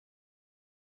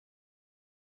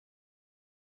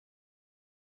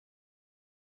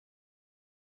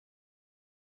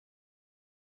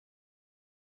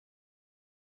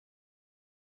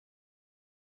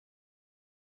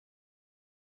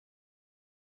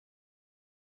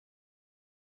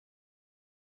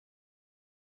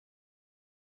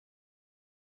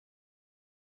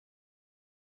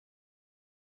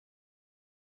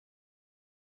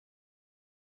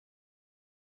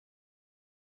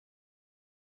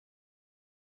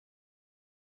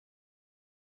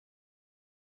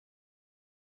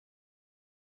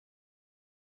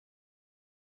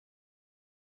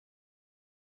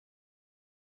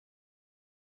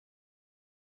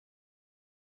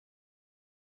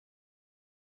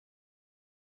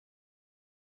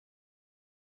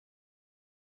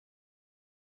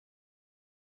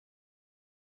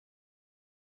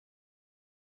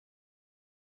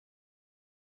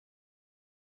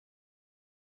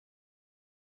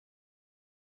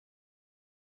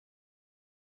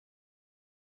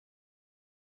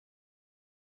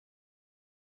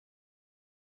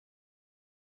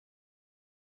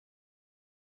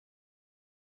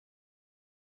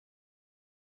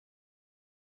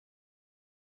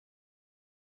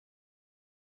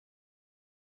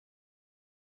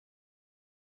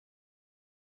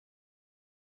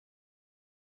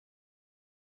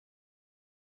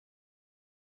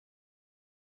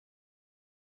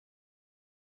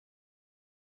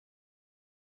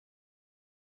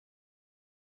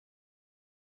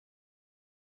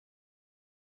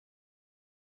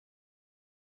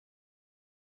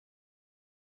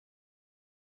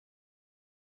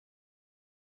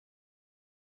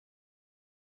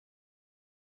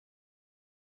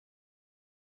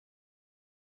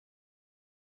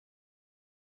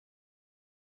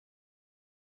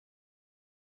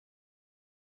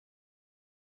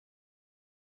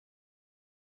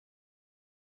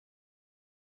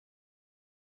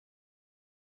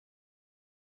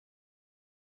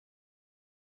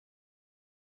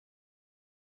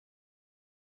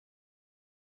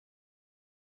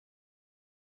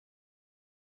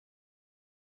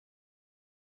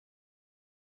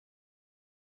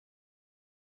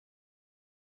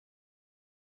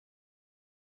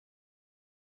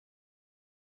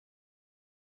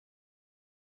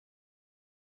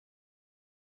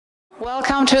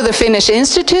Welcome to the Finnish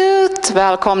Institute.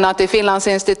 Välkomna till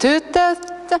Finlandsinstitutet.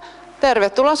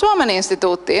 Tervetuloa Suomen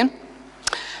instituuttiin.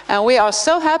 And we are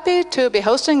so happy to be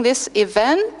hosting this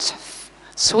event,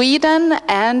 Sweden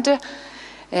and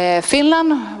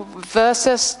Finland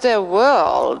versus the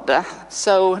world.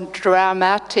 So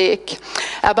dramatic.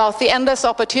 About the endless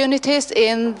opportunities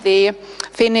in the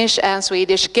Finnish and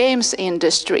Swedish games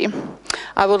industry.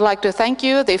 I would like to thank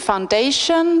you, the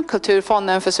Foundation,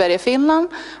 Kulturfonden för Sverige-Finland,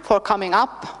 for coming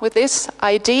up with this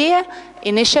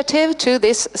initiative to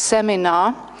this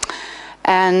seminar.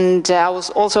 And I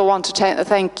also want to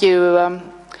thank you,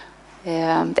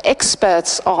 the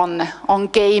experts on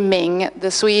gaming,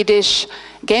 the Swedish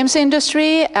games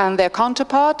industry and their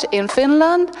counterpart in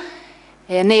Finland,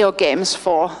 Neo Games,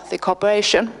 for the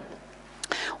cooperation.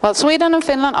 Well, Sweden and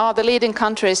Finland are the leading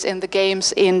countries in the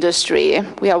games industry.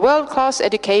 We are world-class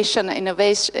education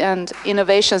and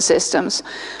innovation systems,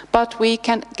 but we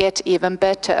can get even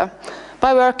better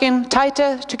by working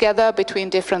tighter together between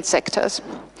different sectors.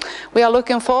 We are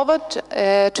looking forward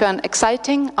to an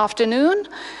exciting afternoon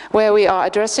where we are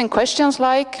addressing questions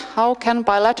like how can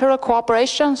bilateral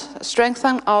cooperation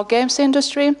strengthen our games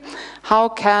industry? How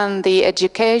can the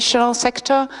educational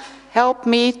sector help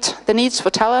meet the needs for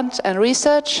talent and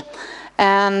research?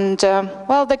 And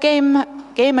well, the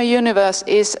gamer universe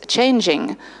is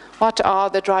changing. What are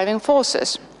the driving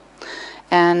forces?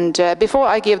 And before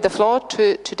I give the floor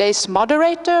to today's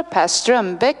moderator, Per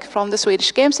Strömbäck from the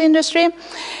Swedish games industry,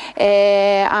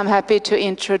 I'm happy to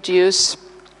introduce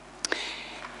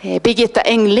Birgitta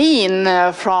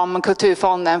Englin from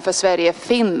Kulturfonden för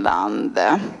Sverige-Finland.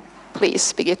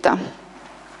 Please, Birgitta.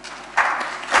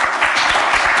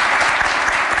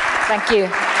 Thank you.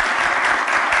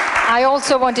 I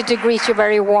also wanted to greet you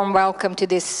very warm welcome to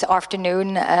this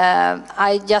afternoon.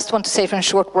 I just want to say some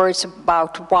short words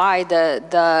about why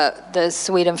the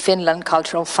Sweden-Finland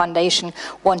Cultural Foundation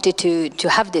wanted to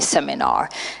have this seminar.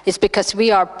 It's because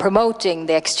we are promoting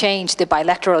the exchange, the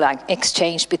bilateral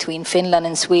exchange between Finland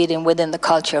and Sweden within the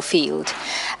culture field.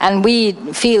 And we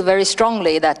feel very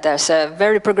strongly that there's a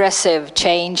very progressive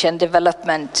change and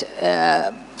development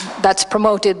that's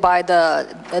promoted by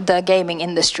the gaming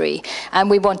industry, and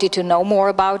we wanted to know more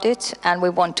about it, and we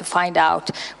want to find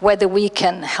out whether we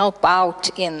can help out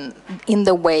in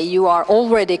the way you are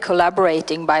already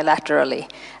collaborating bilaterally,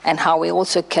 and how we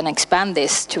also can expand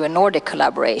this to a Nordic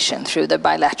collaboration through the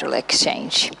bilateral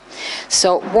exchange.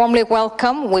 So warmly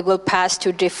welcome. We will pass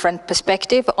to different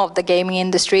perspectives of the gaming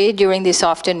industry during this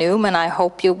afternoon, and I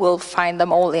hope you will find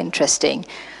them all interesting.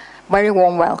 Very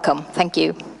warm welcome. Thank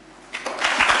you.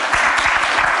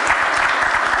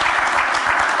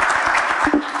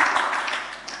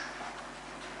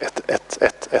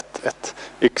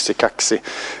 Yksi, kaksi.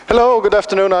 Hello, good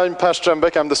afternoon. I'm Per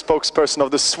Strömbäck. I'm the spokesperson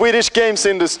of the Swedish games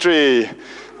industry.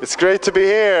 It's great to be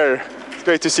here. It's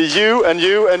great to see you and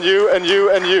you and you and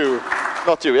you and you.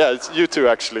 Not you, yeah, it's you too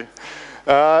actually.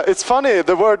 It's funny,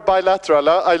 the word bilateral.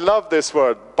 I love this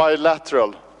word,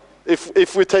 bilateral.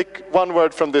 If we take one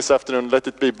word from this afternoon, let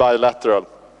it be bilateral.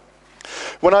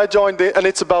 When I joined and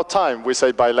it's about time we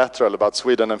say bilateral about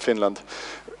Sweden and Finland.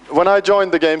 When I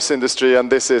joined the games industry, and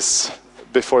this is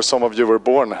before some of you were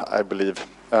born, I believe,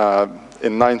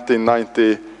 in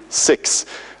 1996.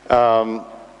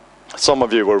 Some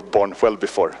of you were born well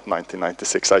before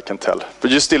 1996, I can tell.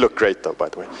 But you still look great though, by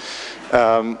the way.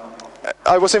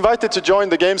 I was invited to join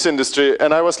the games industry,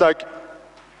 and I was like,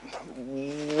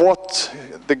 what,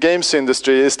 the games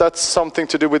industry, is that something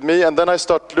to do with me? And then I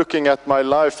started looking at my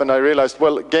life, and I realized,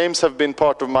 well, games have been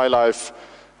part of my life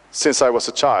since I was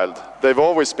a child. They've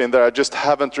always been there, I just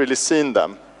haven't really seen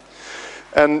them.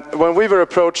 And when we were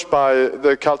approached by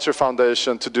the Culture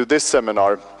Foundation to do this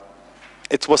seminar,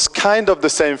 it was kind of the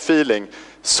same feeling.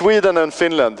 Sweden and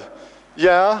Finland,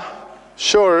 yeah,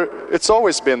 sure, it's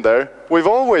always been there. We've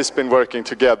always been working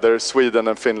together, Sweden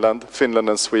and Finland, Finland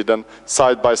and Sweden,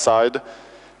 side by side.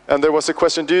 And there was a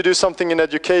question, do you do something in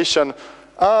education?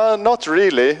 Not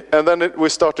really. And then we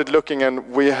started looking, and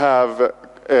we have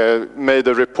made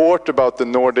a report about the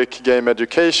Nordic game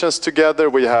educations together.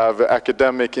 We have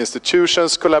academic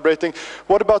institutions collaborating.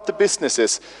 What about the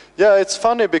businesses? Yeah, it's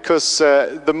funny because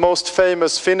the most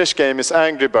famous Finnish game is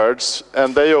Angry Birds,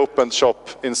 and they opened shop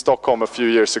in Stockholm a few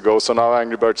years ago. So now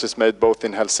Angry Birds is made both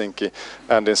in Helsinki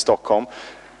and in Stockholm.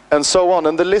 And so on,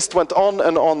 and the list went on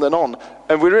and on and on.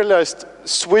 And we realized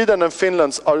Sweden and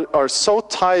Finland are so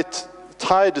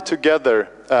tied together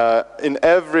in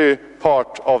every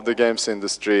part of the games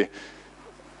industry,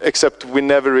 except we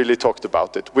never really talked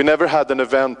about it. We never had an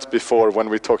event before when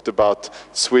we talked about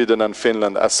Sweden and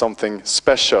Finland as something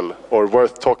special or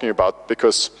worth talking about,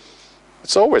 because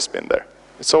it's always been there.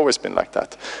 It's always been like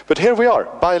that. But here we are,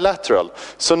 bilateral.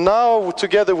 So now,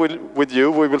 together with you,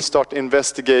 we will start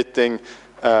investigating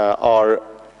our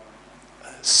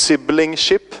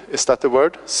siblingship. Is that the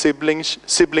word?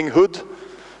 Siblinghood.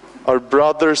 Our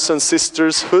brothers and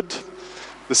sisters hood.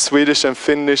 The Swedish and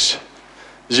Finnish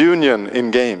union in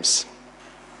games.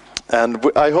 And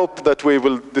I hope that we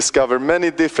will discover many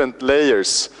different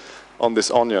layers on this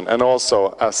onion. And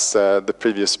also, as the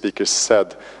previous speakers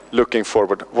said, looking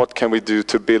forward, what can we do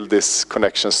to build this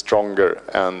connection stronger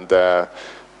and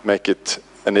make it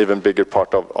an even bigger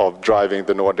part of driving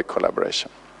the Nordic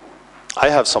collaboration? I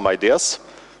have some ideas.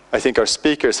 I think our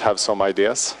speakers have some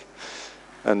ideas.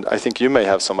 And I think you may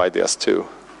have some ideas too.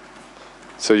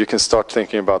 So you can start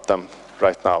thinking about them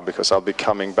right now, because I'll be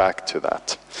coming back to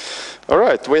that. All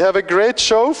right, we have a great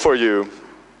show for you.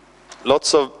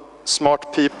 Lots of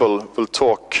smart people will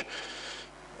talk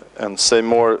and say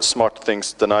more smart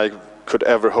things than I could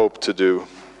ever hope to do.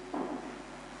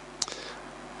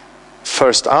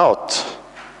 First out,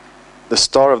 the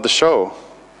star of the show.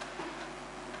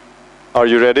 Are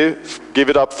you ready? Give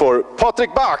it up for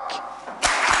Patrik Bach!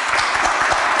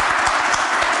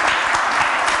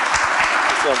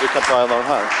 Du kan ta en av de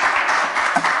här.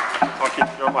 Talk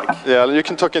into your mic. Yeah, you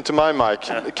can talk into my mic.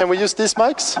 Yeah. Can we use these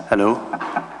mics? Hello.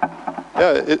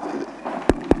 Yeah,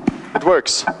 it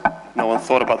works. No one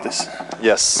thought about this.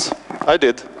 Yes, I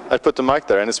did. I put the mic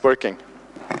there and it's working.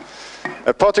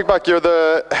 Patrik Bach, you're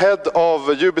the head of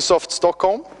Ubisoft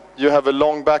Stockholm. You have a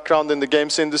long background in the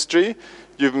games industry.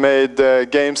 You've made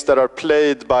games that are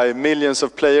played by millions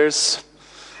of players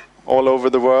all over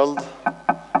the world.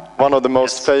 One of the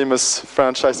most famous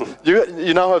franchises.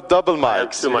 You now have double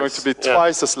mics. You're going to be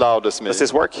twice as loud as me. Does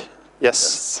this work?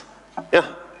 Yes. Yeah.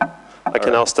 I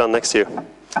can now stand next to you.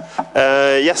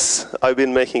 Yes, I've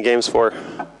been making games for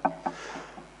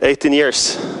 18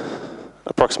 years,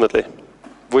 approximately.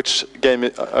 Which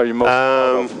game are you most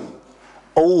proud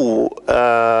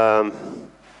of?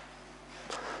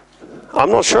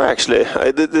 I'm not sure actually.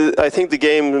 I think the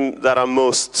game that I'm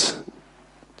most,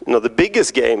 the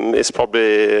biggest game is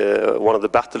probably one of the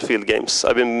Battlefield games.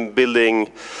 I've been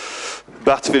building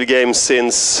Battlefield games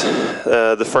since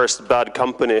the first Bad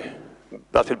Company,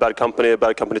 Battlefield Bad Company,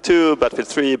 Bad Company 2, Battlefield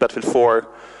 3, Battlefield 4,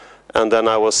 and then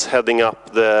I was heading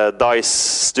up the DICE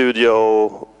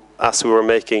studio as we were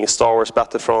making Star Wars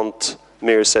Battlefront,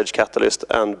 Mirror's Edge Catalyst,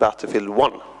 and Battlefield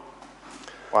 1.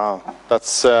 Wow,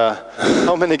 that's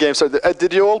how many games are there?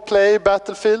 Did you all play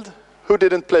Battlefield? Who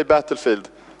didn't play Battlefield?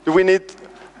 Do we need?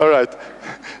 All right.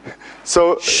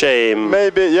 So shame.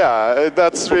 Maybe, yeah.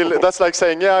 That's like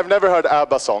saying, yeah, I've never heard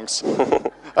ABBA songs.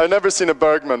 I've never seen a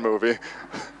Bergman movie.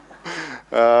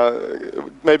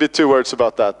 Maybe 2 words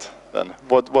about that then.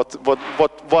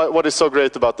 What is so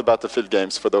great about the Battlefield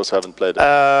games for those who haven't played it?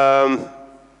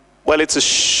 Well, it's a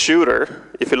shooter.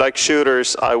 If you like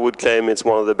shooters, I would claim it's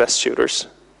one of the best shooters,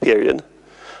 period.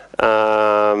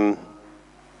 And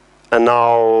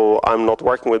now I'm not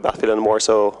working with Battlefield anymore,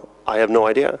 so I have no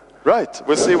idea. Right,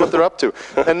 we'll see what they're up to.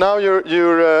 And now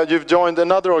you've joined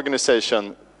another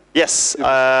organization. Yes,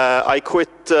 I quit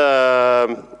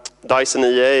DICE and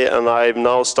EA, and I've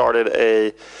now started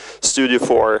a studio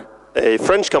for a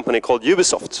French company called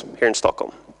Ubisoft here in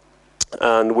Stockholm.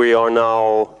 And we are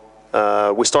now,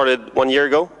 we started 1 year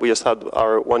ago. We just had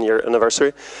our 1 year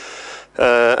anniversary.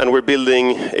 And we're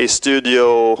building a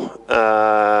studio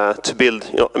to build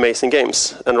amazing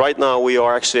games. And right now we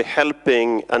are actually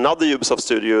helping another Ubisoft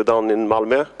studio down in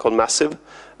Malmö called Massive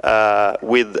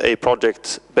with a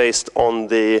project based on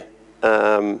the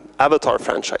Avatar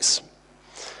franchise.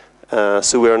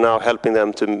 So we are now helping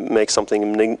them to make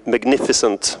something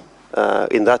magnificent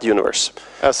in that universe.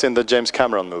 As in the James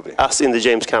Cameron movie? As in the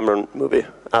James Cameron movie.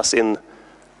 As in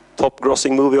top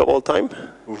grossing movie of all time.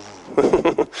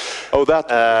 Oh, that.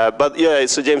 But yeah,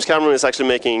 so James Cameron is actually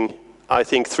making, I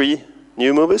think, 3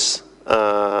 new movies,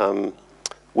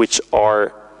 which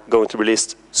are going to be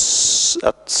released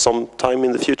at some time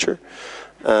in the future.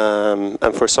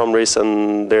 And for some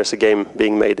reason, there's a game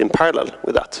being made in parallel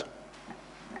with that.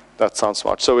 That sounds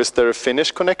smart. So is there a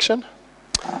Finnish connection?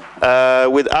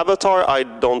 With Avatar, I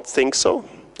don't think so.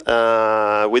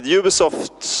 With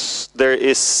Ubisoft,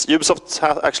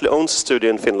 Ubisoft actually owns a studio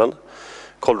in Finland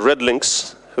called Red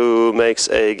Lynx, who makes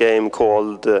a game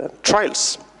called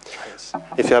Trials.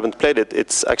 If you haven't played it,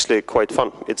 it's actually quite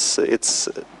fun. It's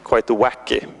quite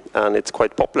wacky, and it's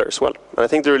quite popular as well. And I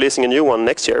think they're releasing a new one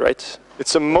next year, right?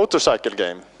 It's a motorcycle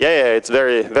game. Yeah, it's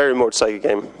very, very motorcycle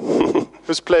game.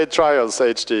 Who's played Trials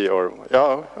HD or?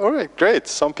 Yeah, all right, great.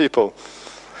 Some people.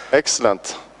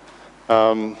 Excellent.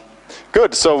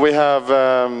 Good. So we have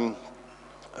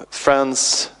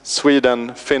France,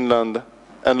 Sweden, Finland,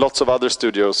 and lots of other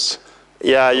studios.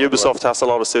 Yeah, Ubisoft has a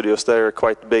lot of studios. They're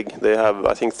quite big. They have,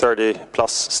 I think, 30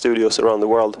 plus studios around the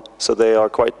world. So they are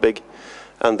quite big.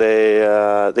 And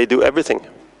they do everything,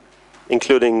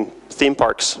 including theme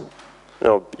parks. You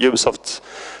know, Ubisoft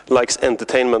likes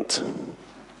entertainment.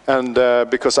 And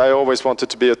because I always wanted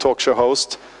to be a talk show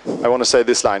host, I want to say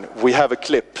this line. We have a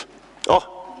clip. Oh.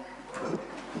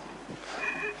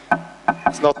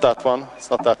 It's not that one.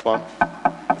 It's not that one.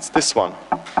 It's this one.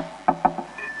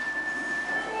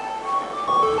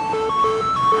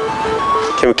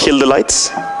 Can we kill the lights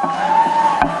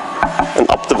and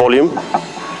up the volume?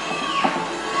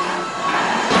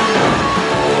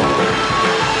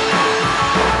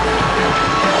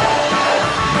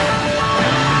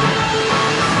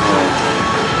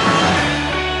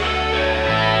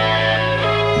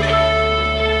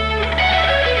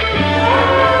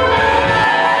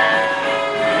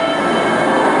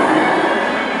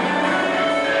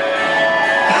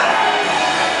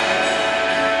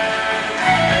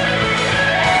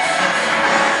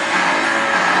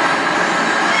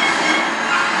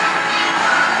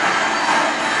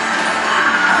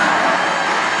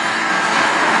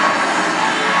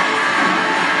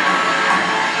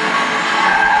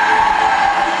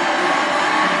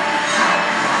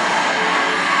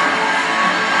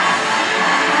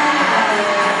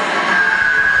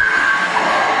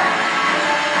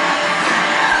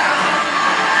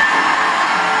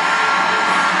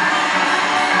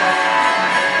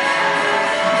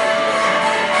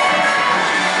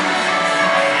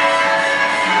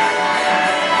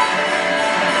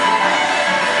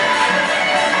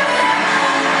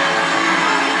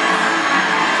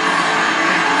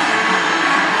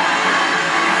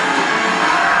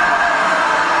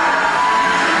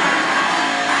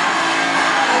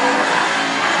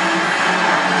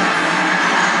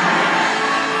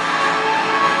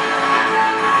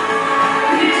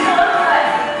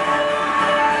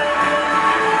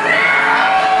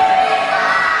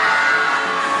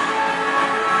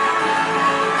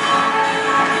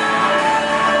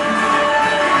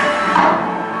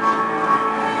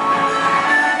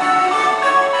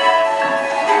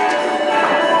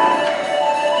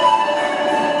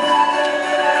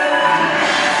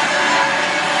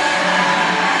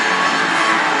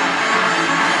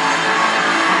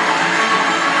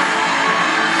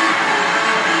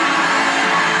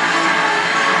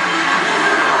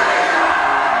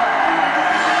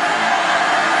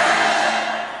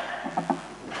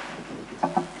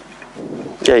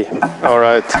 Okay. All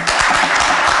right.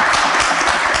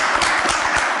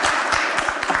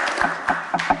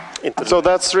 So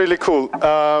that's really cool.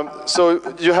 So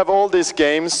you have all these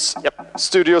games, Yep.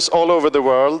 studios all over the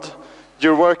world.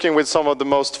 You're working with some of the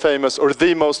most famous, or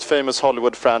the most famous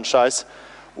Hollywood franchise.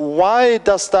 Why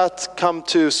does that come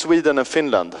to Sweden and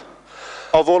Finland?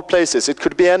 Of all places, it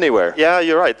could be anywhere. Yeah,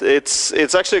 you're right.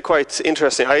 It's actually quite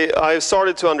interesting. I've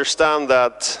started to understand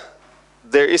that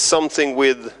there is something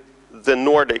with the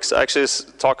Nordics. I actually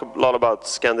talk a lot about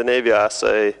Scandinavia as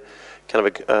a kind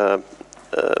of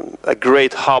a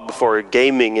great hub for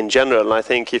gaming in general. And I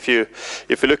think if you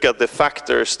look at the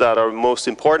factors that are most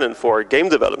important for game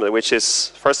development, which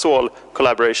is first of all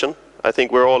collaboration. I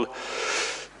think we're all.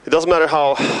 It doesn't matter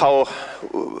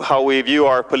how we view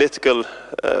our political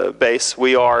base.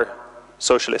 We are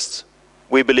socialists.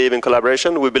 We believe in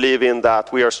collaboration. We believe in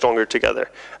that we are stronger together,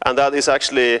 and that is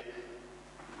actually.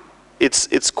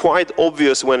 It's quite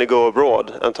obvious when you go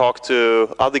abroad and talk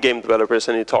to other game developers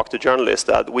and you talk to journalists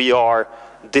that we are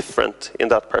different in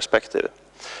that perspective.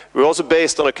 We're also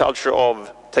based on a culture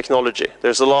of technology.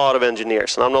 There's a lot of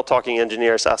engineers, and I'm not talking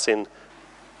engineers as in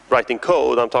writing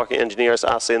code, I'm talking engineers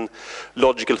as in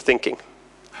logical thinking.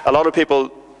 A lot of people,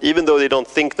 even though they don't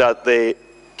think that they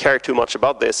care too much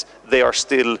about this, they are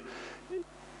still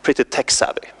pretty tech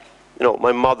savvy. You know,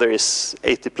 my mother is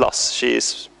 80 plus,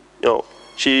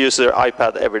 she uses her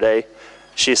iPad every day.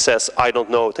 She says, I don't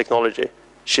know technology.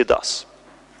 She does.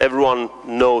 Everyone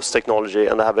knows technology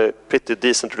and they have a pretty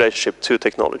decent relationship to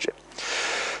technology.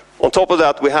 On top of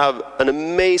that, we have an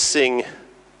amazing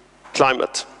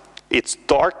climate. It's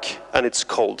dark and it's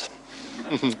cold.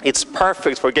 It's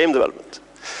perfect for game development.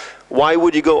 Why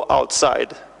would you go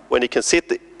outside when you can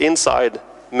sit inside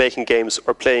making games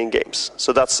or playing games?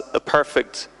 So that's a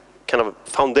perfect kind of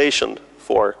foundation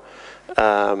for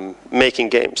making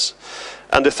games.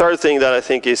 And the third thing that I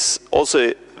think is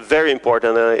also very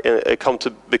important and come to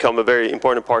become a very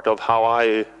important part of how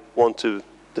I want to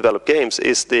develop games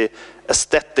is the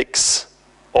aesthetics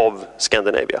of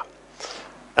Scandinavia.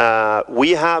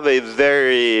 We have a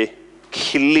very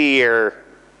clear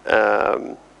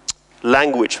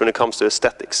language when it comes to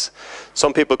aesthetics.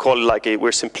 Some people call it like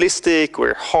we're simplistic,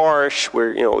 we're harsh,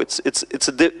 it's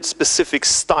a specific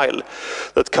style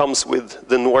that comes with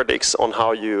the Nordics on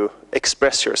how you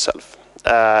express yourself.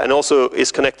 And also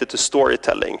is connected to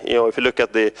storytelling. If you look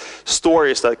at the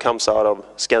stories that comes out of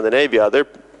Scandinavia, they're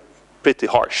pretty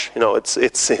harsh.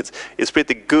 It's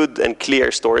pretty good and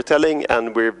clear storytelling,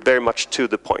 and we're very much to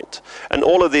the point. And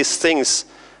all of these things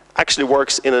actually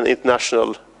works in an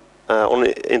international on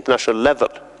an international level.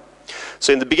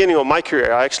 So in the beginning of my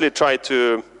career, I actually tried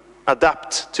to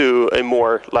adapt to a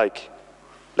more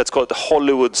let's call it a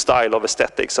Hollywood style of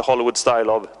aesthetics, a Hollywood style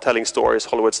of telling stories,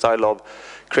 Hollywood style of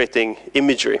creating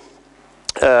imagery.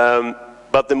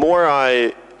 But the more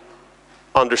I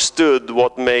understood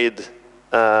what made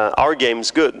our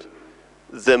games good,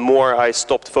 the more I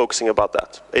stopped focusing about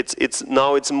that.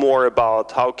 Now it's more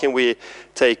about how can we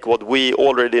take what we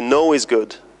already know is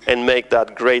good and make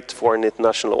that great for an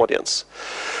international audience.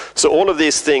 So all of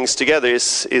these things together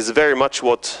is very much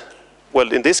what,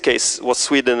 well, in this case, what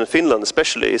Sweden and Finland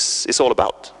especially is all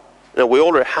about. We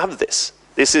already have this.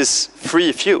 This is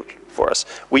free fuel for us.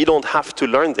 We don't have to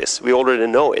learn this. We already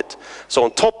know it. So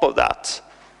on top of that,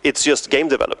 it's just game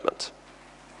development,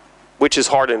 which is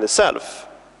hard in itself.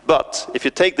 But if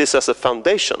you take this as a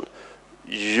foundation,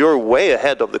 you're way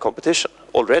ahead of the competition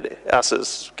already as a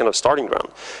kind of starting ground.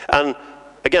 And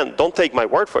again, don't take my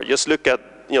word for it. Just look at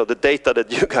the data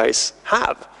that you guys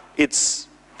have. It's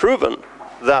proven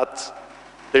that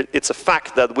it's a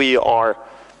fact that we are,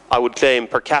 I would claim,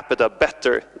 per capita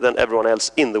better than everyone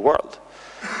else in the world.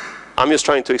 I'm just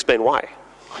trying to explain why.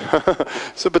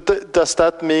 But does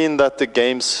that mean that the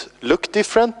games look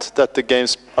different? That the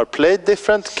games are played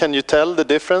different? Can you tell the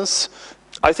difference?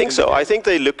 I think so. I think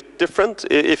they look different.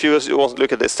 If you want to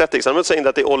look at the aesthetics, I'm not saying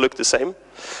that they all look the same,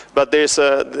 but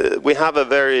we have a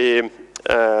very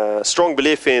strong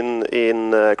belief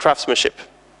in craftsmanship.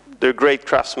 There are great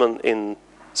craftsmen in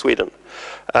Sweden.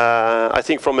 I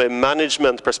think from a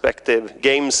management perspective,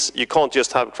 games, you can't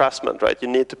just have craftsmen, right? You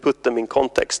need to put them in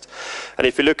context. And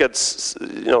if you look at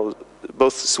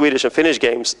both Swedish and Finnish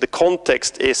games, the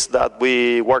context is that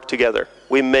we work together.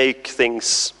 We make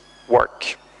things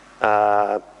work.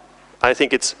 I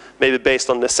think it's maybe based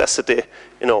on necessity,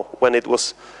 when it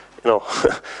was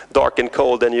dark and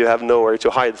cold and you have nowhere to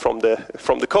hide from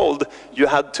the cold, you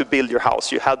had to build your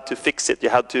house, you had to fix it, you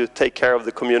had to take care of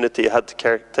the community, you had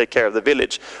to take care of the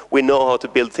village. We know how to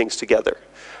build things together.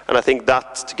 And I think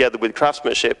that, together with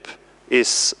craftsmanship,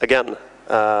 is, again,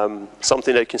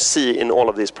 something that you can see in all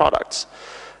of these products.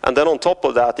 And then on top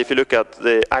of that, if you look at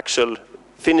the actual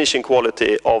finishing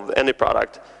quality of any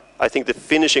product, I think the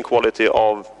finishing quality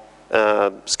of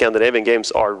Scandinavian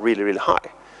games are really, really high.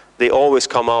 They always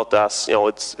come out as,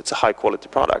 it's a high quality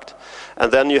product.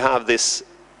 And then you have this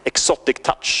exotic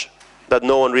touch that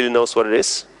no one really knows what it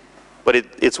is, but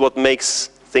it's what makes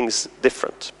things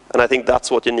different. And I think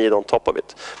that's what you need on top of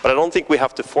it. But I don't think we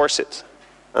have to force it.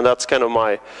 And that's kind of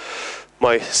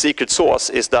my secret sauce,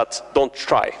 is that don't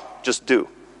try, just do.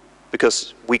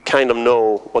 Because we kind of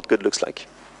know what good looks like.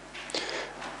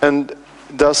 And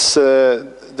does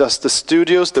the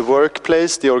studios, the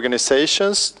workplace, the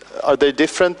organizations, are they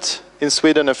different in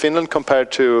Sweden and Finland compared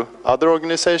to other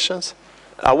organizations?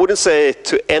 I wouldn't say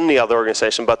to any other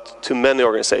organization, but to many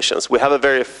organizations. We have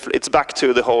it's back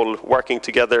to the whole working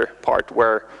together part,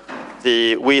 where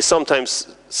we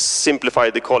sometimes simplify,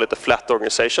 they call it a flat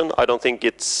organization. I don't think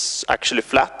it's actually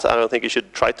flat. I don't think you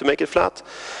should try to make it flat.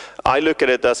 I look at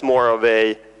it as more of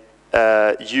a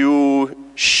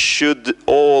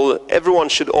everyone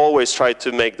should always try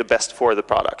to make the best for the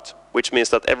product, which means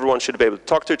that everyone should be able to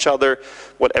talk to each other,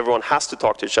 everyone has to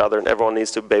talk to each other, and everyone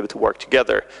needs to be able to work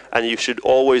together. And you should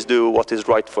always do what is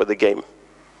right for the game,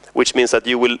 which means that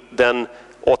you will then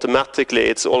automatically,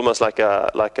 it's almost like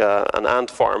an ant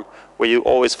farm, where you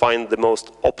always find the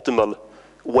most optimal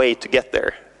way to get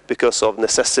there, because of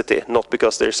necessity, not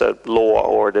because there's a law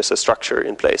or there's a structure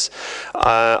in place.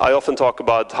 I often talk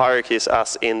about hierarchies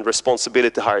as in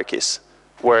responsibility hierarchies,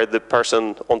 where the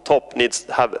person on top needs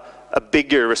to have a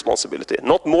bigger responsibility,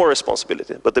 not more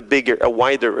responsibility, but a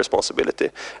wider responsibility.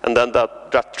 And then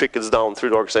that trickles down through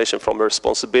the organization from a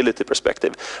responsibility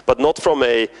perspective, but not from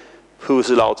a who's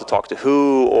allowed to talk to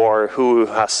who, or who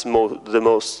has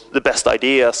the best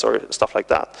ideas or stuff like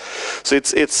that. So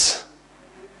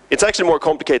it's actually more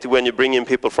complicated when you bring in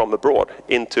people from abroad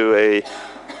into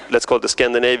let's call it the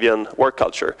Scandinavian work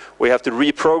culture, where you have to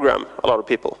reprogram a lot of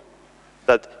people.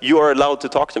 That you are allowed to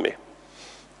talk to me.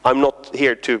 I'm not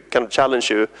here to kind of challenge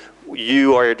you.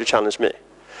 You are here to challenge me.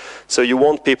 So you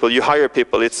want people, you hire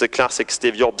people, it's a classic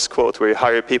Steve Jobs quote where you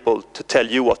hire people to tell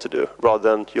you what to do rather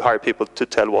than you hire people to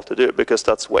tell what to do, because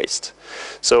that's waste.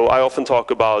 So I often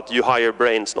talk about you hire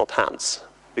brains, not hands,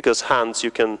 because hands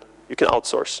you can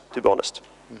outsource, to be honest.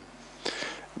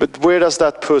 But where does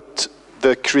that put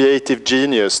the creative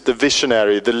genius, the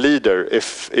visionary, the leader,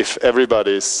 if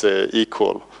everybody is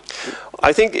equal?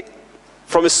 I think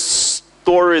from a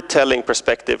storytelling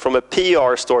perspective, from a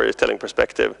PR storytelling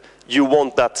perspective, you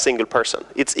want that single person.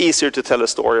 It's easier to tell a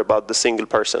story about the single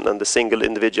person and the single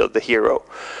individual, the hero.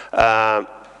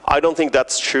 I don't think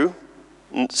that's true.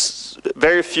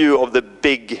 Very few of the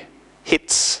big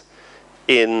hits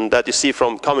that you see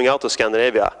from coming out of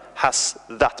Scandinavia has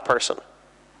that person.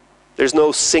 There's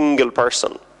no single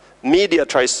person. Media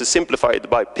tries to simplify it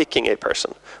by picking a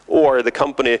person, or the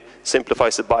company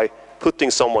simplifies it by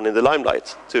putting someone in the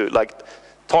limelight to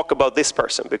talk about this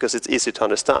person because it's easy to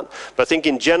understand. But I think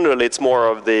in general it's more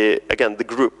of the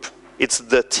group. It's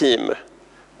the team.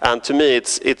 And to me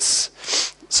it's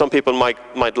some people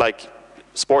might like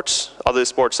sports, other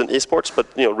sports than esports, but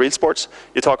real sports.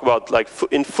 You talk about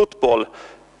in football,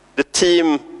 the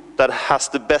team that has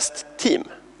the best team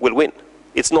will win.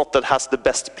 It's not that has the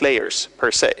best players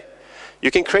per se.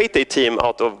 You can create a team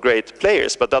out of great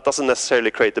players, but that doesn't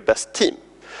necessarily create the best team.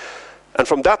 And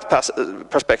from that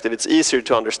perspective, it's easier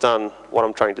to understand what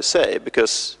I'm trying to say,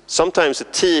 because sometimes a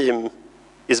team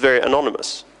is very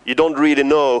anonymous. You don't really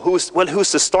know who's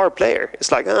the star player.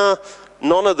 It's like,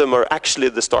 none of them are actually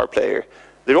the star player.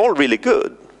 They're all really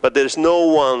good, but there's no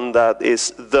one that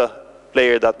is the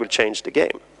player that will change the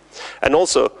game. And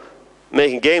also,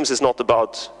 making games is not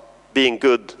about being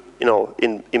good,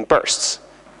 in bursts.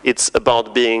 It's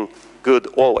about being good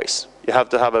always. You have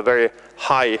to have a very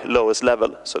high lowest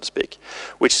level, so to speak,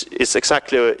 which is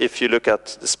exactly, if you look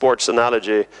at the sports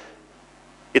analogy,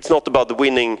 it's not about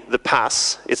winning the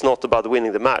pass, it's not about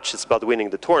winning the match, it's about winning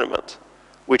the tournament,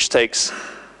 which takes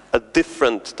a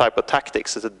different type of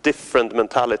tactics, it's a different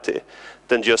mentality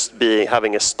than just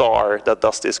having a star that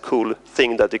does this cool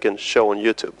thing that you can show on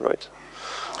YouTube, right?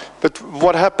 But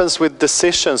what happens with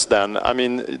decisions then? I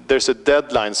mean, there's a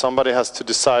deadline. Somebody has to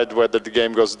decide whether the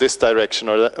game goes this direction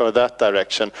or that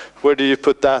direction. Where do you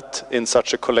put that in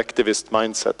such a collectivist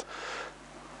mindset?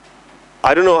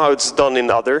 I don't know how it's done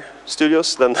in other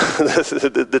studios than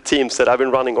the teams that I've been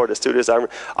running or the studios.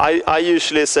 I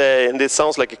usually say, and it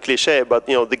sounds like a cliche, but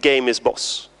the game is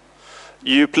boss.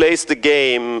 You place the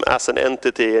game as an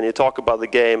entity and you talk about the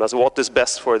game as what is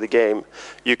best for the game.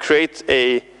 You create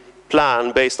a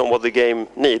plan based on what the game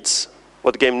needs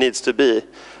to be,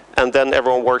 and then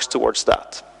everyone works towards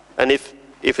that. And if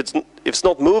it's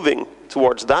not moving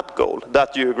towards that goal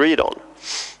that you agreed on,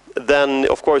 then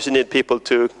of course you need people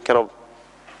to kind of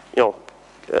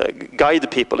guide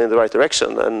people in the right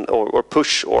direction or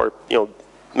push or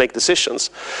make decisions.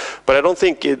 But I don't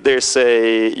think you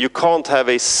can't have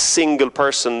a single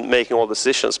person making all the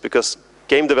decisions, because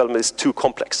game development is too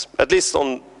complex, at least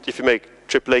if you make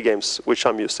AAA games, which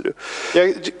I'm used to do.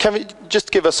 Yeah, can we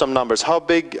just give us some numbers? How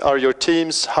big are your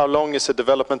teams? How long is a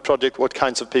development project? What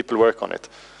kinds of people work on it?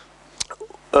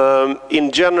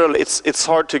 In general, it's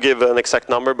hard to give an exact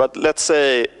number, but let's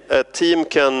say a team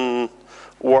can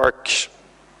work,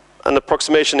 an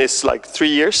approximation is like 3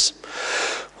 years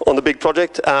on the big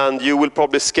project, and you will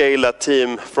probably scale that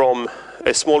team from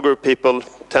a small group of people,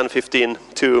 10, 15,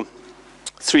 to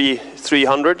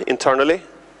 300 internally.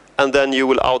 And then you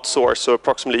will outsource, so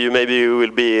approximately maybe you will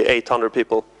be 800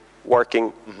 people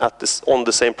working on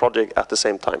the same project at the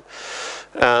same time.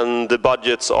 And the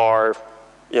budgets are,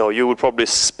 you will probably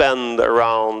spend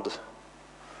around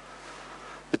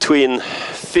between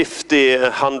 $50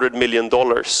 and $100 million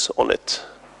on it,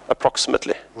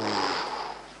 approximately.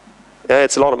 Yeah,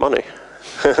 it's a lot of money.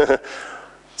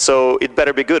 So it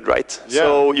better be good, right? Yeah.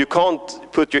 So you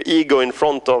can't put your ego in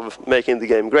front of making the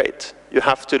game great. You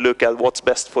have to look at what's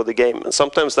best for the game. And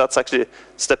sometimes that's actually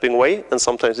stepping away, and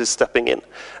sometimes it's stepping in.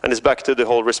 And it's back to the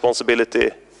whole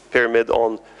responsibility pyramid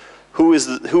on who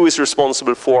is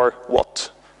responsible for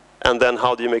what, and then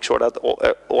how do you make sure that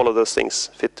all of those things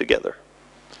fit together.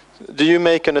 Do you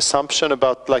make an assumption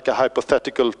about like a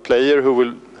hypothetical player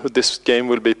who this game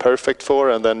will be perfect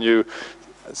for, and then you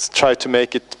try to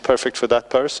make it perfect for that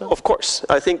person? Of course.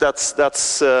 I think that's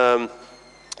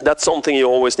something you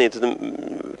always need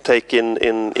to take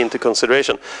into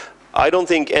consideration. I don't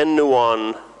think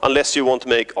anyone, unless you want to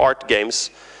make art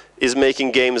games, is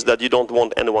making games that you don't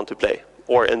want anyone to play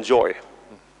or enjoy.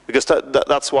 Because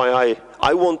that's why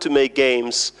I want to make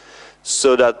games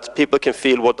so that people can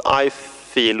feel what I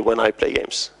feel when I play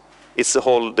games. It's the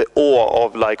awe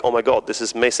of like, oh my God, this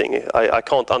is amazing. I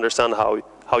can't understand how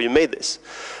how you made this.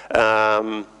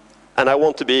 And I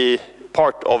want to be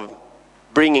part of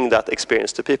bringing that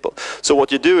experience to people. So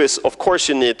what you do is, of course,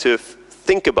 you need to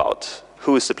think about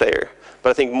who is the player. But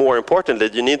I think more importantly,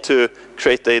 you need to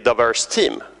create a diverse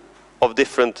team of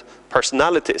different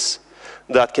personalities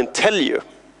that can tell you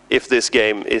if this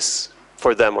game is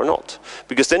for them or not.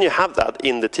 Because then you have that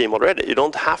in the team already. You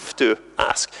don't have to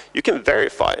ask. You can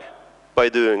verify by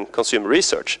doing consumer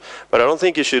research. But I don't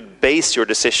think you should base your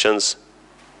decisions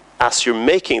as you're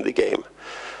making the game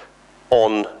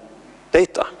on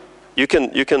data. You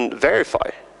can verify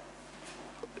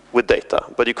with data,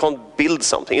 but you can't build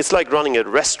something. It's like running a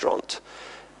restaurant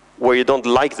where you don't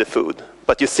like the food,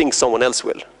 but you think someone else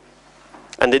will.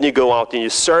 And then you go out and you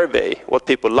survey what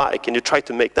people like, and you try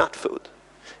to make that food.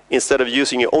 Instead of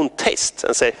using your own taste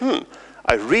and say,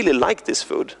 I really like this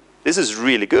food. This is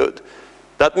really good.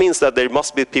 That means that there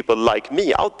must be people like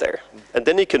me out there. And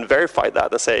then you can verify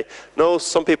that and say, no,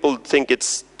 some people think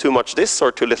it's too much this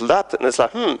or too little that. And it's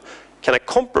like, can I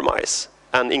compromise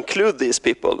and include these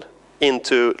people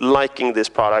into liking this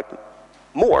product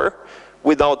more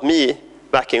without me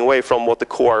backing away from what the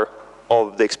core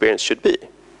of the experience should be?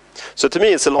 So to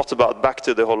me, it's a lot about back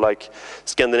to the whole like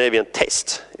Scandinavian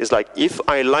taste. It's like, if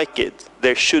I like it,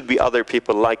 there should be other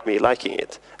people like me liking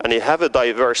it. And you have a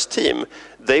diverse team,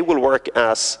 they will work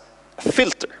as a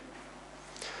filter.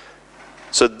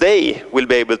 So they will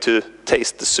be able to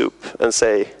taste the soup and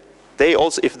say, they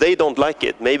also, if they don't like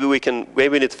it, maybe we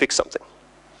need to fix something.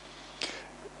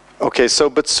 Okay, so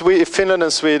but Finland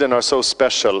and Sweden are so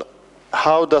special.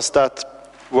 How does that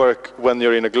work when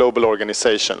you're in a global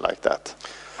organization like that?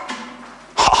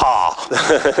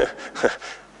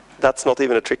 That's not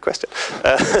even a trick question.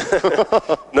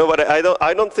 No, but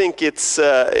I don't think it's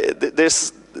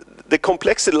there's the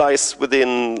complexity lies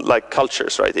within like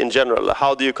cultures, right? In general,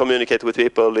 how do you communicate with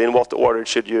people? In what order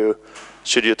should you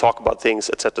talk about things,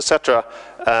 etc.,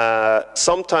 etc.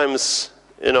 Sometimes,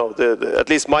 you know, at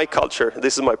least my culture.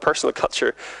 This is my personal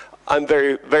culture. I'm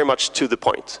very much to the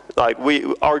point. Like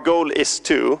our goal is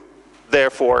to,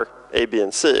 therefore A, B,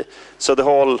 and C. So the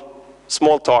whole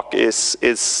small talk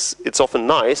it's often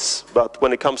nice, but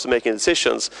when it comes to making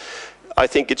decisions, I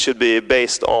think it should be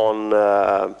based on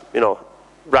you know,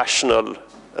 rational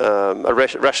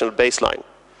baseline.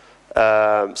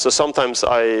 So sometimes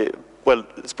well,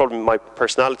 it's probably my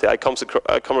personality. I come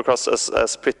across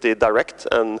as pretty direct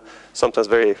and sometimes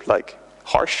very like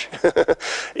harsh.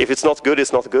 If it's not good,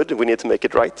 it's not good. We need to make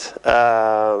it right.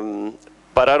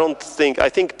 But I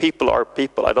think people are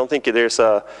people. I don't think there's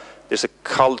a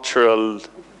cultural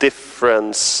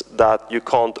difference that you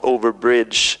can't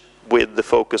overbridge with the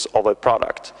focus of a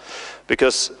product.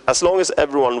 Because as long as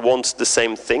everyone wants the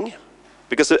same thing,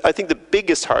 because I think the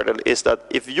biggest hurdle is that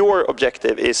if your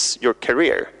objective is your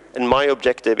career, and my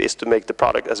objective is to make the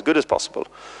product as good as possible,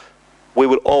 we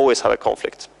will always have a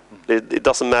conflict. It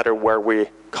doesn't matter where we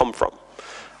come from.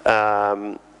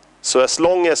 So as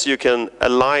long as you can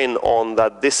align on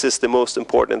that this is the most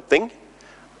important thing,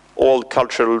 all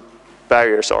cultural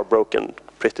barriers are broken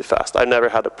pretty fast. I never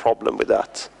had a problem with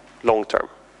that, long term,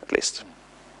 at least.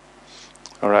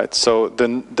 All right, so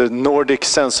the Nordic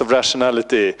sense of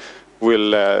rationality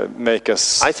will make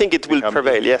us... I think it will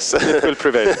prevail, yes. It will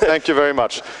prevail. Thank you very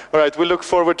much. All right, we look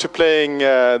forward to playing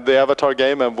the Avatar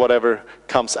game and whatever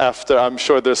comes after. I'm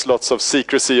sure there's lots of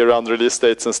secrecy around release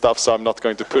dates and stuff, so I'm not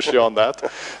going to push you on that.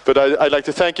 But I'd like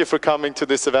to thank you for coming to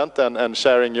this event and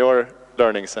sharing your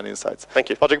learnings and insights. Thank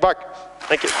you. Patrick Back.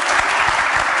 Thank you.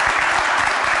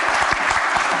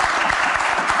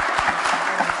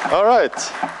 All right.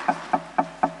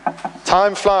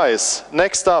 Time flies.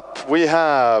 Next up, we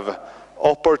have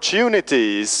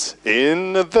opportunities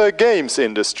in the games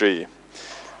industry.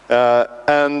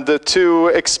 And to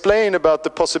explain about the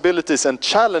possibilities and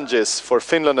challenges for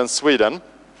Finland and Sweden,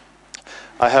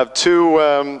 I have two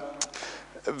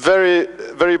very,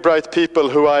 very bright people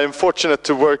who I am fortunate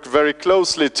to work very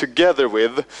closely together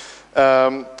with.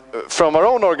 From our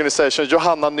own organization,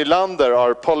 Johanna Nylander,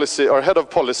 our head of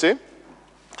policy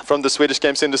from the Swedish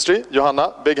Games industry.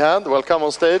 Johanna, big hand, welcome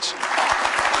on stage.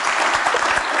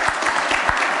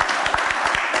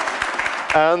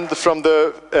 And from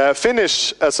the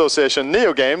Finnish association,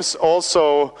 Neo Games,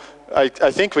 also, I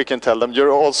think we can tell them,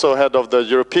 you're also head of the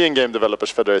European Game Developers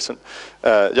Federation,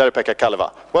 Jari-Pekka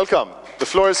Kaleva. Welcome, the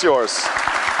floor is yours.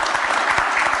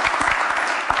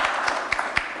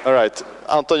 All right,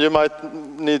 Anton, you might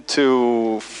need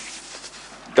to,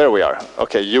 there we are.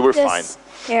 Okay, you were fine.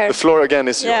 Here. The floor again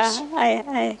is yours.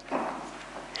 Yeah,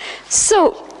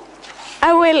 So,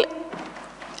 I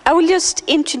will just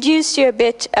introduce you a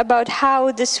bit about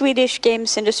how the Swedish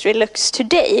games industry looks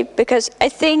today, because I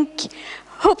think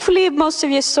hopefully most of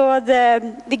you saw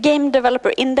the Game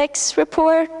Developer Index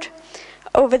report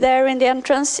over there in the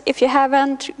entrance. If you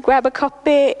haven't, grab a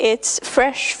copy. It's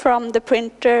fresh from the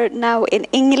printer now in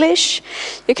English.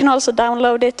 You can also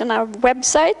download it on our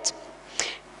website.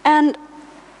 And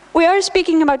we are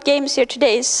speaking about games here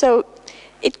today, so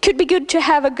it could be good to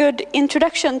have a good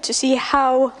introduction to see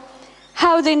how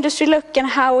the industry looks and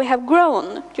how we have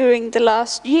grown during the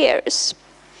last years.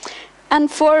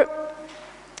 And for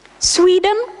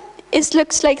Sweden, it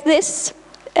looks like this.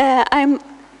 I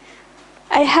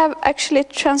have actually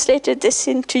translated this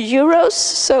into euros,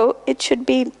 so it should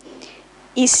be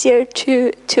easier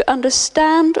to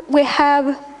understand. We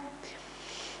have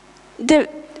the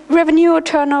revenue or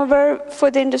turnover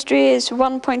for the industry is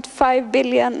 1.5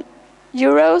 billion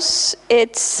euros.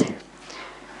 It's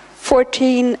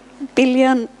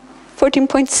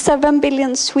 14.7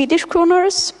 billion Swedish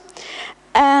kronors.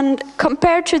 And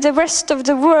compared to the rest of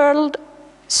the world,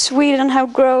 Sweden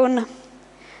have grown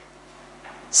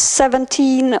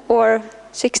 17 or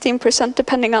 16%,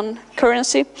 depending on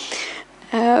currency,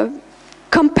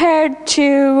 compared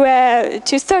to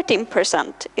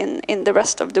 13% in the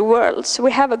rest of the world. So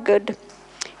we have a good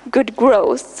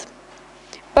growth.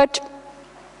 But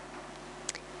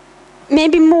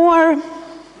maybe more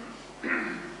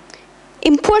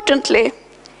importantly,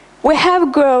 we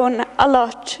have grown a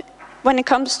lot when it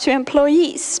comes to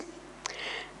employees.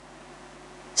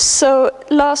 So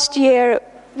last year,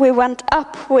 we went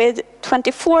up with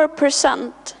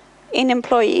 24% in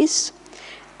employees.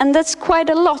 And that's quite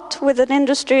a lot with an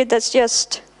industry that's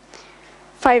just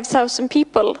 5,000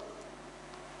 people.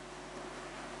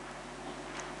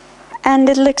 And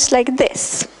it looks like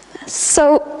this.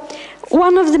 So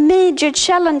one of the major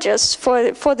challenges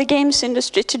for the games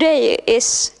industry today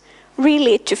is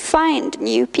really to find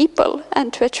new people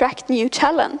and to attract new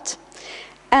talent.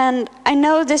 And I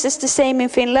know this is the same in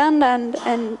Finland, and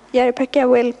Jari-Pekka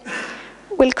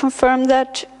will confirm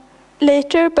that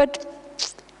later, but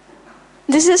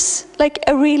this is like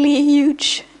a really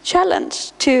huge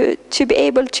challenge to be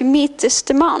able to meet this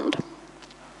demand.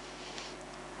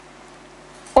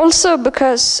 Also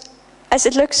because, as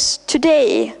it looks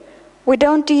today, we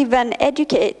don't even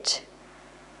educate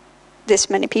this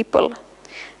many people.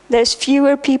 There's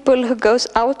fewer people who goes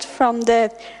out from the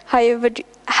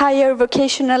higher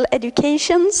vocational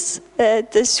educations,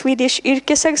 the Swedish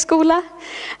yrkeshögskola,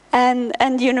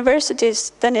 and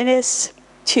universities than it is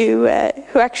to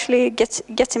who actually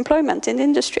gets employment in the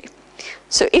industry.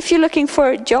 So if you're looking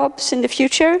for jobs in the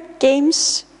future,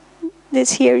 games,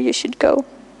 this here you should go.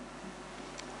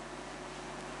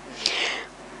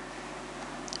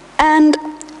 And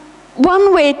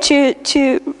one way to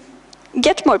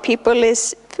get more people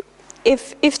is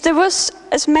if there was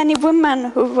as many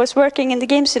women who was working in the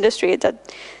games industry that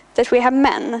we have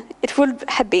men, it would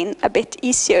have been a bit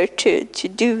easier to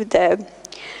do the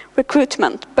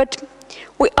recruitment. But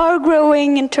we are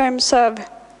growing in terms of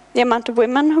the amount of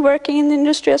women who are working in the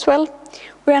industry as well.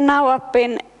 We are now up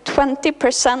in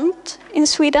 20% in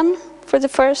Sweden for the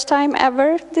first time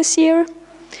ever this year.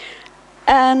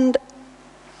 And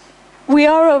we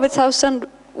are over 1,000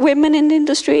 women in the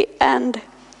industry, and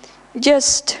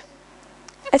just,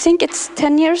 I think it's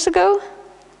 10 years ago,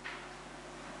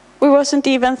 we wasn't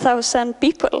even 1,000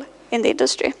 people in the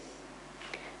industry.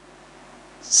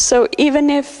 So even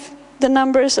if the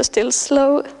numbers are still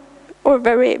slow or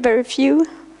very, very few,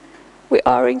 we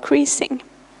are increasing.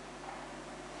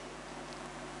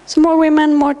 So more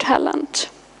women, more talent.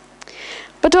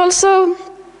 But also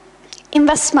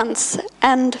investments,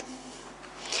 and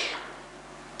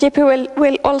JP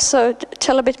will also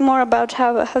tell a bit more about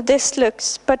how this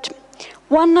looks. But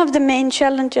one of the main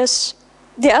challenges,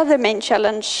 the other main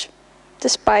challenge,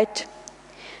 despite,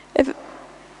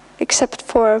 except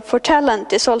for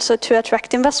talent, is also to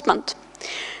attract investment.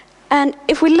 And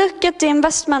if we look at the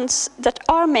investments that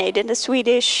are made in the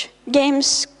Swedish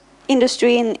games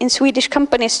industry in Swedish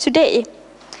companies today,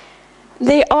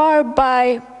 they are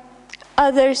by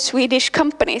other Swedish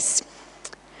companies.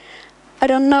 I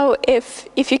don't know if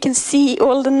you can see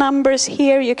all the numbers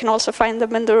here. You can also find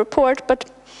them in the report.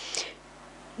 But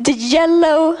the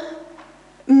yellow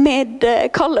mid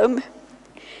column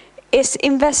is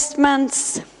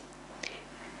investments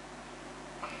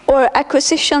or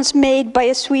acquisitions made by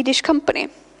a Swedish company.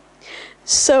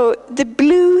 So the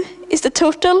blue is the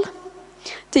total.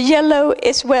 The yellow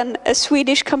is when a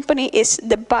Swedish company is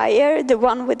the buyer, the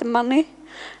one with the money.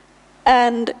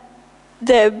 And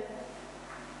the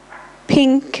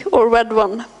pink or red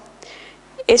one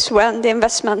is when the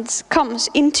investment comes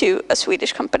into a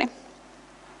Swedish company.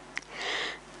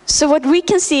 So what we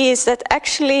can see is that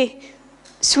actually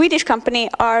Swedish companies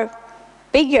are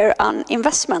bigger on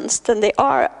investments than they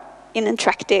are in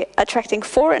attracting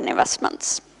foreign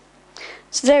investments.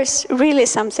 So there's really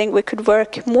something we could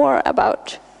work more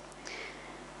about.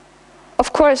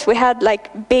 Of course, we had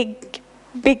like big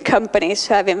companies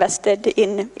who have invested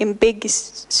in big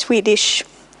Swedish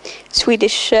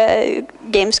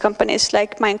games companies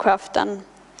like Minecraft and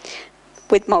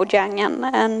with Mojang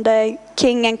and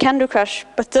King and Candy Crush,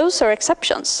 but those are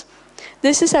exceptions.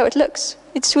 This is how it looks.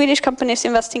 It's Swedish companies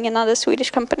investing in other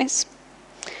Swedish companies.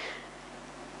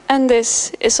 And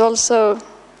this is also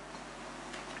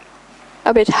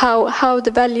a bit how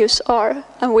the values are,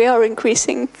 and we are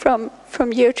increasing from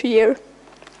year to year.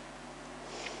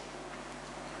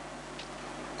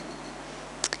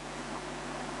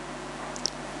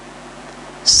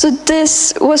 So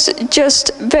this was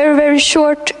just very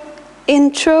short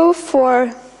intro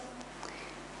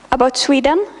about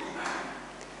Sweden.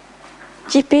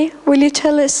 JP, will you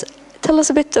tell us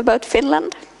a bit about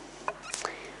Finland?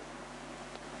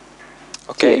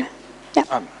 Okay.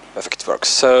 Yeah. Perfect works.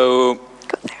 So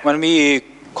when we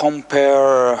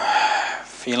compare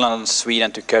Finland and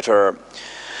Sweden together,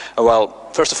 well,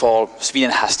 first of all,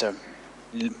 Sweden has the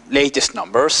latest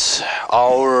numbers.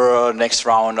 Our next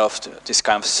round of this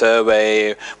kind of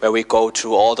survey, where we go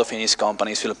through all the Finnish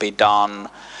companies, will be done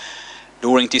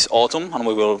during this autumn, and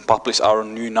we will publish our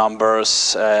new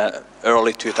numbers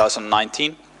early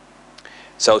 2019.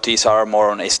 So these are more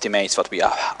on estimates what we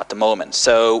have at the moment.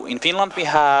 So in Finland we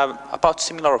have about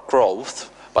similar growth,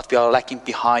 but we are lagging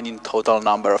behind in total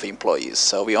number of employees.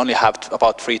 So we only have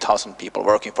about 3,000 people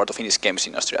working for the Finnish games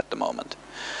industry at the moment.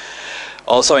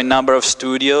 Also in number of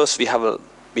studios we have a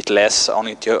bit less,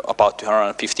 only about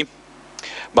 250.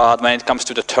 But when it comes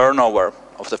to the turnover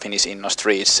of the Finnish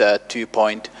industry, it's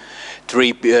 2.3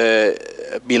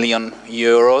 billion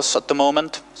euros at the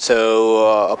moment,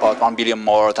 so about 1 billion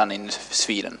more than in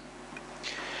Sweden.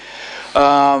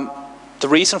 The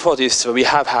reason for this, we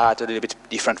have had a little bit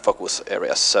different focus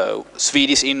areas. So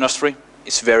Swedish industry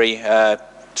is very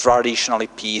traditionally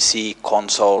PC,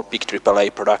 console, big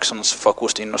AAA productions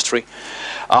focused industry.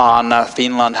 And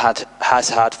Finland has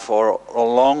had for a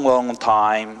long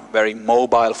time very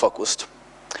mobile focused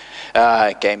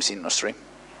games industry.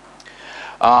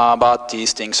 But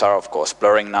these things are of course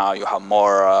blurring now. You have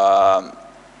more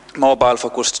mobile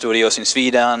focused studios in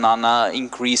Sweden and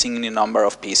increasing the number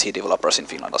of PC developers in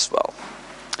Finland as well.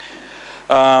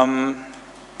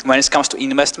 When it comes to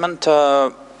investment,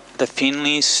 the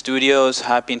Finnish studios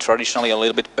have been traditionally a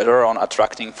little bit better on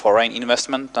attracting foreign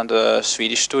investment than the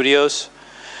Swedish studios,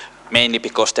 mainly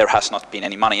because there has not been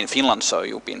any money in Finland, so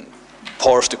you've been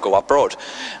forced to go abroad.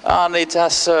 And it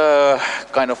has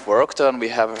kind of worked, and we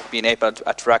have been able to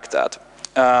attract that.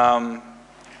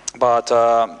 But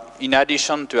in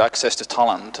addition to access to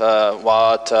talent,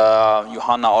 what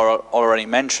Johanna already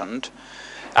mentioned,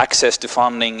 access to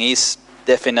funding is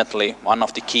definitely one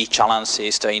of the key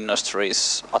challenges the industry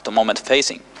is at the moment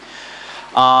facing.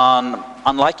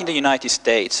 Unlike in the United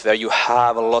States, where you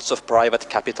have lots of private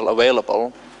capital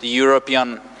available, the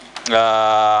European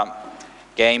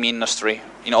game industry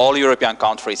in all European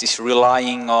countries is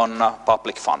relying on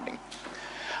public funding.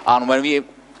 And when we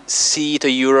see the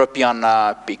European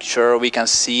picture, we can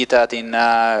see that in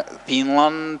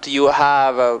Finland you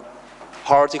have a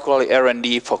particularly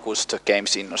R&D focused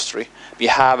games industry. We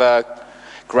have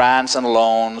grants and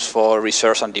loans for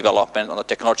research and development on the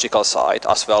technological side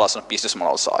as well as on business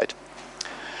model side.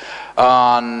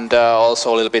 And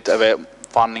also a little bit of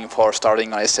funding for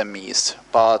starting SMEs.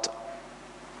 But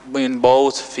in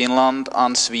both Finland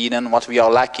and Sweden, what we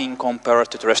are lacking compared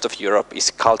to the rest of Europe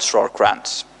is cultural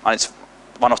grants. And it's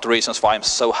one of the reasons why I'm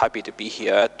so happy to be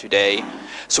here today,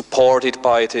 supported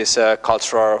by this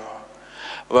cultural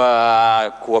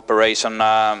cooperation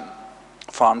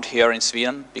fund here in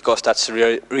Sweden, because that's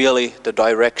really the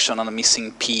direction and the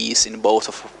missing piece in both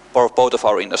of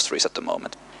our industries at the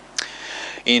moment.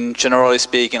 In generally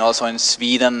speaking, also in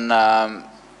Sweden,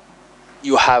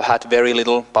 you have had very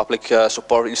little public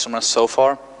support instruments so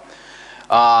far,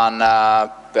 and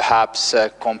perhaps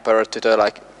compared to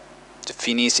the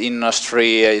Finnish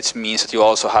industry, it means that you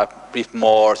also have a bit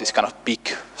more this kind of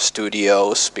big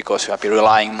studios, because you have been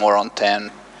relying more on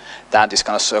them than this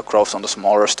kind of growth on the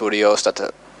smaller studios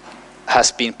that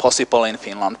has been possible in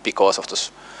Finland because of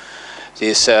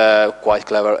these quite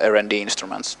clever R&D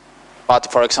instruments.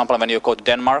 But for example, when you go to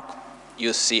Denmark,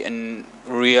 you see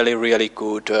really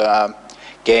good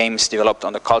games developed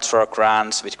on the cultural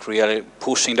grants, which really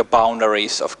pushing the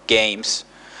boundaries of games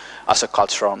as a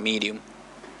cultural medium.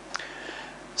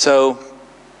 So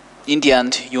in the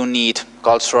end, you need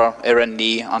cultural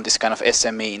R&D and this kind of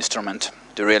SME instrument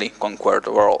to really conquer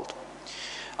the world.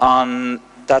 And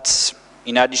that's,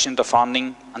 in addition to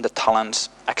funding and the talents,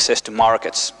 access to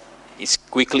markets is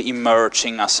quickly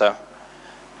emerging as a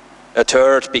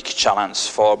third big challenge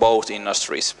for both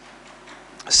industries.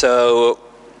 So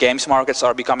games markets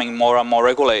are becoming more and more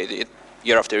regulated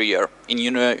year after year. In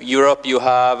Europe you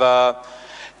have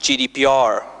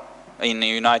GDPR. In the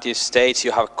United States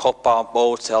you have COPPA,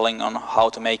 both telling on how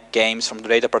to make games from the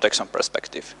data protection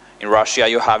perspective. In Russia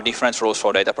you have different rules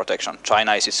for data protection.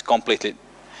 China is completely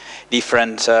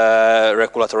different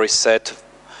regulatory set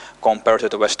compared to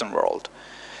the Western world.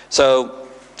 So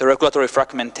the regulatory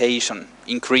fragmentation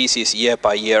increases year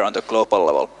by year on the global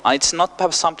level. And it's not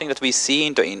perhaps something that we see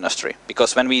in the industry,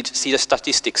 because when we see the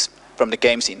statistics from the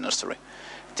games industry,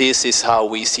 this is how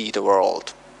we see the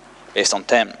world, based on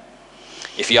them.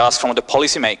 If you ask from the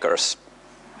policymakers,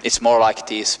 it's more like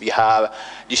this. We have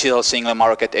digital single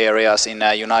market areas in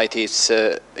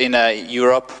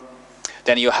Europe,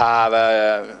 then you have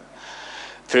a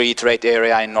free trade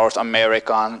area in North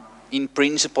America, and in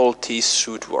principle this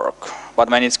should work. But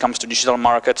when it comes to digital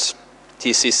markets,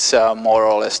 this is more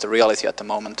or less the reality at the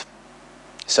moment.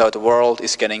 So the world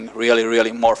is getting really,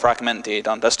 really more fragmented,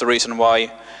 and that's the reason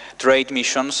why trade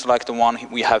missions like the one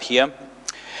we have here,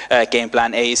 Game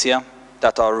Plan Asia,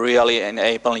 that are really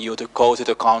enabling you to go to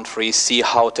the country, see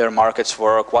how their markets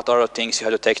work, what are the things you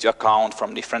have to take into account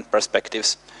from different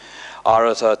perspectives,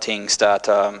 are the things that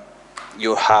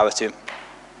you have to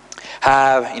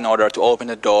have in order to open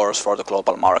the doors for the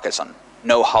global markets and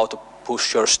know how to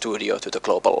push your studio to the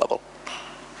global level.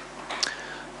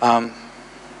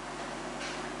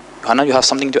 Hanna, you have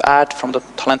something to add from the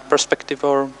talent perspective,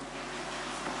 or?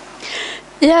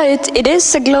 Yeah, it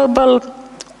is a global.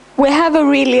 We have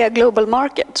really a global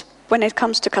market when it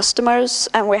comes to customers,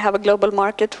 and we have a global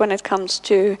market when it comes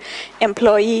to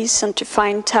employees and to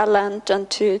find talent and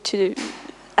to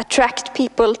attract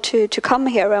people to come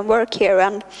here and work here.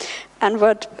 And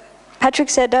what Patrick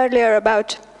said earlier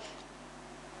about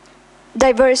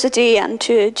diversity and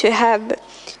to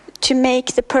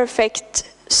make the perfect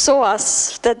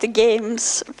sauce that the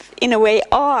games in a way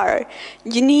are,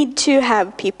 you need to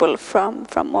have people from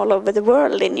all over the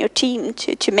world in your team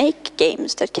to make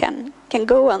games that can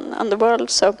go on the world.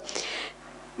 So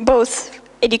both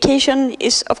education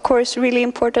is of course really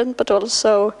important, but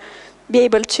also be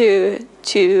able to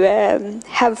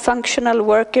have functional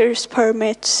workers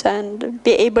permits and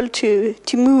be able to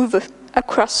move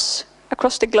across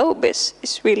the globe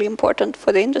is really important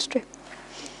for the industry.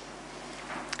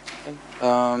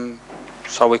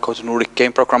 Shall we go to Nordic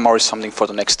Game Program, or is something for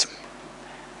the next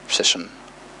session?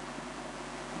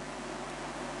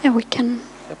 Yeah, we can.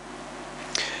 Yep.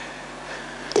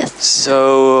 Yes.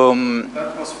 So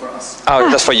That was for us.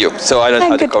 oh, that's for you. So I don't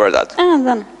have to cover that.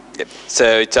 Then. Yep.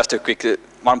 So just a quick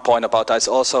one point about that. It's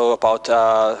also about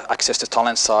access to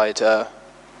talent side.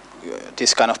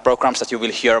 These kind of programs that you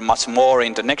will hear much more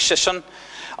in the next session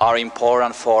are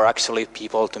important for actually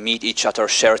people to meet each other,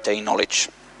 share their knowledge.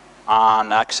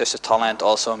 And access to talent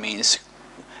also means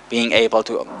being able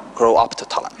to grow up the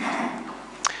talent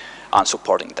and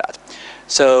supporting that.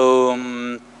 So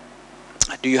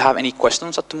do you have any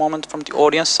questions at the moment from the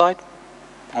audience side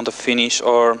on the Finnish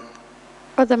or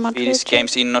the Swedish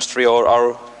games industry, or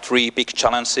our three big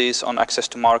challenges on access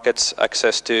to markets,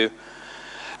 access to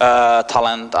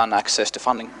talent, and access to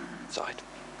funding side?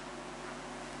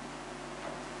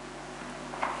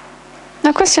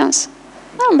 No questions?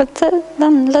 No, but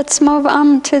then let's move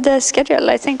on to the schedule.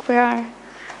 I think we are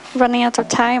running out of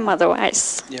time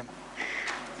otherwise. Yeah.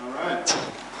 All right.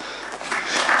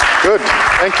 Good.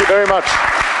 Thank you very much.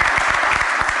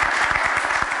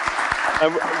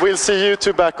 And we'll see you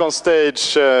two back on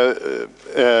stage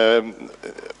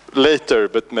later,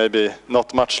 but maybe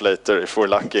not much later if we're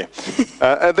lucky.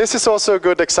 And this is also a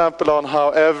good example on how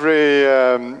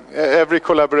every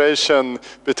collaboration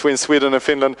between Sweden and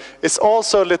Finland is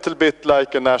also a little bit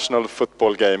like a national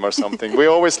football game or something. We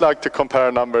always like to compare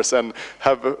numbers and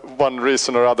have one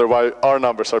reason or other why our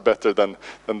numbers are better than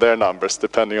their numbers,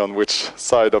 depending on which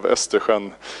side of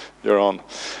Östersjön you're on.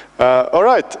 All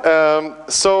right,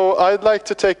 so I'd like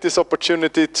to take this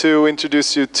opportunity to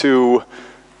introduce you to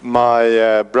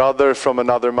my brother from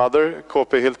another mother,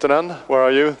 KP Hiltunen. Where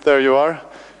are you? There you are.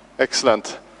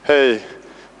 Excellent. Hey,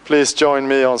 please join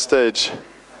me on stage.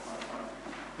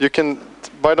 You can,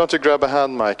 why don't you grab a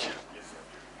hand mic?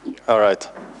 All right.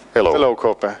 Hello. Hello,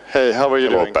 KP. Hey, how are you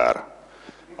doing? Hello, Per.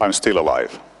 I'm still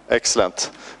alive.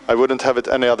 Excellent. I wouldn't have it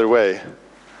any other way.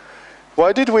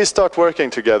 Why did we start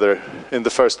working together in the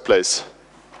first place?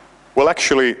 Well,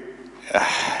 actually,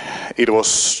 it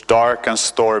was dark and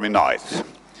stormy night.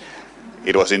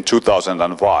 It was in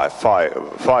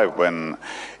 2005 when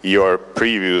your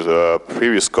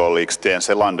previous colleague Sten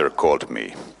Selander called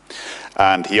me.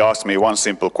 And he asked me one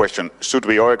simple question: should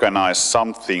we organize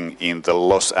something in the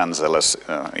Los Angeles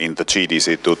in the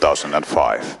GDC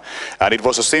 2005? And it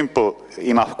was a simple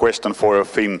enough question for a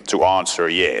Finn to answer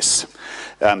yes.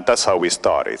 And that's how we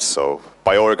started. So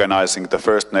by organizing the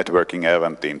first networking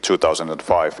event in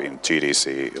 2005 in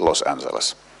GDC Los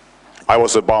Angeles. I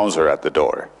was a bouncer at the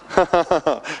door.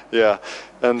 Yeah,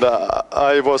 and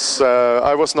I was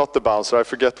not the bouncer. I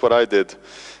forget what I did.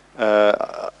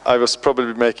 I was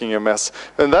probably making a mess.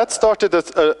 And that started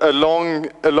a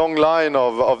long line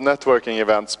of networking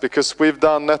events, because we've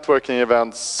done networking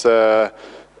events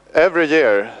every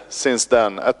year since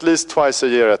then, at least twice a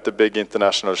year at the big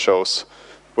international shows,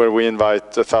 where we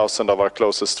invite 1,000 of our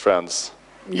closest friends.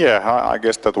 Yeah, I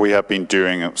guess that we have been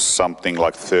doing something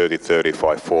like 30,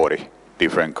 35, 40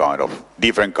 different kind of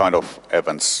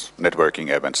events, networking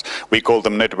events. We call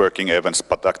them networking events,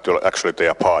 but actually they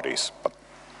are parties. But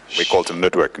we call them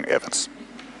networking events.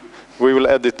 We will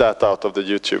edit that out of the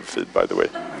YouTube feed, by the way.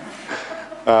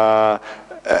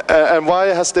 And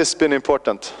why has this been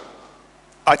important?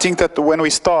 I think that when we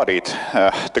started,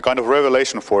 the kind of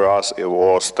revelation for us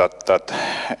was that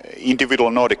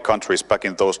individual Nordic countries back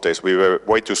in those days, we were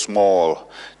way too small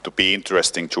to be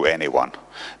interesting to anyone,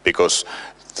 because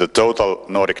the total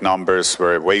Nordic numbers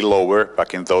were way lower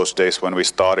back in those days when we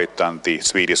started than the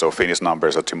Swedish or Finnish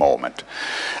numbers at the moment.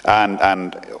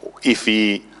 And if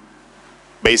we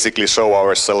basically show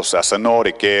ourselves as a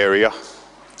Nordic area,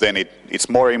 then it's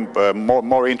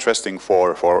more interesting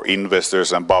for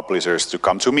investors and publishers to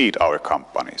come to meet our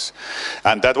companies.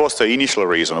 And that was the initial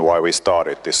reason why we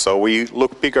started this. So we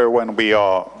look bigger when we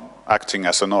are acting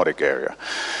as a Nordic area.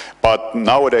 But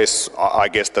nowadays, I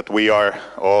guess that we are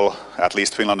all, at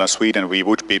least Finland and Sweden, we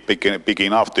would be big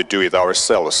enough to do it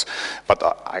ourselves. But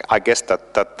I guess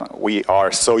that we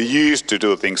are so used to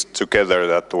do things together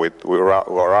that we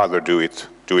rather do it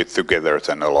together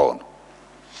than alone.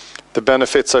 The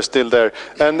benefits are still there.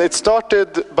 And it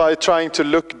started by trying to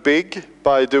look big,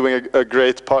 by doing a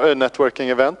great networking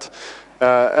event.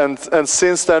 And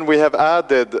since then we have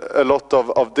added a lot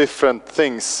of different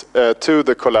things to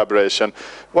the collaboration.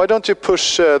 Why don't you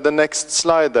push the next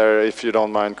slide there, if you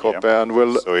don't mind, Kope, and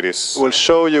we'll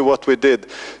show you what we did.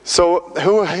 So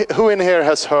who in here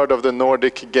has heard of the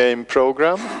Nordic Game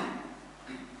Program?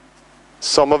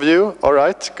 Some of you, all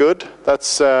right, good.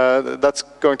 That's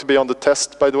going to be on the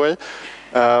test, by the way.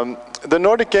 The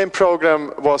Nordic Game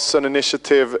Program was an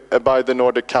initiative by the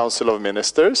Nordic Council of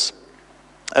Ministers,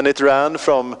 and it ran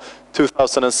from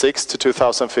 2006 to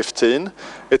 2015.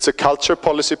 It's a culture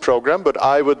policy program, but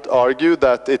I would argue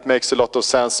that it makes a lot of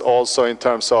sense also in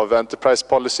terms of enterprise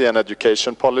policy and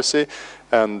education policy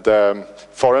and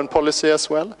foreign policy as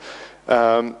well.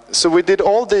 So we did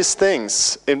all these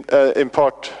things in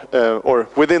part or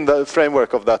within the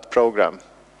framework of that program.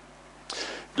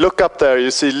 Look up there,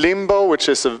 you see Limbo, which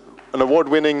is an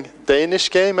award-winning Danish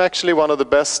game, actually one of the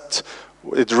best.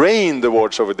 It rained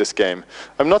awards over this game.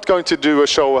 I'm not going to do a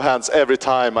show of hands every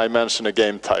time I mention a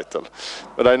game title,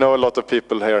 but I know a lot of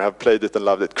people here have played it and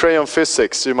loved it. Crayon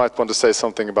Physics, you might want to say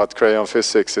something about Crayon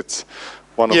Physics. It's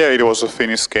one of... Yeah, it was a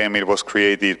Finnish game. It was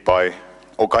created by,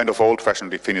 or kind of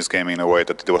old-fashioned Finnish game in a way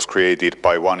that it was created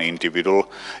by one individual.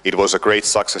 It was a great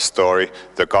success story.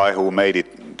 The guy who made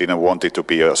it didn't want it to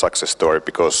be a success story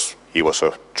because he was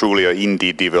truly an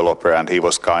indie developer, and he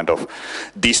was kind of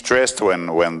distressed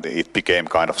when it became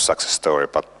kind of success story.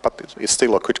 But it's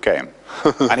still a good game.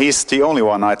 And he's the only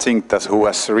one, I think, who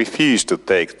has refused to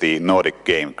take the Nordic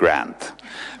Game grant,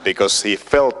 because he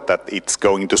felt that it's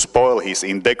going to spoil his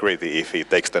integrity if he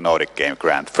takes the Nordic Game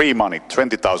grant. Free money,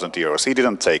 20,000 euros. He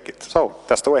didn't take it. So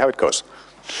that's the way how it goes.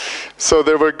 So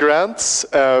there were grants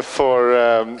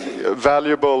for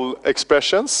valuable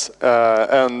expressions,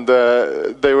 and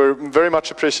they were very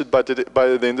much appreciated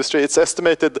by the industry. It's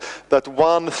estimated that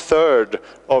 1/3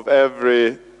 of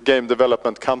every game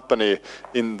development company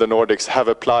in the Nordics have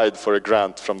applied for a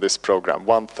grant from this program,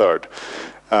 1/3.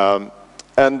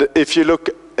 And if you look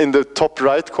in the top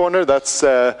right corner, that's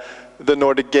the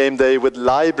Nordic Game Day with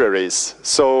libraries.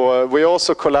 So we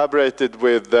also collaborated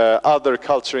with other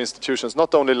culture institutions,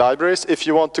 not only libraries. If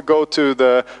you want to go to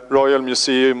the Royal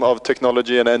Museum of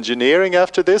Technology and Engineering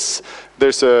after this,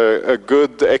 there's a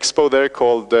good expo there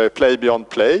called Play Beyond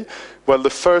Play. Well,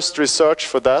 the first research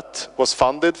for that was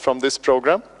funded from this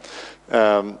program.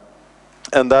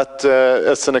 And that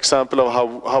is an example of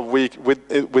how we,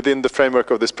 within the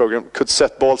framework of this program, could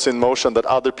set balls in motion that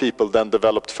other people then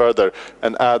developed further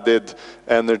and added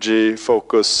energy,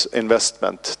 focus,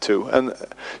 investment to. And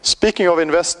speaking of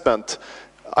investment,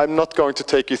 I'm not going to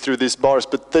take you through these bars,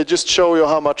 but they just show you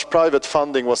how much private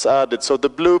funding was added. So the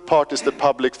blue part is the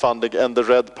public funding, and the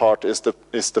red part is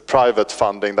the private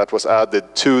funding that was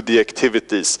added to the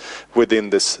activities within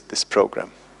this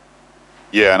program.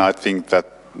 Yeah, and I think that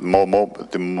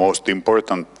the most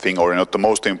important thing, or not the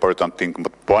most important thing,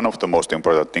 but one of the most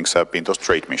important things have been those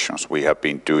trade missions we have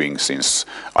been doing since,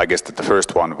 I guess that the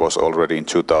first one was already in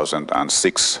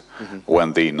 2006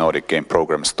 when the Nordic Game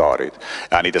program started.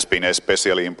 And it has been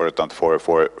especially important for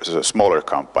smaller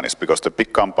companies, because the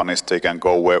big companies, they can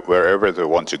go wherever they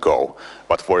want to go.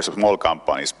 But for small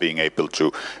companies, being able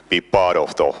to be part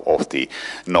of the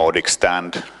Nordic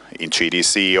stand in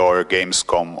GDC or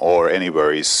Gamescom or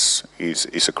anywhere is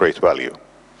a great value.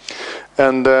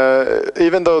 And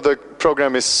even though the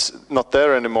program is not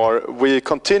there anymore, we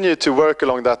continue to work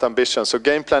along that ambition. So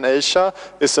Game Plan Asia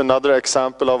is another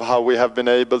example of how we have been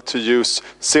able to use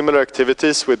similar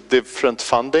activities with different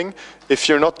funding. If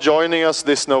you're not joining us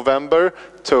this November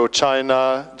to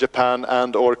China, Japan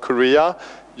and/or Korea,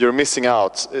 you're missing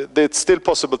out. It's still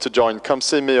possible to join. Come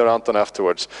see me or Anton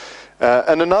afterwards.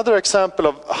 And another example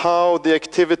of how the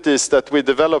activities that we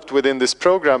developed within this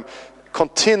program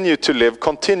continue to live,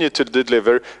 continue to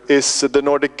deliver, is the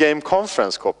Nordic Game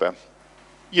Conference, Kope.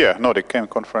 Yeah, Nordic Game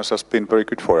Conference has been very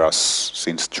good for us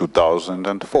since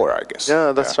 2004, I guess.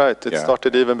 Yeah, that's right. It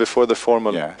started even before the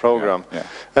formal program.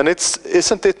 And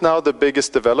isn't it now the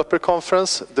biggest developer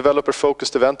conference,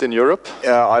 developer-focused event in Europe?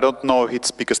 I don't know if it's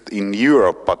biggest in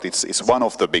Europe, but it's one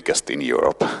of the biggest in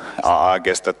Europe. I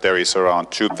guess that there is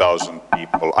around 2,000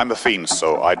 people. I'm a Finn,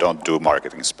 so I don't do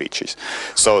marketing speeches.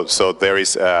 So there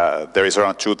is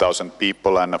around 2,000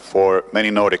 people, and for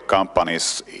many Nordic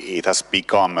companies, it has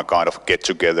become a kind of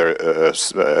get-together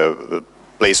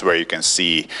place where you can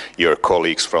see your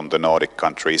colleagues from the Nordic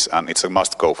countries, and it's a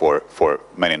must-go for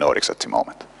many Nordics at the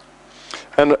moment.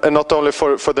 And not only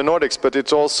for the Nordics, but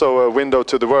it's also a window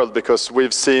to the world, because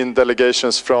we've seen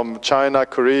delegations from China,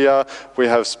 Korea, we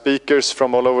have speakers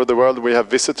from all over the world, we have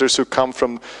visitors who come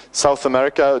from South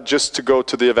America just to go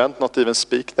to the event, not even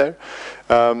speak there.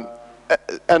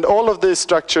 And all of these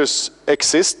structures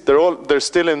exist. They're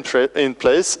still in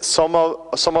place. Some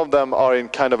of them are in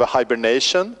kind of a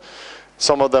hibernation.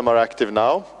 Some of them are active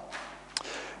now.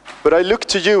 But I look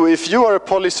to you, if you are a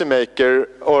policymaker,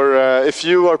 or if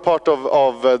you are part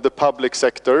of the public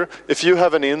sector, if you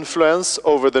have an influence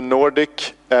over the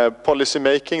Nordic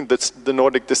policymaking, that's the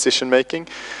Nordic decision making,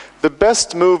 the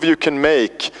best move you can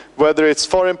make, whether it's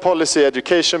foreign policy,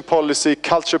 education policy,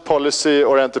 culture policy,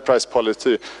 or enterprise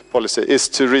policy, is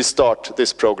to restart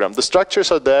this program. The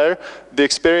structures are there, the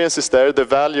experience is there, the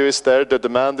value is there, the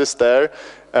demand is there.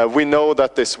 We know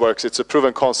that this works, it's a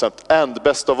proven concept. And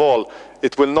best of all,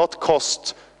 it will not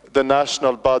cost the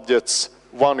national budgets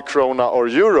 1 krona or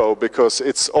euro, because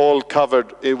it's all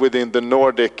covered within the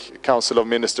Nordic Council of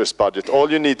Ministers budget.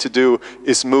 All you need to do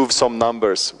is move some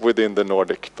numbers within the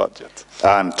Nordic budget.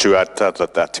 And to add that,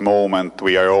 at that moment,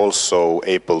 we are also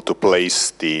able to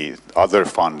place the other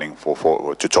funding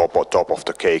to top of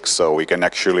the cake, so we can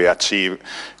actually achieve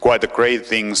quite great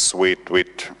things with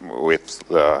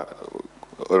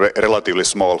relatively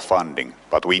small funding.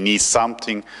 But we need some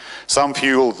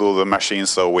fuel to the machine,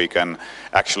 so we can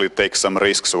actually take some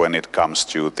risks when it comes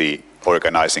to the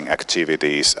organizing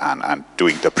activities and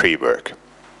doing the pre-work.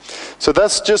 So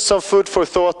that's just some food for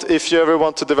thought if you ever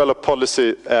want to develop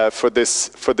policy for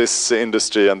this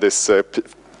industry and this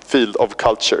field of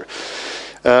culture.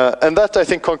 And that, I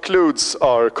think, concludes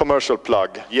our commercial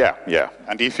plug. Yeah.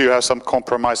 And if you have some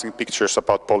compromising pictures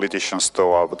about politicians,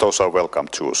 those are welcome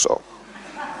too. So.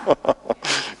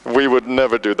 We would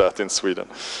never do that in Sweden.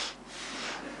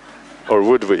 Or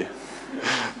would we?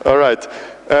 All right.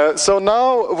 So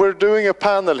now we're doing a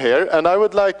panel here, and I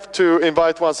would like to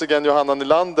invite once again Johanna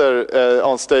Nylander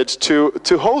on stage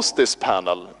to host this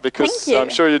panel, because I'm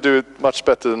sure you do it much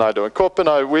better than I do. And Kope and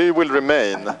I, we will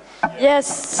remain.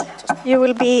 Yes, you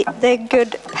will be the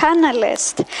good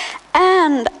panelist.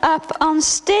 And up on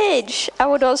stage, I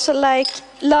would also like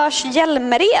Lars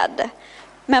Hjälmered,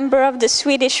 member of the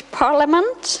Swedish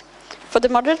Parliament for the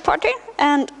Moderate Party.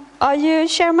 And are you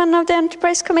chairman of the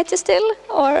Enterprise Committee still,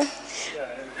 or?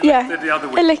 Elected the other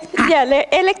week.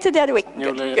 Elected the other week.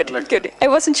 Good. I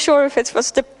wasn't sure if it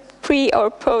was the pre or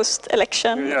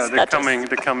post-election. Yeah,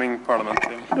 the coming parliament.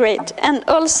 Yeah. Great. And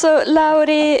also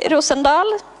Lauri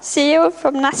Rosendal, CEO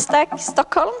from Nasdaq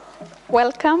Stockholm.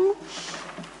 Welcome.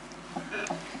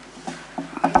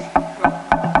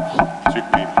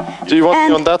 Do you want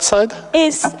me on that side?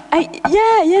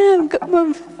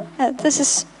 Move. This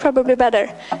is probably better.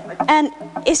 And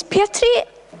is Petri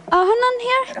Ahonen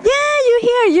here? Yeah, you're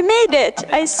here. You made it.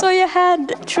 I saw you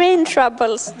had train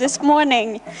troubles this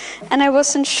morning, and I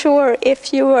wasn't sure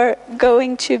if you were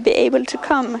going to be able to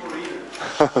come.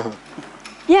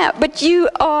 Yeah, but you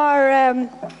are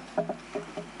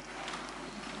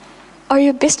you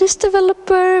a business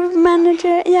developer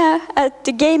manager? Yeah, at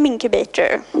the Game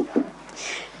Incubator.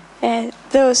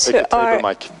 Those who are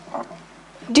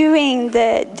doing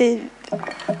the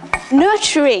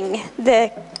nurturing the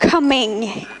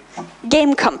coming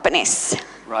game companies.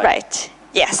 Right.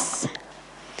 Yes.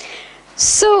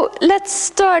 So let's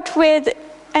start with,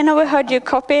 I know we heard you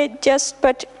copy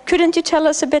but couldn't you tell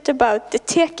us a bit about the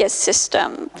Tekes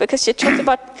system? Because you talked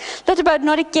about not about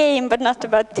Nordic Game, but not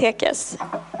about Tekes.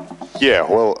 Yeah,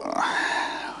 well,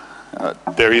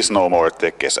 there is no more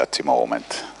Tekes at the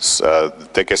moment.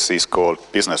 Tekes is called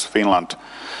Business Finland,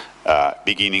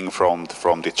 beginning from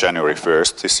the January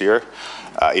 1st this year.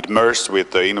 It merged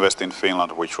with the Invest in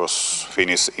Finland, which was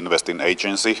Finnish investing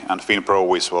agency, and FinPro,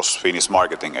 which was Finnish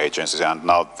marketing agency, and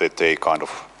now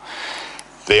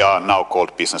they are now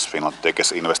called Business Finland,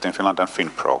 Tekes Invest in Finland, and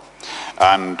FinPro.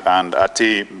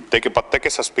 But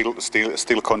Tekes has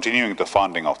still continuing the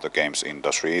funding of the games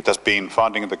industry. It has been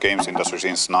funding the games industry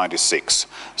since '96,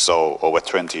 so over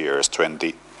 20 years,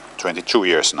 22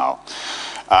 years now.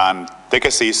 And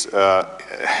Tekes is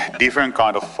different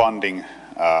kind of funding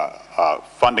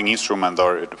instrument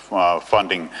or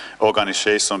funding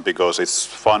organization because it's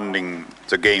funding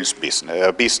the games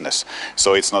business.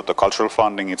 So it's not the cultural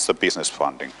funding, it's the business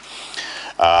funding.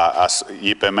 As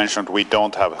J.P. mentioned, we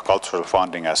don't have cultural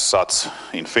funding as such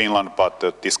in Finland,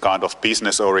 but this kind of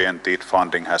business-oriented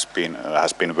funding has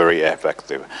been very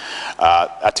effective.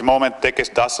 At the moment, Tekes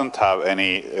doesn't have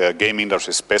any game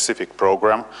industry-specific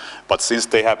program, but since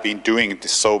they have been doing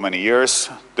this so many years,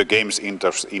 the games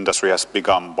industry has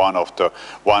become one of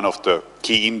the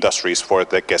key industries for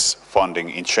Tekes funding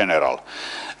in general.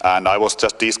 And I was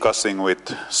just discussing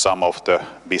with some of the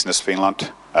Business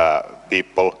Finland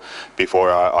people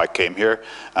before I came here,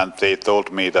 and they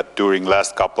told me that during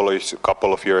last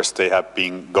couple of years they have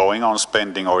been going on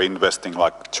spending or investing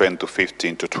like 10 to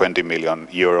 15 to 20 million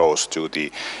euros to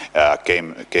the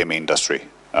game industry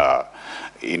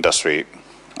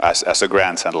as a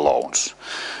grants and loans.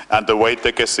 And the way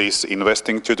Tekes is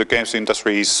investing to the games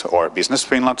industry is, or Business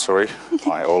Finland, sorry,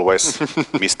 I always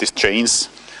miss this change.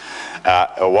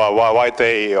 Why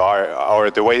they are,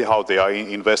 or the way how they are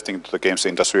investing to the games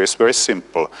industry is very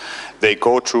simple. They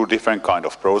go through different kind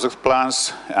of project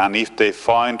plans, and if they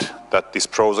find that this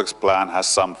project plan has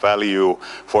some value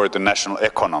for the national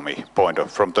economy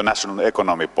from the national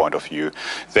economy point of view,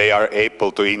 they are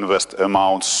able to invest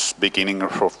amounts beginning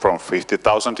from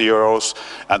 50,000 euros,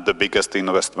 and the biggest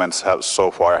investments so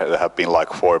far have been like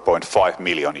 4.5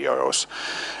 million euros.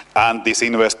 And this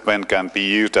investment can be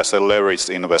used as a leveraged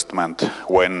investment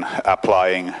when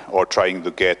applying or trying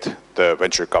to get the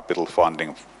venture capital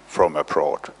funding from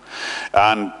abroad.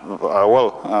 And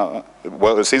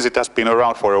since it has been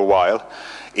around for a while,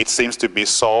 it seems to be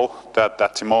so that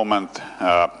at the moment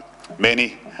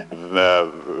many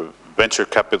venture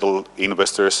capital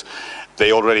investors,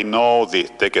 they already know the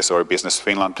Tekes or Business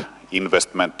Finland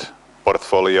investment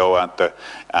portfolio and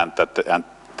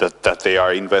that they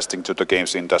are investing to the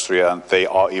games industry, and they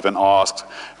are even asked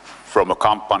from a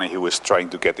company who is trying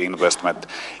to get investment,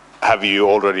 have you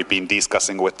already been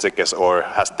discussing with Tekes, or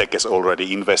has Tekes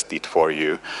already invested for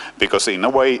you? Because in a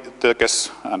way, Tekes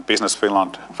and Business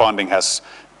Finland funding has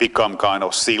become kind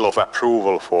of seal of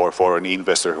approval for an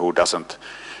investor who doesn't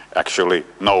actually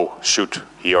know should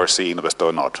he or she invest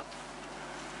or not.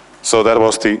 So that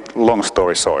was the long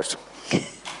story short.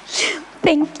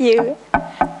 Thank you.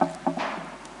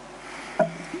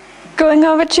 Going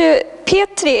over to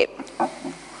Petri,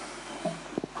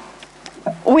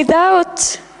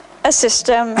 without a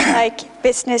system like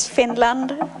Business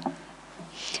Finland,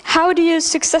 how do you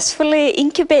successfully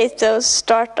incubate those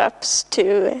startups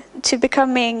to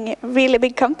becoming really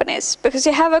big companies? Because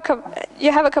you have a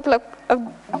couple of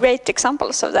great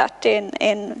examples of that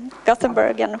in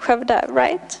Gothenburg and Skövde,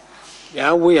 right?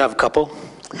 Yeah, we have a couple.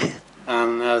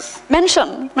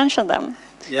 Mention them.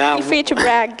 Yeah, feel free to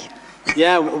brag.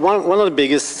 Yeah, one of the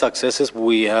biggest successes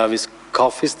we have is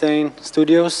Coffee Stain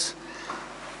Studios.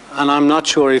 And I'm not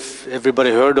sure if everybody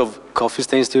heard of Coffee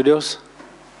Stain Studios.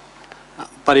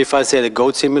 But if I say the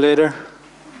Goat Simulator.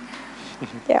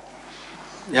 Yeah.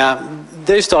 Yeah,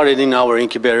 they started in our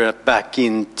incubator back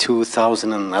in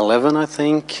 2011, I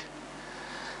think.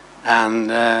 And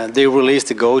they released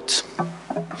the Goat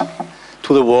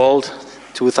to the world,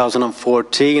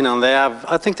 2014, and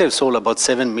I think they've sold about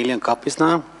 7 million copies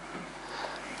now.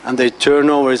 And their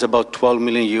turnover is about 12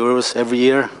 million euros every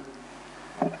year.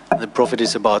 The profit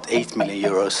is about 8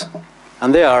 million euros.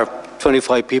 And there are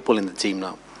 25 people in the team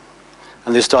now.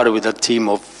 And they started with a team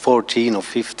of 14 or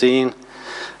 15.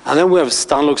 And then we have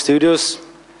Stanlock Studios.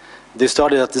 They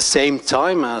started at the same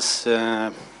time as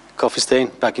Coffee Stain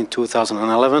back in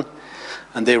 2011.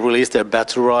 And they released their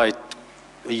battle right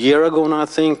a year ago now, I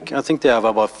think. I think they have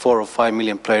about 4 or 5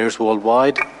 million players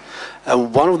worldwide.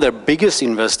 And one of their biggest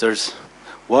investors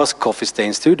was Coffee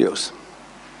Stain Studios.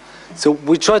 So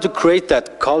we try to create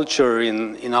that culture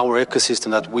in our ecosystem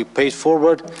that we pay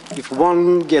forward. If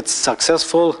one gets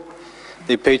successful,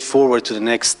 they pay it forward to the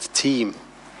next team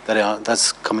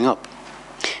that's coming up.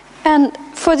 And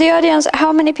for the audience,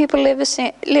 how many people live in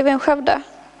Skövde?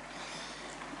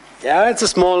 Yeah, it's a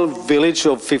small village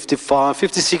of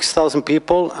 56,000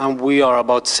 people, and we are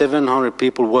about 700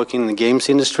 people working in the games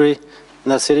industry in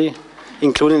that city,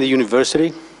 including the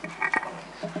university,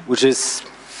 which is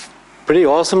pretty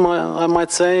awesome, I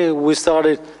might say.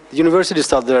 The university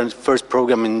started their first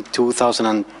program in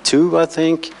 2002, I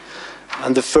think,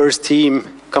 and the first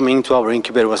team coming to our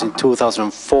incubator was in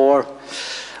 2004.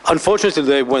 Unfortunately,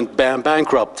 they went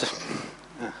bankrupt,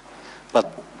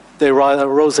 but they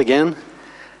rose again,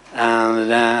 and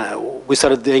we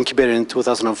started the incubator in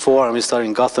 2004, and we started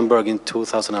in Gothenburg in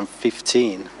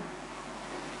 2015.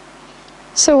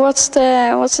 So what's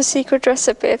the secret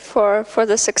recipe for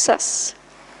the success?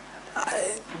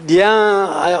 Yeah,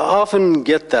 I often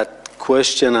get that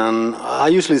question, and I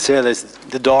usually say that it's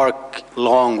the dark,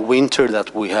 long winter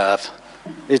that we have.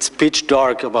 It's pitch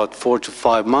dark about 4 to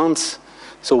 5 months.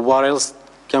 So what else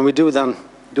can we do than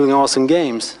doing awesome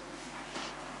games?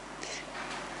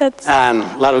 And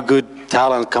a lot of good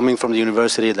talent coming from the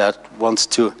university that wants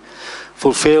to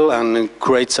fulfill and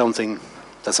create something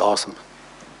that's awesome.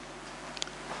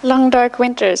 Long dark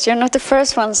winters. You're not the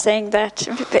first one saying that.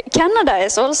 Canada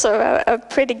is also a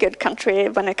pretty good country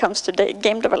when it comes to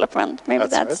game development. Maybe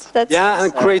that's yeah,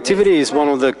 and creativity is one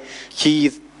of the key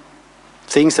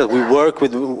things that we work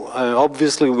with.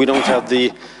 Obviously, we don't have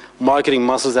the marketing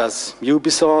muscles as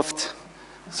Ubisoft,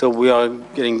 so we are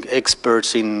getting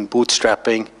experts in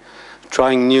bootstrapping,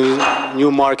 trying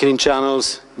new marketing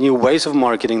channels, new ways of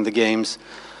marketing the games.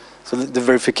 So the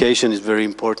verification is very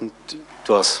important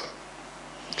to us.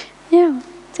 Yeah,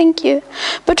 thank you.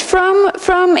 But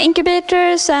from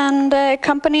incubators and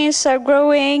companies are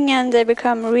growing and they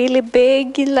become really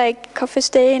big, like Coffee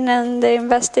Stain, and they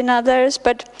invest in others.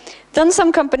 But then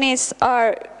some companies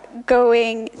are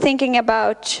thinking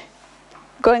about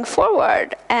going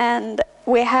forward, and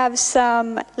we have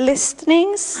some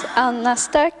listings on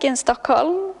Nasdaq in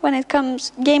Stockholm when it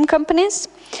comes game companies,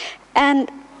 and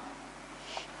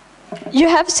you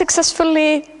have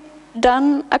successfully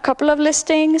done a couple of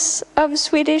listings of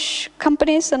Swedish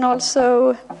companies and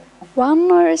also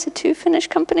 1 or is it 2 Finnish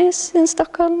companies in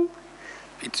Stockholm?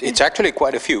 It's actually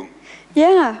quite a few.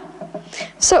 Yeah.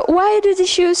 So why did you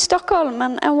choose Stockholm,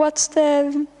 and what's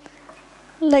the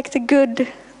good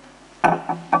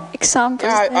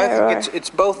examples there? I think it's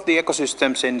both the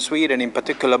ecosystems in Sweden in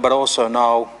particular, but also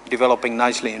now developing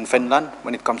nicely in Finland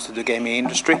when it comes to the gaming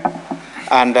industry.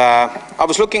 And I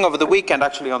was looking over the weekend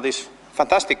actually on this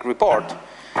fantastic report,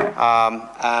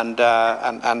 and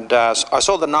I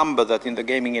saw the number that in the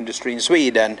gaming industry in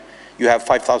Sweden you have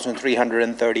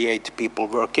 5,338 people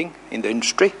working in the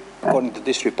industry, according to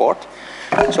this report.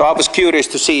 So I was curious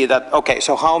to see that, okay,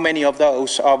 so how many of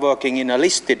those are working in a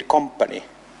listed company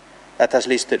that has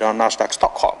listed on Nasdaq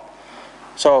Stockholm?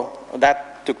 So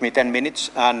that took me 10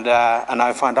 minutes, and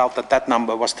I found out that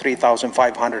number was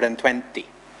 3,520.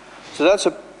 So that's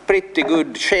a pretty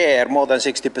good share. More than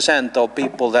 60% of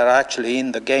people that are actually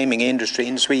in the gaming industry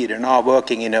in Sweden are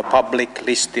working in a public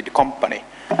listed company.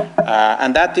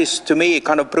 And that is, to me,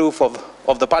 kind of proof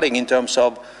of the pudding in terms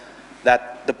of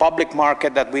that the public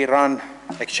market that we run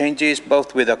exchanges,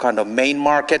 both with a kind of main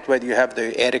market where you have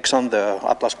the Ericsson, the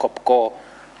Atlas Copco,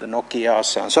 the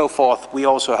Nokias and so forth. We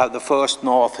also have the First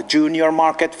North junior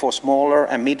market for smaller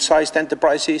and mid-sized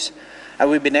enterprises. And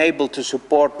we've been able to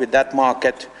support with that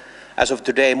market as of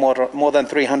today, more than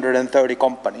 330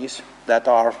 companies that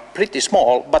are pretty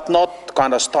small, but not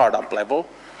kind of startup level,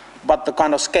 but the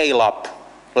kind of scale-up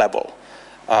level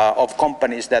of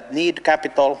companies that need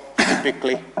capital,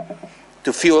 typically,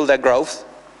 to fuel their growth,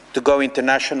 to go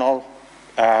international,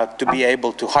 to be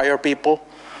able to hire people.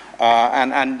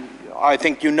 And I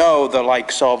think you know the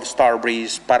likes of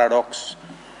Starbreeze, Paradox,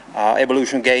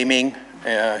 Evolution Gaming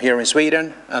here in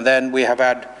Sweden, and then we have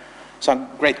had some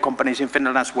great companies in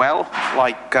Finland as well,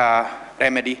 like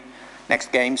Remedy, Next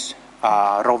Games,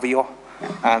 Rovio,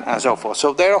 and so forth.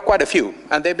 So there are quite a few,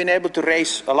 and they've been able to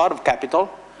raise a lot of capital.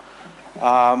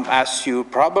 As you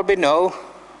probably know,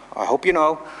 I hope you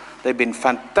know, they've been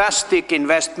fantastic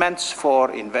investments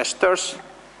for investors.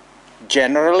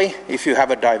 Generally, if you have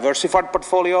a diversified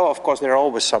portfolio, of course there are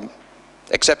always some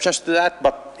exceptions to that,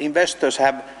 but investors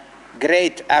have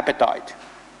great appetite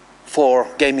for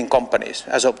gaming companies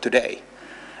as of today.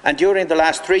 And during the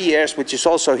last 3 years, which is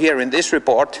also here in this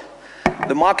report,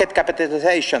 the market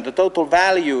capitalization, the total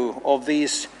value of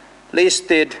these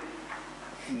listed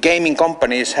gaming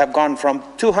companies have gone from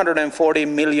 240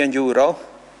 million euro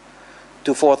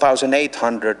to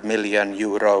 4,800 million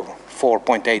euro,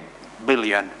 4.8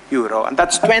 billion euro. And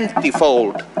that's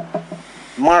 20-fold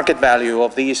market value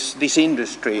of this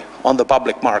industry on the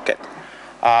public market.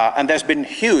 And there's been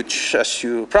huge, as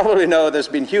you probably know, there's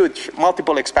been huge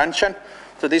multiple expansion.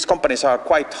 So these companies are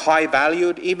quite high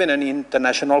valued, even in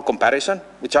international comparison,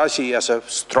 which I see as a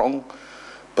strong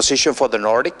position for the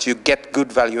Nordics. You get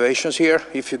good valuations here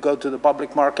if you go to the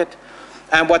public market.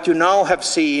 And what you now have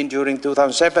seen during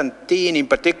 2017 in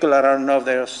particular, I don't know if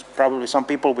there's probably some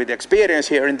people with experience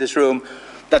here in this room,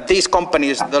 that these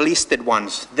companies, the listed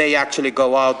ones, they actually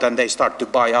go out and they start to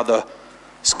buy other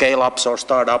scale-ups or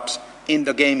startups in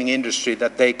the gaming industry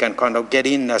that they can kind of get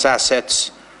in as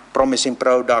assets, promising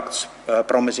products,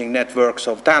 promising networks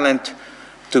of talent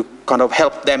to kind of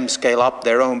help them scale up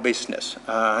their own business.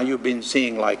 You've been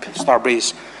seeing like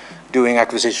Starbreeze doing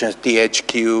acquisitions,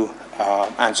 THQ,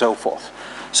 and so forth.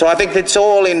 So I think it's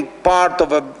all in part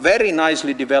of a very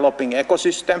nicely developing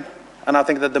ecosystem. And I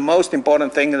think that the most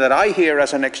important thing that I hear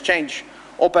as an exchange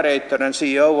operator and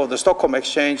CEO of the Stockholm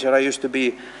Exchange, and I used to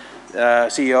be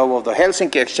CEO of the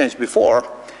Helsinki Exchange before,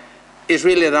 is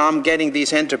really that I'm getting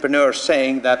these entrepreneurs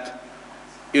saying that,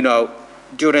 you know,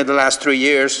 during the last 3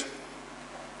 years,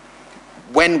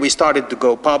 when we started to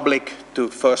go public to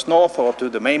First North or to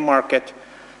the main market,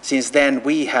 since then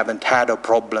we haven't had a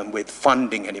problem with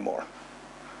funding anymore.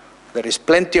 There is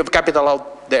plenty of capital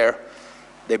out there.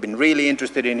 They've been really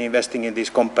interested in investing in these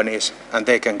companies, and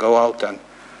they can go out and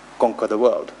conquer the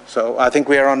world. So I think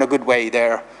we are on a good way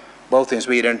there, both in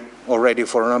Sweden already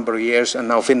for a number of years, and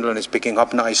now Finland is picking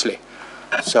up nicely.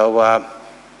 So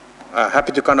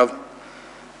happy to kind of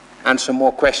answer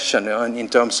more questions in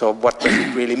terms of what does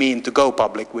it really mean to go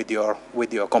public with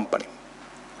your company.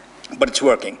 But it's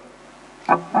working.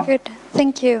 Good,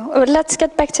 thank you. Well, let's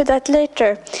get back to that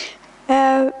later.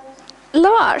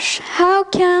 Lars, how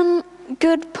can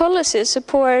good policies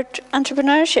support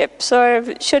entrepreneurships, or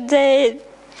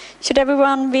should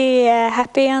everyone be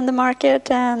happy on the market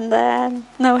and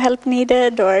no help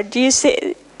needed, or do you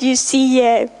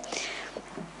see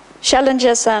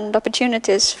challenges and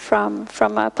opportunities from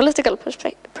a political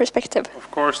perspective?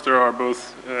 Of course, there are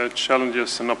both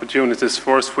challenges and opportunities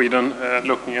for Sweden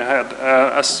looking ahead.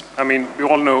 We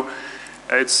all know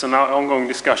it's an ongoing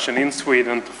discussion in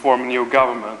Sweden to form a new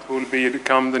government who will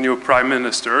become the new prime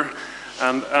minister.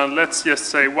 And let's just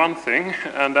say one thing,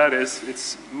 and that is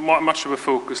it's much of a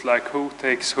focus like who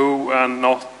takes who and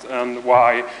not and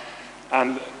why,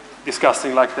 and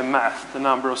discussing like the math, the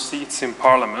number of seats in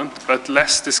parliament, but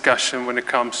less discussion when it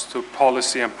comes to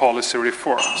policy and policy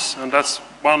reforms. And that's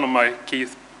one of my key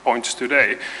points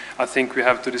today. I think we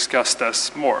have to discuss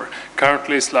this more.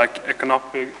 Currently it's like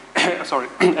economic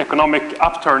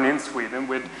upturn in Sweden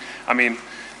with,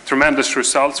 tremendous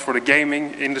results for the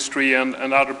gaming industry and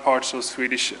other parts of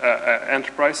Swedish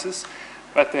enterprises.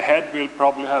 But ahead we'll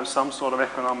probably have some sort of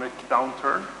economic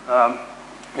downturn.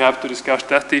 We have to discuss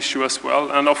that issue as well.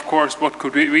 And of course, what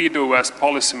could we do as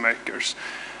policymakers?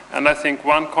 And I think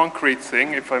one concrete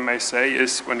thing, if I may say,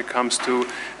 is when it comes to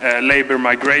labor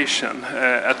migration,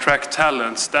 attract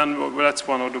talents, then that's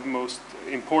one of the most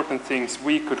important things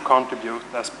we could contribute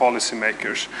as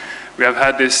policymakers. We have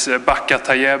had this Backa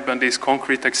Tayeb and these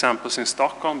concrete examples in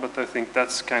Stockholm, but I think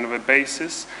that's kind of a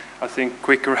basis. I think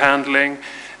quicker handling,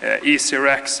 easier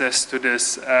access to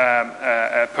this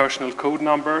personal code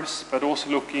numbers, but also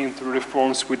looking into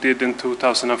reforms we did in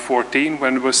 2014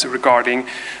 when it was regarding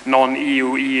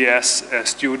non-EU EES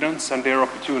students and their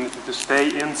opportunity to stay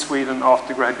in Sweden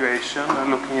after graduation,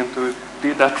 and looking into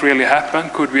did that really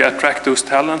happen? Could we attract those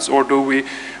talents, or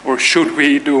should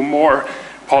we do more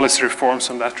policy reforms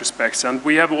in that respect? And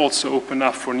we have also opened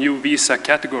up for new visa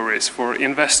categories for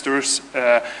investors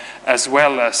as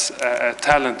well as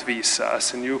talent visa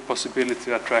as a new possibility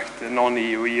to attract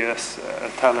non-EU ES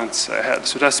talents ahead.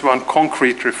 So that's one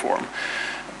concrete reform.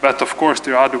 But of course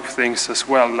there are other things as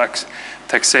well, like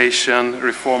taxation,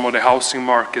 reform of the housing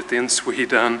market in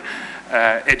Sweden,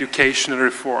 educational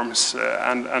reforms.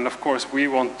 And of course, we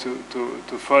want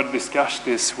to further discuss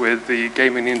this with the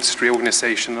gaming industry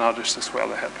organization and others as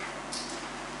well ahead.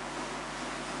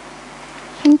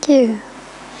 Thank you.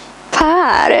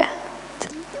 Per,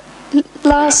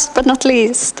 last but not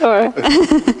least, or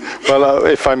well,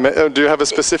 if I may, do you have a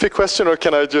specific question, or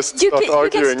can I just start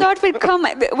arguing? You can start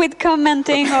with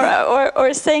commenting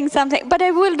or saying something. But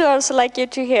I would also like you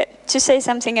to say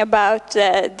something about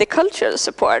the cultural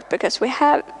support, because we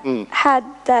have had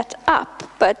that up,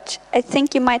 but I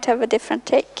think you might have a different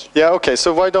take. Yeah, okay,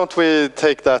 so why don't we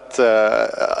take that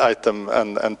item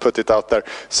and put it out there.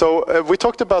 So we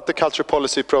talked about the culture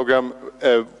policy program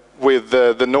with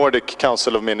the Nordic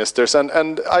Council of Ministers,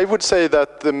 and I would say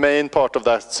that the main part of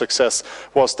that success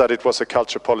was that it was a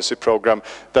culture policy program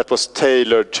that was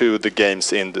tailored to the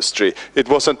games industry. It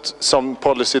wasn't some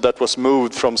policy that was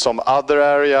moved from some other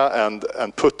area and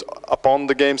put upon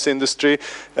the games industry.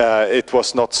 It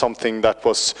was not something that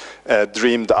was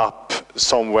dreamed up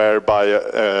somewhere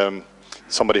by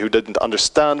somebody who didn't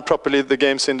understand properly the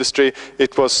games industry.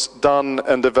 It was done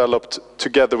and developed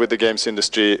together with the games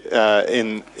industry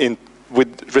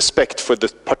with respect for the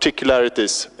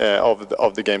particularities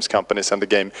of the games companies and the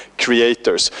game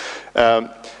creators.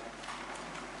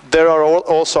 There are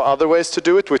also other ways to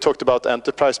do it. We talked about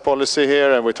enterprise policy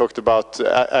here, and we talked about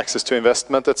access to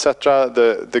investment, etc.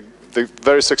 The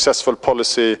very successful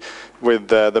policy with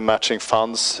the matching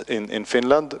funds in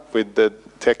Finland, with the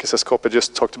Tekis, as Kope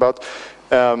just talked about.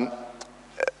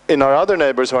 In our other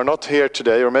neighbors who are not here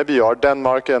today, or maybe you are,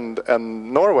 Denmark and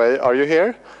Norway, are you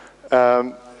here?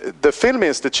 The film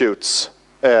institutes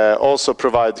also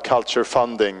provide culture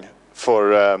funding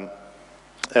for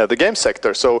the game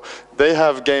sector. So they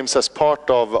have games as part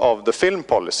of the film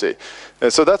policy.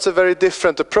 So that's a very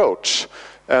different approach.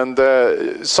 And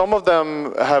some of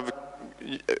them have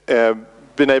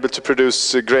been able to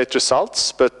produce great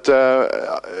results, but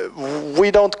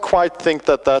we don't quite think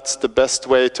that that's the best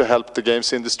way to help the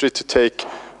games industry to take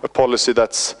a policy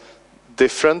that's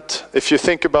different. If you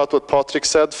think about what Patrick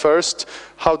said first,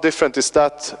 how different is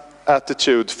that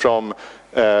attitude from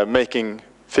making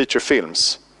feature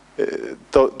films?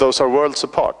 Those are worlds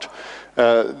apart.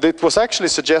 It was actually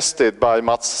suggested by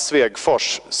Mats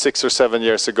Svegfors 6 or 7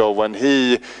 years ago when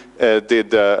he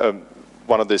did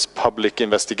one of these public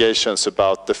investigations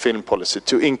about the film policy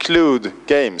to include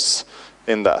games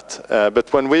in that.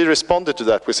 But when we responded to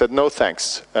that, we said no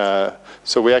thanks.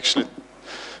 So we actually,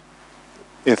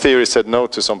 in theory, said no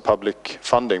to some public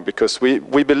funding, because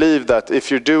we believe that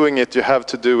if you're doing it, you have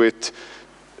to do it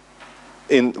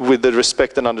with the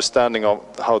respect and understanding of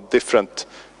how different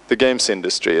the games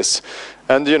industry is.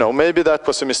 And you know, maybe that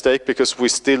was a mistake because we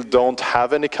still don't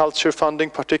have any culture funding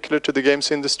particular to the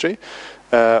games industry,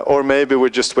 or maybe we're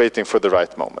just waiting for the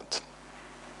right moment.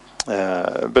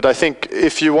 But I think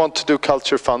if you want to do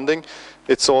culture funding,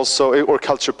 it's also, or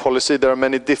culture policy, there are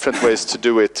many different ways to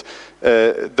do it.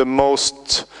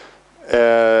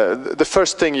 The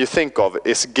first thing you think of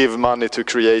is give money to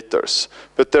creators,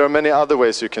 but there are many other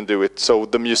ways you can do it. So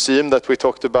the museum that we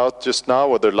talked about just now,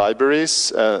 or the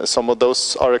libraries, some of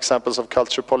those are examples of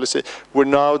culture policy. We're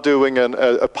now doing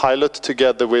a pilot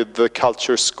together with the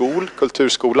culture school,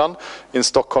 Kulturskolan, in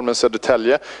Stockholm and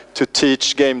Södertälje, to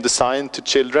teach game design to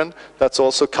children. That's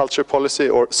also culture policy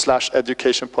or /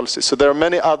 education policy. So there are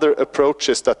many other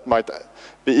approaches that might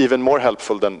be even more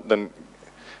helpful than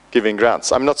giving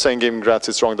grants. I'm not saying giving grants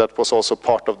is wrong, that was also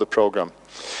part of the program.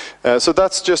 So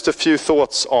that's just a few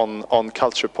thoughts on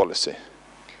culture policy.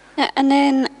 Yeah, and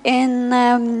then in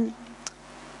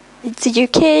the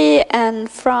UK and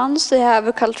France, they have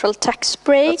a cultural tax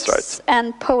breaks. That's right.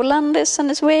 And Poland is on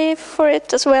its way for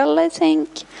it as well, I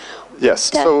think. Yes.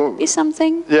 That so be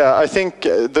something? Yeah, I think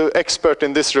the expert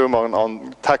in this room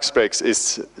on tax breaks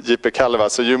is Jari-Pekka,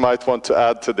 so you might want to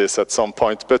add to this at some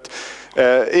point. But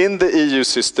in the EU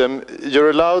system, you're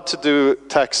allowed to do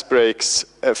tax breaks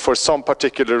for some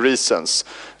particular reasons,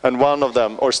 and one of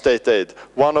them, or state aid,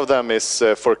 one of them is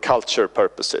for culture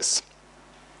purposes.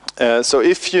 So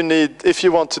if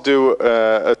you want to do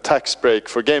a tax break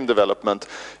for game development,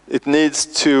 it needs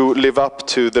to live up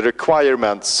to the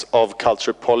requirements of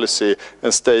culture policy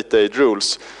and state aid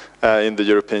rules in the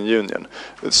European Union.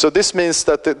 So this means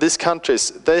that these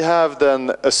countries, they have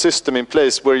then a system in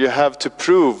place where you have to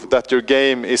prove that your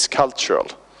game is cultural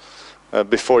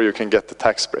before you can get the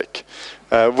tax break,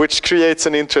 which creates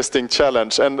an interesting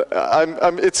challenge. And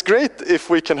it's great if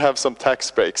we can have some tax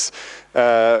breaks.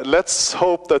 Let's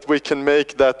hope that we can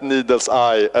make that needle's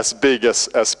eye as big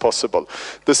as possible.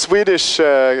 The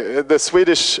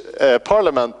Swedish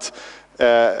Parliament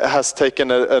has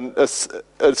taken a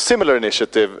similar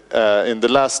initiative in the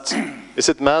last, is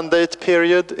it mandate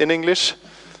period in English?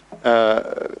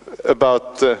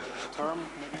 About the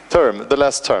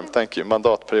last term, thank you,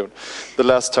 mandatperiod, the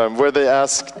last term, where they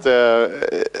asked,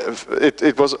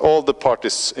 it was all the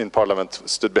parties in parliament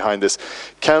stood behind this,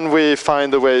 can we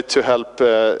find a way to help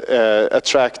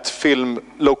attract film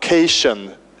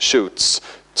location shoots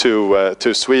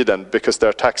to Sweden, because there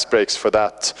are tax breaks for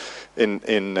that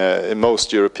in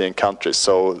most European countries.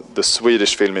 So the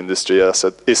Swedish film industry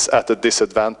is at a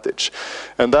disadvantage.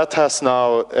 And that has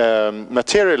now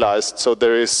materialized, so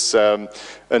there is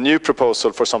a new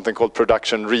proposal for something called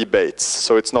production rebates.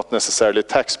 So it's not necessarily a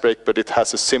tax break, but it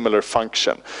has a similar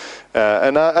function.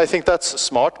 And I think that's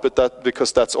smart, but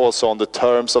because that's also on the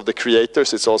terms of the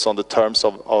creators, it's also on the terms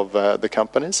of the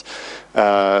companies.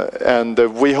 And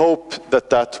we hope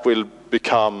that will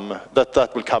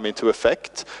come into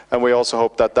effect, and we also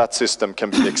hope that system can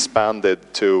be expanded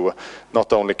to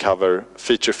not only cover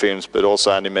feature films, but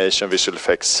also animation, visual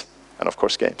effects, and of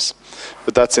course games.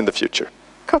 But that's in the future.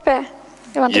 Kope,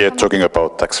 you want to comment? Talking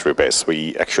about tax rebates,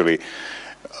 we actually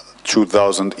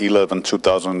 2011,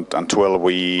 2012,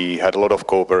 we had a lot of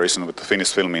cooperation with the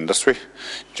Finnish film industry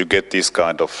to get these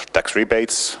kind of tax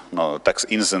rebates, tax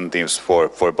incentives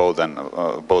for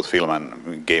both film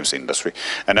and games industry.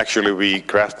 And actually we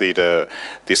crafted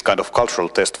this kind of cultural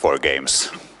test for games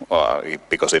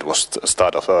because it was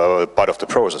part of the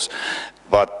process.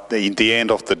 But in the end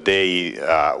of the day,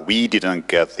 we didn't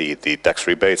get the tax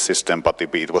rebate system, but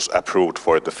it was approved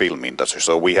for the film industry.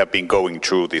 So we have been going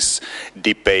through this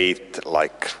debate,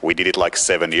 we did it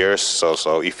 7 years.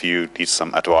 So if you need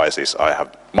some advices,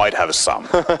 might have some.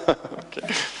 Okay.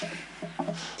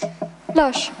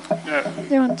 Lars,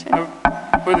 you want to?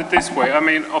 Put it this way, I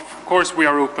mean, of course we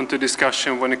are open to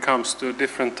discussion when it comes to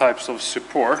different types of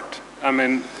support. I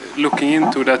mean, looking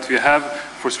into that we have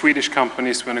for Swedish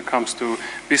companies when it comes to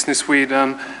Business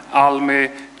Sweden,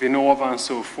 Almi, Vinnova and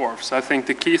so forth. So I think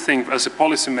the key thing as a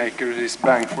policymaker is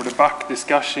bang for the buck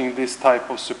discussing this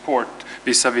type of support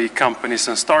vis-a-vis companies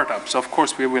and startups. Of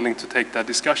course we're willing to take that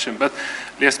discussion, but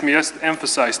let me just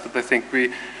emphasize that I think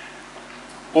we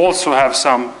also have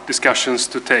some discussions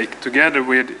to take together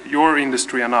with your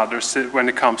industry and others when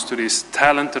it comes to these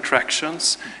talent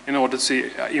attractions in order to see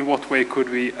in what way could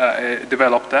we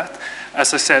develop that.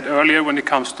 As I said earlier, when it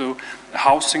comes to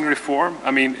housing reform,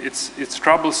 I mean, it's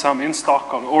troublesome in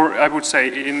Stockholm, or I would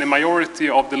say in the majority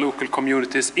of the local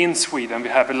communities in Sweden, we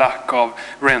have a lack of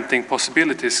renting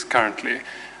possibilities currently.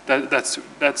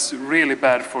 That's really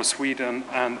bad for Sweden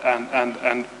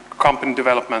and company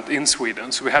development in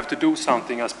Sweden. So we have to do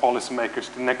something as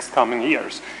policymakers the next coming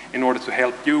years in order to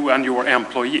help you and your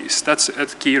employees. That's a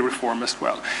key reform as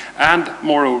well. And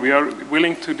moreover, we are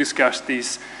willing to discuss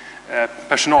these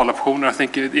personaloptioner, I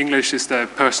think in English is the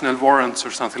personal warrants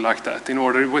or something like that, in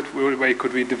order what way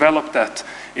could we develop that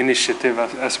initiative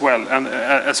as well, and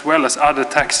as well as other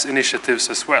tax initiatives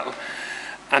as well.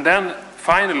 And then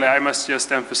finally, I must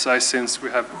just emphasize, since we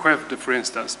have Skövde, for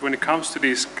instance, when it comes to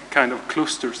these kind of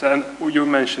clusters, and you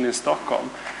mentioned in Stockholm,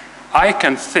 I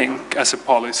can think as a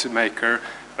policymaker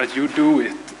that you do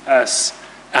it as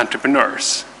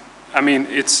entrepreneurs. I mean,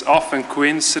 it's often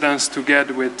coincidence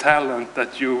together with talent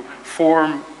that you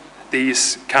form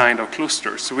these kind of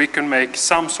clusters. So we can make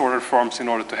some sort of forms in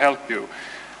order to help you,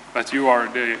 but you are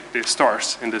the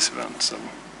stars in this event. So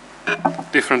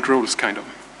different rules, kind of.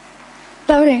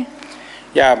 Lauri.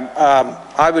 Yeah,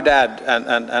 I would add,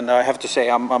 and I have to say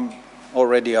I'm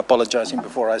already apologizing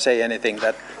before I say anything,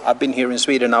 that I've been here in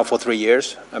Sweden now for 3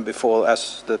 years, and before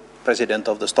as the president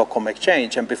of the Stockholm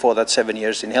Exchange, and before that 7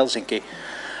 years in Helsinki.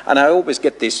 And I always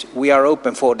get this, we are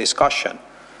open for discussion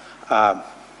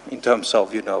in terms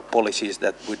of, policies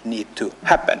that would need to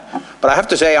happen. But I have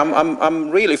to say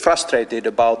I'm really frustrated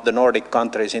about the Nordic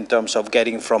countries in terms of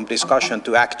getting from discussion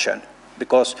to action,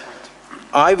 because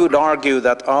I would argue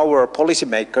that our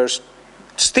policymakers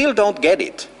still don't get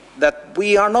it, that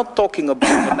we are not talking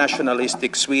about a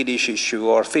nationalistic Swedish issue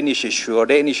or Finnish issue or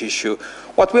Danish issue.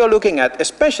 What we are looking at,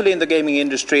 especially in the gaming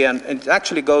industry, and it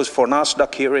actually goes for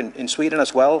Nasdaq here in Sweden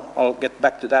as well, I'll get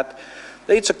back to that,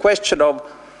 it's a question of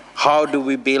how do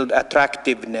we build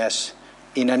attractiveness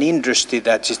in an industry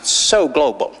that is so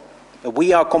global.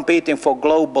 We are competing for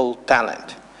global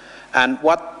talent. And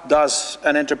what does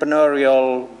an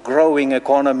entrepreneurial growing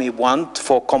economy want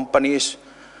for companies?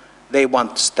 They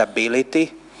want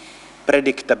stability,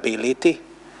 predictability,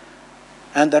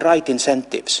 and the right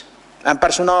incentives. And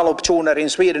personaloptioner in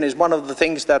Sweden is one of the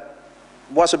things that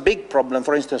was a big problem,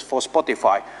 for instance, for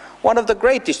Spotify. One of the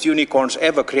greatest unicorns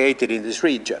ever created in this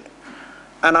region.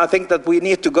 And I think that we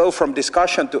need to go from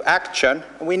discussion to action.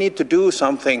 We need to do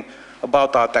something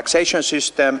about our taxation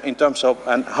system in terms of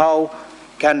and how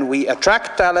can we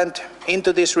attract talent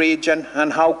into this region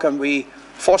and how can we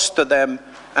foster them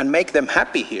and make them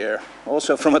happy here,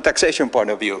 also from a taxation point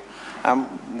of view.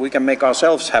 We can make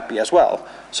ourselves happy as well.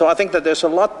 So I think that there's a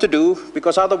lot to do,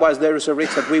 because otherwise there is a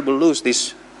risk that we will lose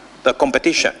the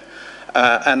competition.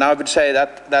 And I would say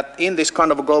that in this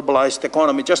kind of a globalized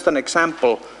economy, just an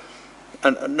example,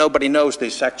 and nobody knows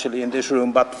this actually in this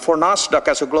room, but for Nasdaq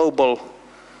as a global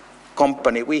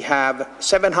company, we have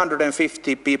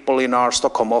 750 people in our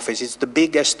Stockholm office. It's the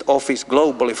biggest office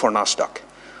globally for Nasdaq.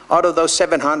 Out of those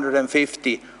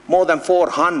 750, more than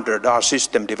 400 are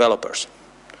system developers.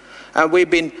 And we've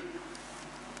been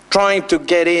trying to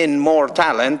get in more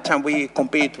talent, and we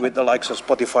compete with the likes of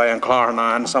Spotify and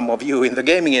Klarna and some of you in the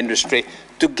gaming industry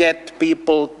to get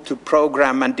people to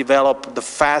program and develop the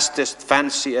fastest,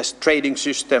 fanciest trading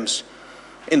systems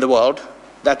in the world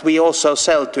that we also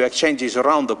sell to exchanges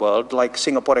around the world, like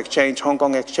Singapore Exchange, Hong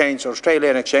Kong Exchange,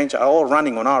 Australian Exchange, are all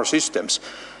running on our systems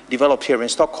developed here in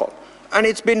Stockholm. And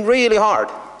it's been really hard,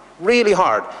 really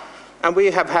hard. And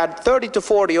we have had 30 to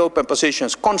 40 open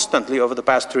positions constantly over the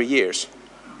past 3 years.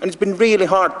 And it's been really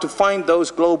hard to find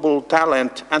those global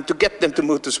talent and to get them to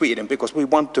move to Sweden, because we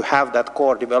want to have that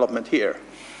core development here.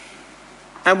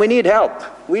 And we need help.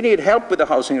 We need help with the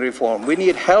housing reform. We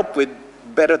need help with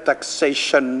better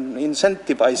taxation,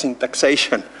 incentivizing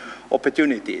taxation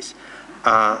opportunities,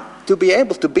 to be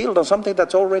able to build on something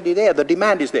that's already there. The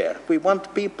demand is there. We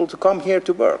want people to come here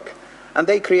to work, and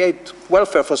they create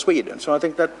welfare for Sweden. So I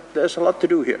think that there's a lot to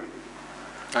do here.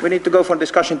 We need to go from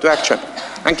discussion to action.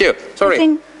 Thank you. Sorry. I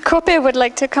think Kopi would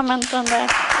like to comment on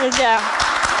that. Yeah.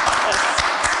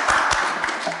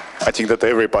 I think that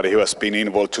everybody who has been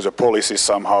involved to the policy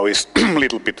somehow is a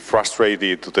little bit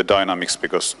frustrated to the dynamics,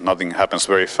 because nothing happens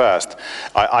very fast.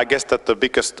 I guess that the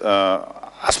biggest,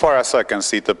 as far as I can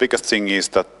see, the biggest thing is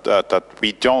that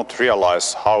we don't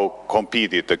realize how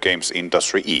competitive the games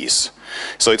industry is.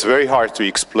 So it's very hard to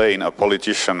explain a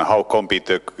politician how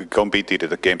competitive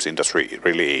the games industry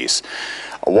really is.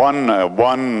 One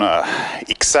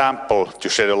example to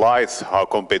shed a light how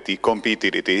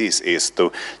competitive it is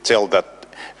to tell that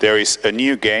there is a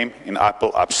new game in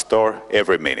Apple App Store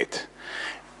every minute.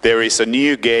 There is a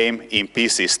new game in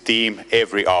PC Steam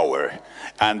every hour.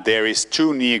 And there is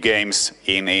 2 new games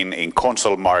in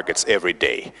console markets every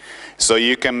day. So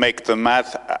you can make the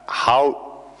math how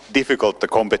difficult the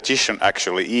competition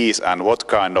actually is and what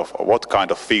kind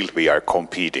of field we are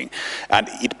competing. And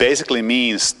it basically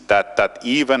means that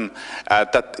even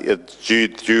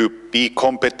you be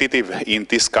competitive in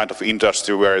this kind of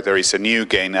industry where there is a new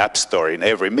game app store in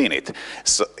every minute.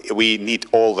 So we need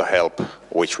all the help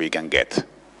which we can get.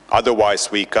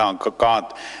 Otherwise, we can't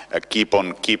keep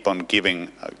on giving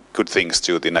good things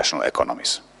to the national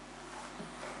economies.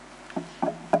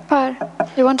 Per,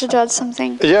 you wanted to add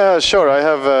something? Yeah, sure. I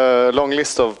have a long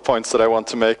list of points that I want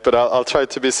to make, but I'll try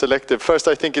to be selective. First,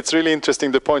 I think it's really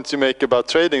interesting the point you make about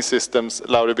trading systems,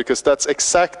 Lauri, because that's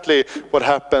exactly what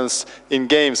happens in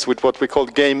games with what we call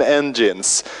game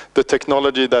engines, the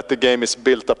technology that the game is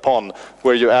built upon,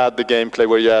 where you add the gameplay,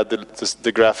 where you add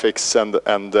the graphics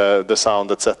and the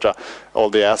sound, etc., all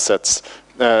the assets.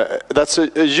 That's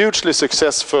a hugely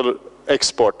successful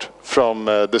export from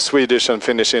the Swedish and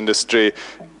Finnish industry,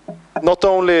 not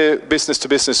only business to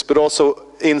business, but also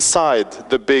inside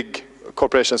the big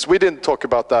corporations. We didn't talk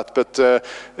about that, but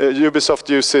Ubisoft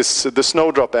uses the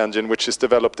Snowdrop engine, which is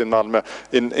developed in Malmö,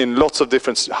 in lots of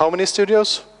different, how many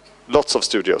studios? Lots of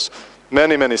studios.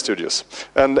 Many studios.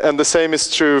 And the same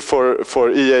is true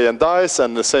for EA and DICE,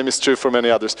 and the same is true for many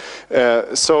others.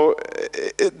 So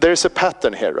there's a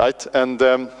pattern here, right? And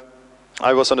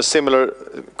I was on a similar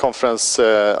conference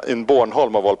in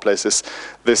Bornholm, of all places,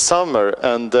 this summer,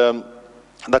 and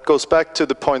that goes back to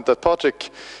the point that Patrick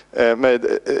made.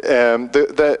 The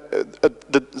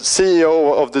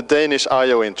CEO of the Danish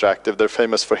IO Interactive, they're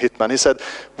famous for Hitman, he said,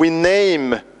 we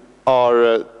name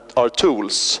our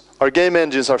tools. Our game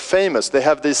engines are famous. They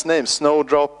have these names,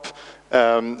 Snowdrop,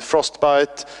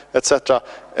 Frostbite, etc.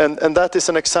 And that is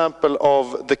an example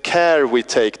of the care we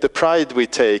take, the pride we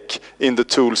take in the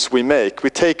tools we make.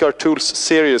 We take our tools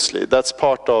seriously. That's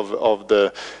part of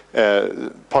the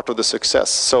success.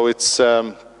 So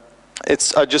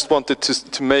I just wanted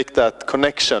to make that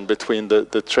connection between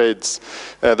the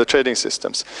trading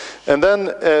systems. And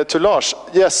then to Lars,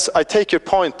 yes, I take your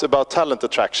point about talent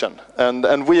attraction,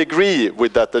 and we agree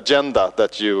with that agenda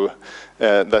that you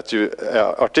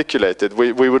articulated.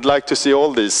 We would like to see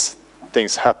all these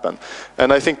things happen.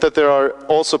 And I think that there are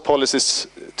also policies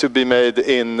to be made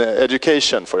in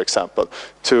education, for example,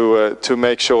 to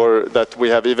make sure that we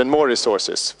have even more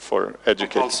resources for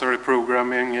education. Compulsory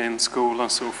programming in school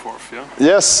and so forth, yeah?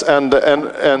 Yes, and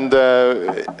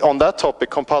on that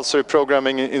topic, compulsory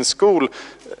programming in school,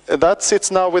 that sits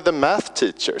now with the math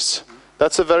teachers.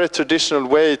 That's a very traditional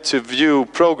way to view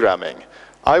programming.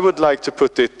 I would like to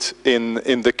put it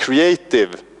in the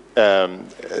creative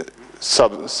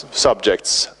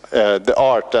subjects, the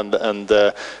art and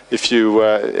if you,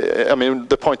 I mean,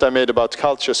 the point I made about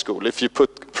culture school, if you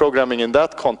put programming in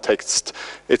that context,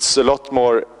 it's a lot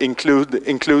more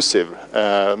inclusive.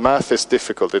 Math is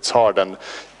difficult, it's hard, and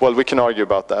well, we can argue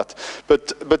about that.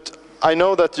 But I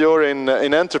know that you're in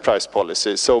enterprise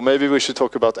policy, so maybe we should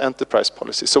talk about enterprise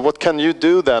policy. So what can you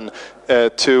do then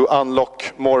to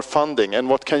unlock more funding? And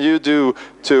what can you do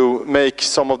to make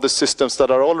some of the systems that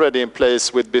are already in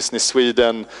place with Business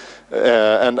Sweden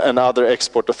and other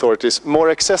export authorities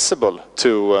more accessible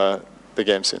to the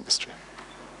games industry?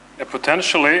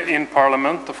 Potentially in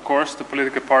Parliament, of course, the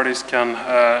political parties can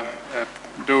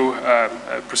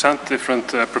present different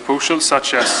proposals,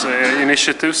 such as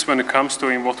initiatives when it comes to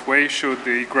in what way should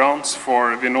the grants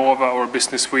for Vinnova or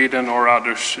Business Sweden or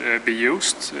others be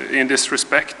used. In this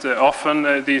respect,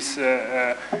 often these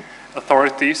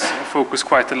authorities focus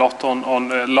quite a lot on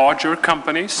larger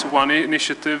companies. One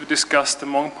initiative discussed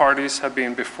among parties have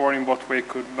been before in what way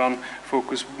could one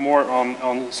focus more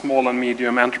on small and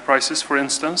medium enterprises, for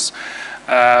instance.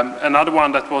 Another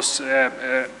one that was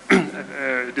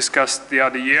discussed the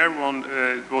other year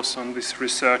was on this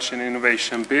research and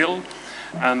innovation bill,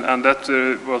 and that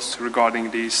was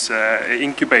regarding these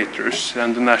incubators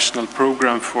and the national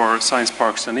program for science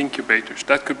parks and incubators.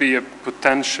 That could be a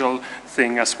potential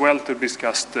thing as well to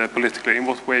discuss politically. In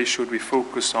what way should we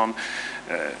focus on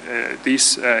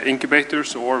these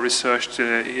incubators or research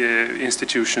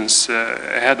institutions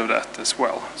ahead of that as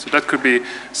well? So that could be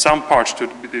some parts to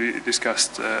be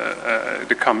discussed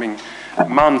the coming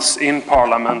months in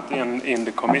Parliament, in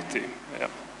the committee. Yeah.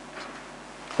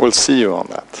 We'll see you on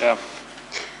that. Yeah.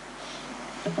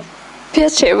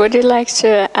 Pietri, would you like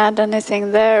to add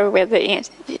anything there with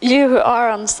you who are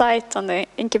on site on the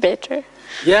incubator?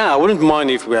 Yeah, I wouldn't mind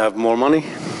if we have more money.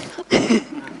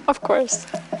 Of course.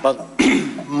 But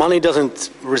money doesn't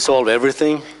resolve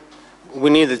everything. We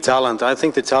need the talent. I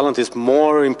think the talent is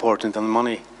more important than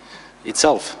money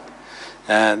itself.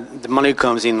 The money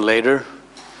comes in later.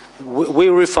 We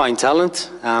refine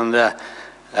talent, and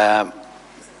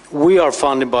we are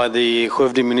funded by the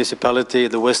Skövde municipality,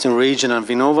 the Western region, and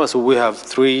Vinnova. So we have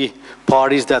 3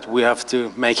 parties that we have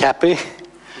to make happy.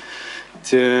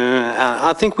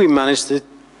 I think we managed it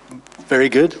very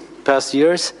good past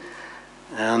years.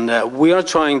 And we are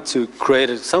trying to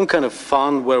create some kind of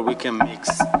fund where we can mix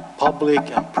public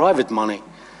and private money.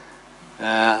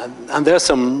 And there are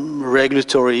some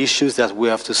regulatory issues that we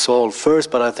have to solve first,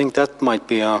 but I think that might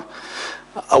be a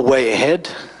way ahead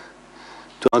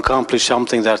to accomplish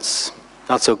something that's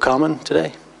not so common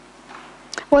today.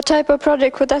 What type of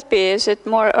project would that be? Is it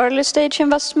more early stage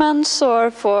investments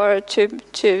or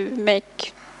to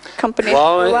make companies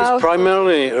Well, go out? it's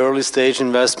primarily early stage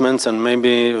investments and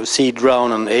maybe seed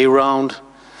round and A round,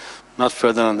 not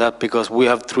further than that, because we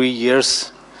have 3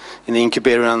 years in the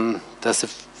incubator and that's the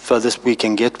furthest we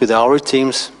can get with our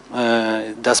teams.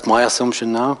 That's my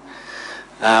assumption now.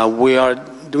 We are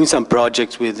doing some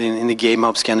projects in the Game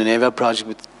Hub Scandinavia project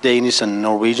with Danish and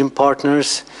Norwegian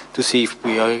partners to see if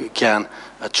we can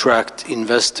attract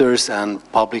investors and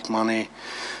public money.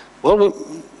 Well,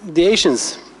 the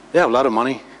Asians, they have a lot of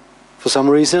money for some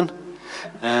reason,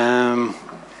 and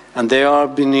they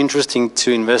have been interesting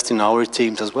to invest in our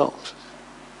teams as well.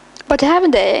 But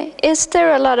haven't they? Is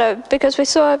there a lot of, because we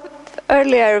saw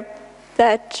earlier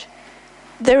that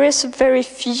there is very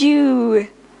few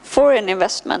foreign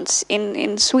investments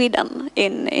in Sweden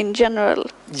in general.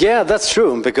 Yeah, that's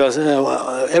true, because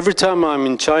every time I'm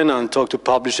in China and talk to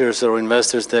publishers or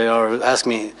investors, they are asking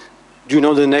me, do you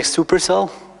know the next Supercell?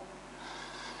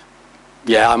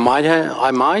 Yeah, I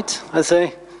might, I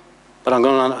say, but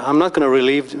I'm not going to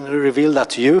reveal that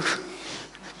to you,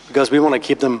 because we want to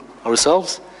keep them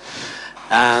ourselves.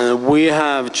 And we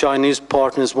have Chinese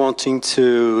partners wanting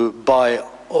to buy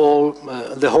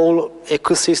the whole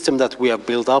ecosystem that we have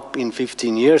built up in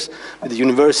 15 years, with the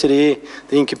university,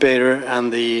 the incubator,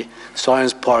 and the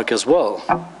science park as well.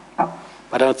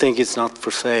 I don't think it's not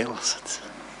for sale.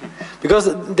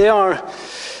 Because they are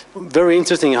very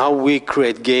interesting how we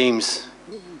create games,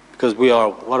 because we are,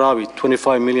 what are we,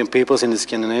 25 million people in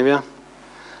Scandinavia,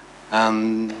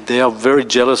 and they are very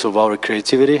jealous of our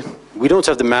creativity. We don't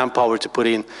have the manpower to put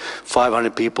in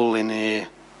 500 people in a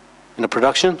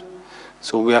production,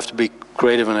 so we have to be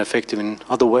creative and effective in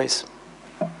other ways.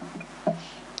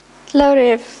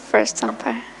 Lauri first,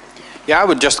 umpire. Yeah, I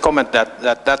would just comment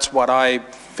that that's what I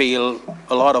feel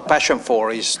a lot of passion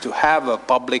for, is to have a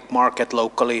public market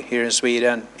locally here in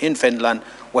Sweden, in Finland,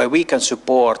 where we can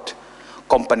support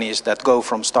companies that go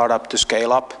from startup to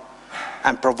scale up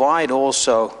and provide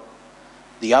also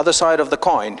the other side of the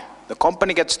coin. The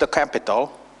company gets the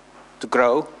capital to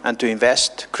grow and to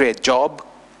invest, create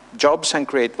jobs and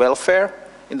create welfare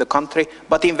in the country,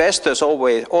 but investors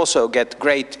always also get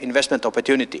great investment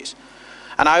opportunities.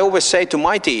 And I always say to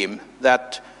my team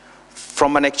that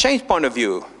from an exchange point of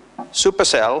view,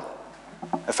 Supercell,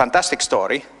 a fantastic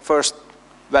story. First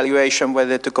valuation where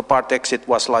they took a part exit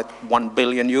was like 1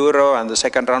 billion euro, and the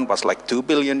second round was like 2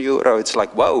 billion euro. It's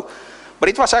like, whoa. But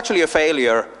it was actually a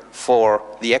failure for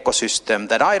the ecosystem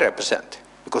that I represent,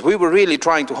 because we were really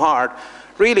trying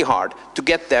really hard to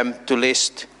get them to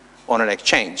list on an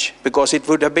exchange, because it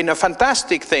would have been a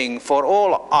fantastic thing for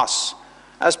all us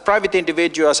as private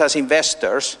individuals, as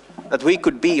investors, that we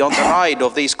could be on the ride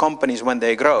of these companies when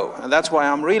they grow. And that's why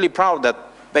I'm really proud that,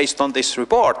 based on this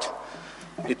report,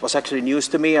 it was actually news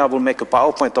to me, I will make a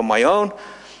PowerPoint on my own,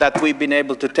 that we've been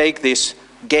able to take this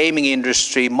gaming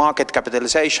industry market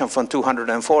capitalization from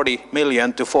 240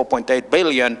 million to 4.8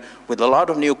 billion with a lot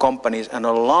of new companies and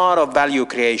a lot of value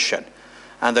creation.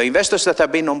 And the investors that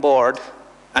have been on board,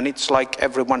 and it's like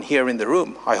everyone here in the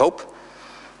room, I hope,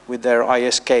 with their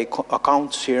ISK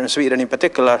accounts here in Sweden in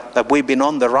particular, that we've been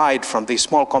on the ride from these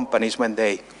small companies when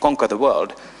they conquer the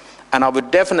world. And I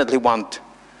would definitely want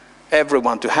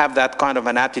everyone to have that kind of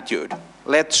an attitude.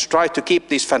 Let's try to keep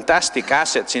these fantastic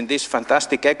assets in this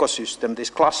fantastic ecosystem, this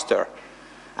cluster,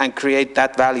 and create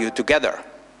that value together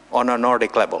on a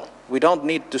Nordic level. We don't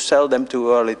need to sell them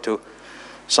too early to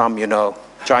some,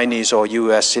 Chinese or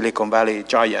US Silicon Valley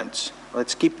giants.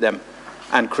 Let's keep them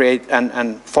and create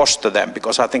and foster them,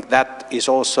 because I think that is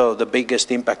also the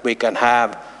biggest impact we can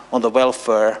have on the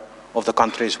welfare of the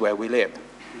countries where we live.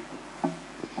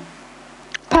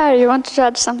 Per, you wanted to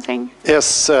add something? Yes,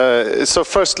 so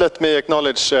first let me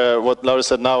acknowledge what Lauri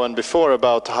said now and before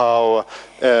about how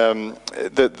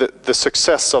the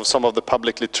success of some of the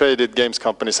publicly traded games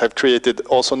companies have created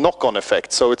also knock-on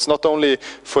effects. So it's not only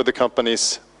for the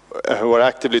companies who are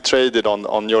actively traded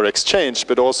on your exchange,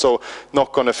 but also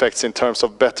knock-on effects in terms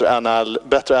of better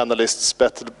analysts,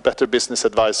 better business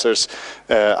advisors,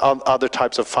 other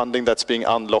types of funding that's being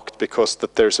unlocked because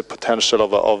that there's a potential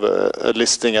of a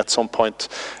listing at some point,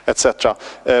 etc.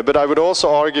 But I would also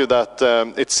argue that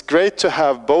it's great to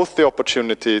have both the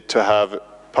opportunity to have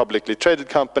publicly traded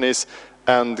companies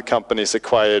and companies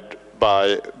acquired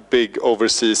by big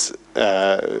overseas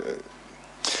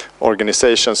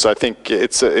organizations. So I think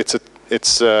it's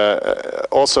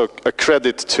also a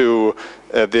credit to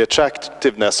the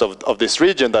attractiveness of this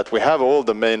region that we have all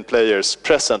the main players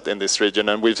present in this region.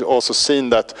 And we've also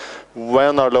seen that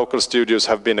when our local studios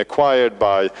have been acquired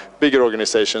by bigger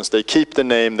organizations, they keep the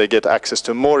name, they get access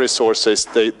to more resources,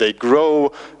 they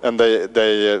grow, and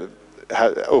they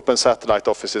open satellite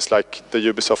offices like the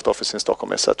Ubisoft office in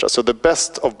Stockholm, etc. So the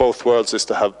best of both worlds is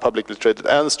to have publicly traded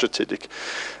and strategic.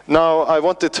 Now, I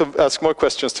wanted to ask more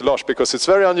questions to Lars, because it's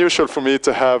very unusual for me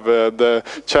to have the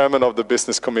chairman of the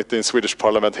business committee in Swedish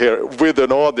Parliament here with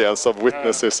an audience of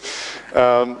witnesses.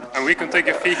 And we can take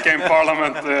a fika in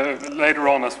Parliament later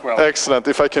on as well. Excellent.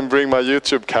 If I can bring my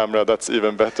YouTube camera, that's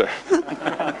even better.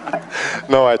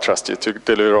 No, I trust you to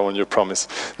deliver on your promise.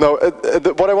 Now,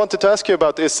 what I wanted to ask you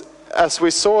about is, as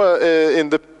we saw in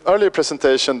the earlier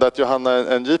presentation that Johanna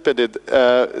and JP did,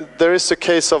 there is a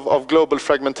case of global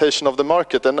fragmentation of the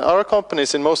market, and our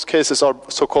companies in most cases are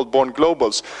so-called born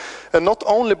globals. And not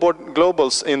only born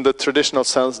globals in the traditional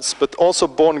sense, but also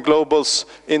born globals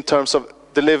in terms of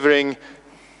delivering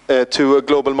to a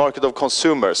global market of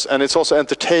consumers. And it's also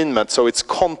entertainment, so it's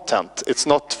content. It's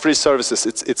not free services,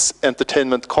 it's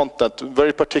entertainment content,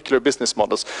 very particular business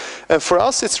models. And for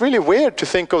us, it's really weird to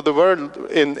think of the world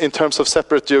in terms of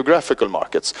separate geographical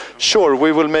markets. Sure,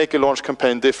 we will make a launch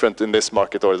campaign different in this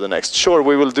market or the next. Sure,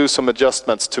 we will do some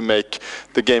adjustments to make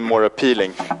the game more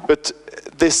appealing. But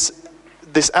this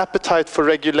appetite for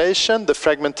regulation, the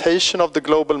fragmentation of the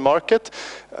global market,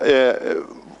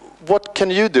 what can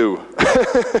you do?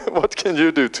 What can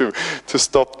you do to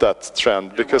stop that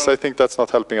trend? Because I think that's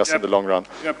not helping us in the long run.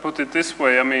 Yeah, put it this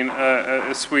way. I mean,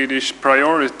 a Swedish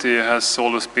priority has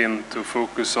always been to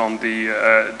focus on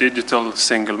the digital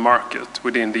single market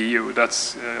within the EU.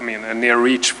 That's, I mean, a near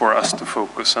reach for us to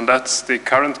focus. And that's the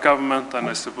current government, and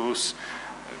I suppose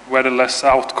where the less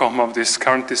outcome of this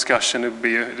current discussion would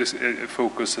be a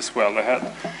focus as well ahead.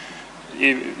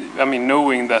 I mean,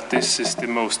 knowing that this is the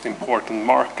most important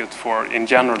market for, in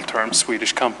general terms,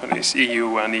 Swedish companies,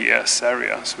 EU and ES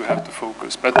areas, we have to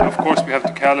focus. But of course, we have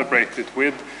to calibrate it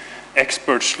with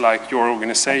experts like your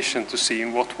organization to see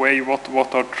in what way,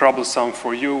 what are troublesome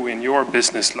for you in your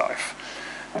business life.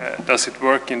 Does it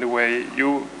work in the way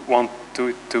you want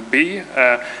to be?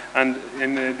 And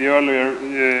in the earlier,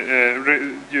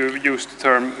 you used the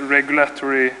term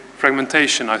regulatory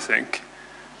fragmentation, I think.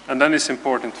 And then it's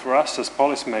important for us as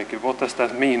policymakers, what does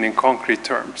that mean in concrete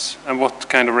terms? And what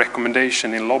kind of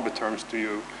recommendation in lobby terms do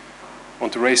you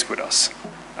want to raise with us?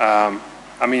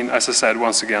 I mean, as I said,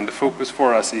 once again, the focus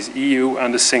for us is EU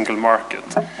and the single market.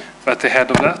 But ahead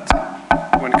of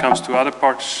that, when it comes to other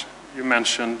parts, you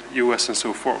mentioned US and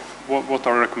so forth. What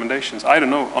are recommendations? I don't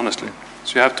know, honestly.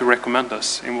 So you have to recommend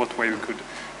us in what way we could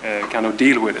kind of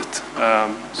deal with it.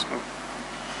 So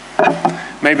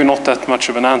maybe not that much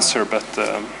of an answer, but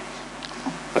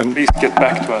please get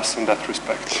back to us in that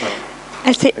respect. So.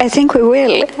 I think we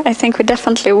will. I think we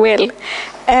definitely will.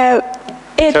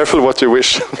 Careful what you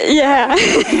wish. Yeah.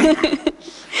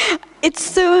 It's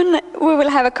soon. We will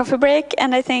have a coffee break,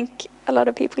 and I think a lot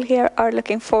of people here are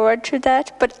looking forward to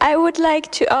that. But I would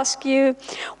like to ask you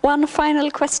one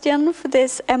final question for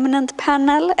this eminent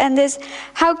panel, and is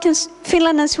how can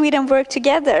Finland and Sweden work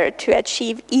together to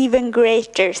achieve even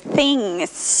greater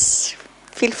things?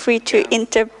 Feel free to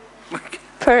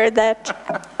interpret that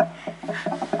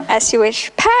as you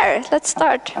wish. Per, let's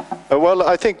start. Well,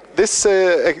 I think this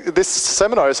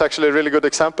seminar is actually a really good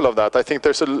example of that. I think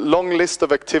there's a long list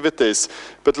of activities,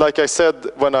 but like I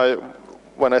said when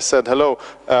I said hello,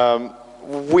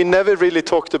 we never really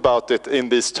talked about it in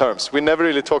these terms. We never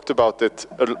really talked about it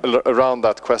around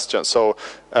that question. So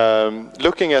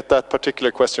looking at that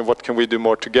particular question, what can we do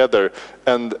more together?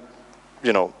 And,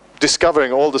 you know,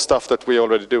 discovering all the stuff that we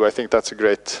already do, I think that's a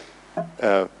great,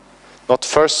 not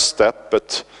first step,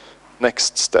 but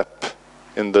next step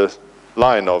in the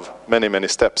line of many, many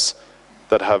steps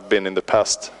that have been in the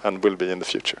past and will be in the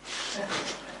future.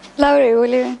 Lauri, will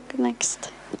you go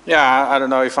next? Yeah, I don't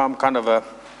know if I'm kind of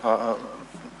a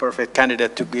perfect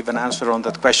candidate to give an answer on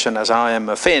that question, as I am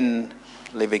a Finn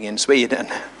living in Sweden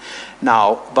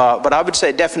now. But I would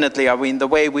say definitely, I mean, the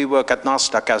way we work at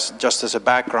Nasdaq, just as a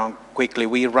background quickly,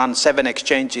 we run 7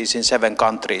 exchanges in 7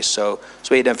 countries. So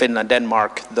Sweden, Finland,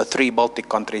 Denmark, the 3 Baltic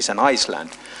countries, and Iceland.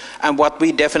 And what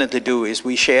we definitely do is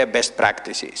we share best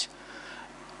practices.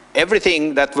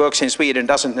 Everything that works in Sweden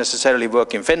doesn't necessarily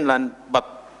work in Finland, but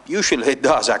usually it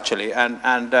does actually. And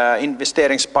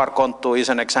investeringssparkonto is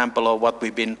an example of what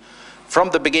we've been,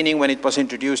 from the beginning when it was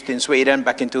introduced in Sweden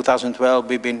back in 2012,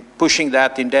 we've been pushing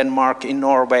that in Denmark, in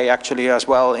Norway actually as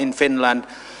well, in Finland,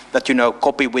 that, you know,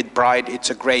 copy with pride. It's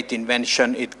a great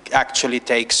invention. It actually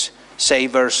takes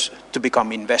savers to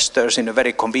become investors in a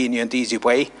very convenient, easy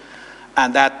way.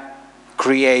 And that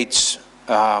creates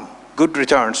good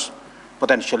returns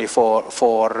potentially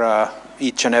for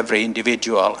each and every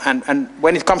individual. And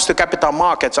when it comes to capital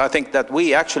markets, I think that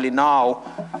we actually now,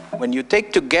 when you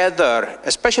take together,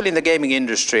 especially in the gaming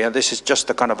industry, and this is just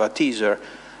a kind of a teaser,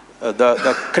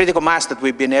 the critical mass that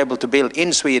we've been able to build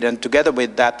in Sweden, together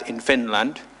with that in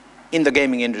Finland, in the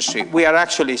gaming industry, we are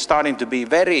actually starting to be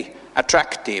very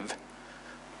attractive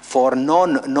for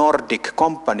non-Nordic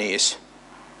companies,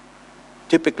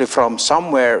 typically from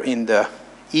somewhere in the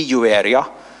EU area,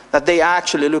 that they are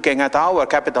actually looking at our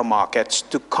capital markets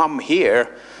to come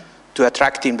here to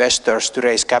attract investors to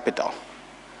raise capital.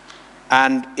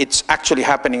 And it's actually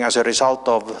happening as a result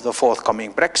of the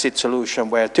forthcoming Brexit solution,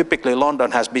 where typically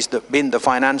London has been the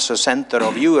financial center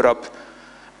of Europe,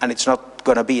 and it's not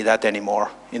going to be that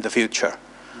anymore in the future.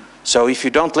 So if you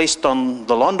don't list on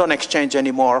the London exchange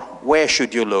anymore, where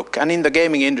should you look? And in the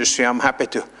gaming industry, I'm happy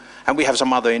to, and we have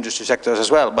some other industry sectors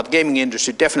as well, but gaming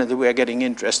industry, definitely we are getting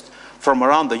interest from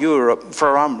around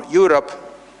Europe,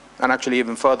 and actually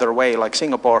even further away, like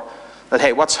Singapore, that,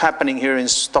 hey, what's happening here in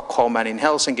Stockholm and in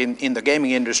Helsinki in the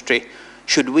gaming industry?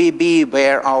 Should we be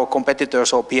where our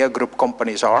competitors or peer group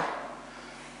companies are?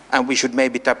 And we should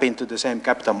maybe tap into the same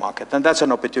capital market. And that's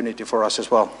an opportunity for us as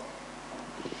well.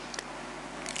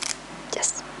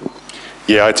 Yes.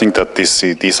 Yeah, I think that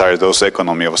these are those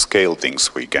economy of scale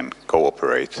things we can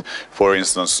cooperate. For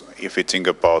instance, if we think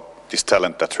about this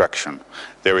talent attraction,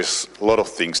 there is a lot of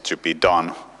things to be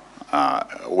done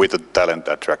with the talent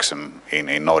attraction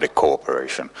in Nordic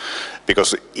cooperation,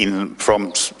 because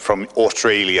from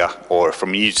Australia or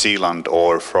from New Zealand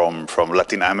or from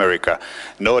Latin America,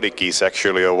 Nordic is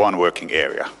actually a one working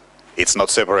area. It's not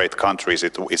separate countries,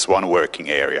 it's one working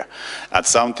area. And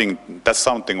that's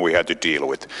something we had to deal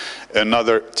with.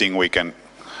 Another thing we can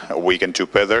we can do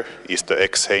better is the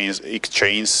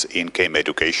exchange in game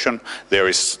education. There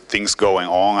is things going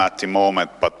on at the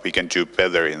moment, but we can do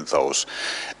better in those.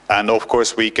 And of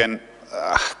course we can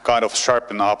kind of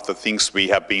sharpen up the things we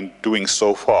have been doing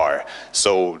so far.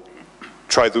 So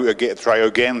try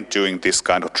again doing this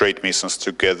kind of trade missions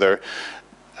together.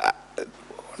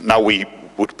 Now we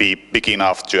would be big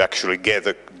enough to actually get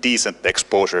a decent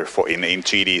exposure for in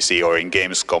GDC or in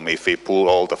Gamescom if we pool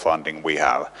all the funding we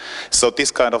have. So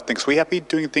this kind of things, we have been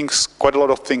doing things, quite a lot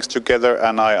of things together,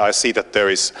 and I see that there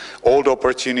is old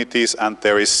opportunities and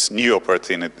there is new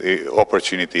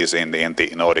opportunities in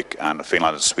the Nordic and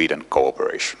Finland and Sweden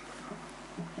cooperation.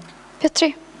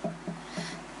 Petri?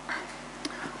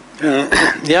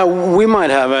 Yeah, we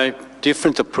might have a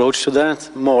different approach to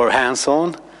that, more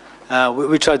hands-on.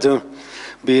 We try to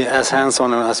be as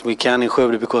hands-on as we can in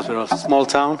Skövde because we're a small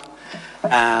town,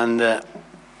 and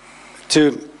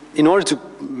in order to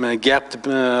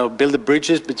build the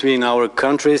bridges between our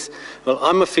countries. Well,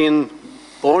 I'm a Finn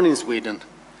born in Sweden,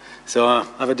 so I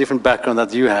have a different background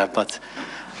that you have. But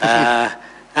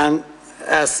and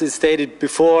as stated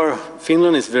before,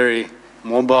 Finland is very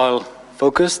mobile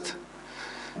focused,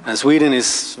 and Sweden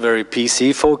is very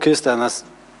PC focused, and that's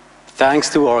thanks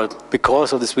to or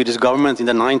because of the Swedish government in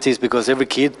the 90s, because every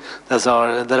kid that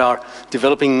are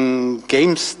developing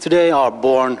games today are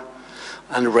born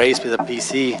and raised with a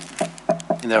PC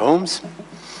in their homes.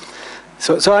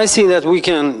 So I see that we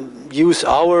can use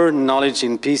our knowledge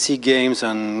in PC games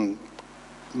and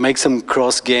make some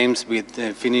cross games with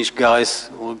Finnish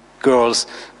guys or girls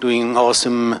doing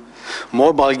awesome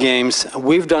mobile games.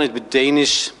 We've done it with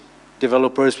Danish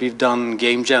developers, we've done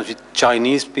game jams with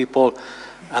Chinese people.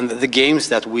 And the games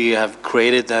that we have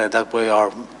created that way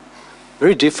are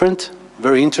very different,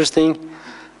 very interesting,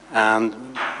 and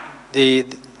the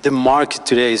market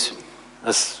today is,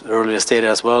 as earlier stated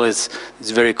as well, is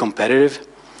very competitive.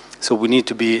 So we need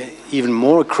to be even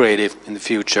more creative in the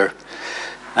future.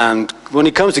 And when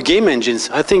it comes to game engines,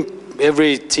 I think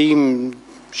every team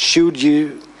should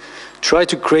try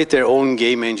to create their own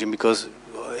game engine, because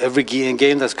every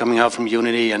game that's coming out from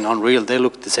Unity and Unreal, they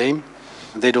look the same.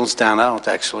 They don't stand out,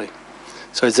 actually.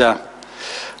 So it's a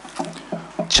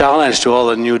challenge to all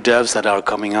the new devs that are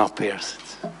coming up here.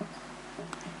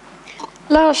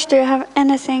 Lars, do you have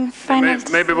anything final?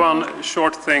 Maybe one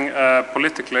short thing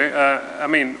politically. I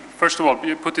mean, first of all,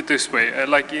 you put it this way.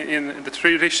 Like in the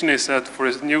tradition is that for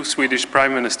a new Swedish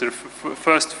prime minister,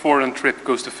 first foreign trip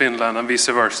goes to Finland and vice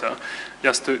versa,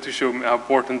 just to show how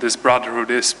important this brotherhood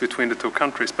is between the two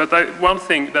countries. But one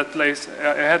thing that lays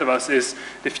ahead of us is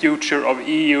the future of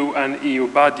EU and EU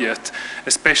budget,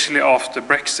 especially after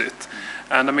Brexit.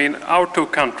 And I mean, our two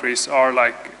countries are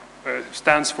like,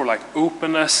 stands for like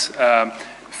openness,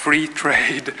 free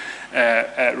trade,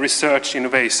 research,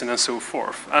 innovation, and so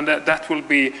forth. And that will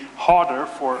be harder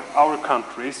for our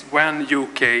countries when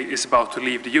UK is about to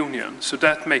leave the Union. So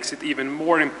that makes it even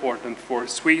more important for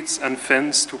Swedes and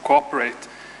Finns to cooperate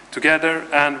together,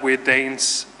 and with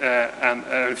Danes and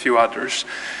a few others,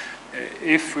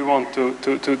 if we want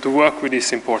to work with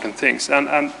these important things.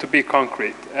 And to be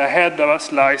concrete, ahead of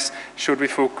us lies, should we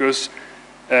focus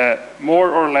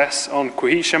more or less on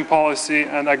cohesion policy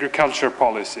and agriculture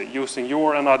policy, using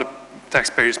your and other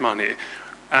taxpayers' money,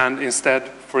 and instead,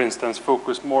 for instance,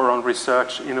 focus more on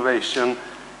research, innovation,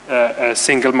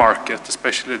 single market,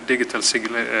 especially the digital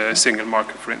single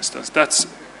market, for instance. That's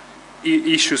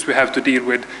issues we have to deal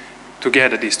with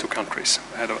together, these two countries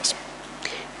ahead of us.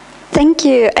 Thank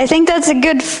you. I think that's a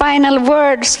good final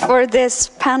words for this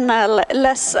panel.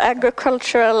 Less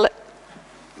agricultural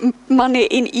money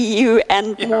in EU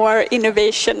and more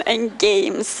innovation and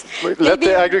games. Let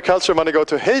the agriculture money go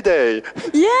to Heyday.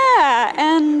 Yeah,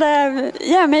 and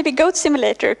yeah, maybe Goat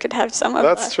Simulator could have some of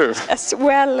that true. as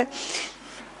well.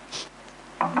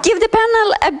 Give the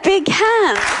panel a big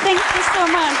hand. Thank you so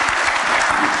much.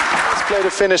 Let's play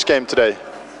the Finnish game today.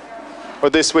 Or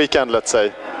this weekend, let's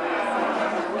say.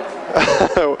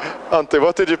 Antti,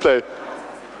 what did you play?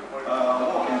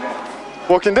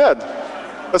 Walking Dead.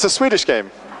 That's a Swedish game.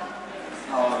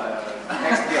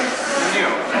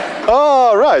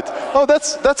 Oh, right. Oh,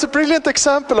 that's a brilliant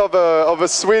example of a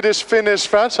Swedish-Finnish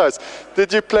franchise.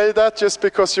 Did you play that just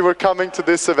because you were coming to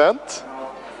this event?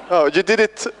 Oh, you did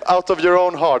it out of your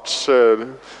own heart's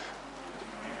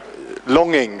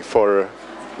longing for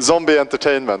zombie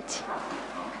entertainment.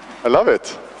 I love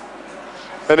it.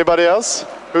 Anybody else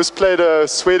who's played a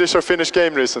Swedish or Finnish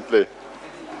game recently?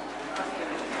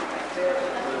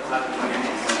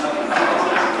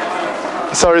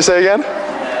 Sorry, say again?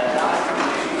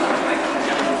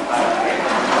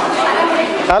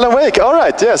 Alan Wake, all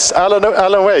right, yes,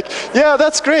 Alan Wake. Yeah,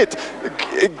 that's great.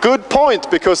 Good point,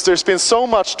 because there's been so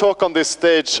much talk on this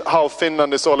stage how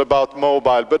Finland is all about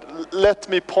mobile, but let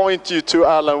me point you to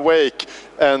Alan Wake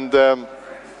and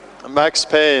Max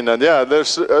Payne, and yeah,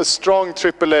 there's a strong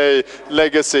AAA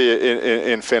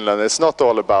legacy in Finland. It's not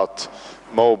all about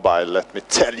mobile, let me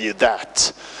tell you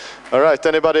that. All right,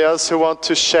 anybody else who want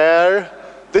to share?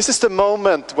 This is the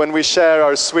moment when we share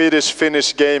our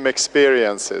Swedish-Finnish game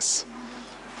experiences.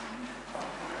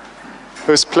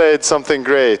 Who's played something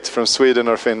great from Sweden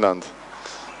or Finland?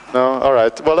 No? All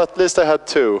right. Well, at least I had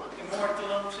two.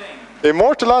 Immortal Unchained.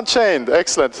 Immortal Unchained.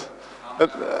 Excellent.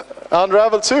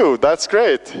 Unravel 2. That's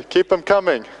great. Keep them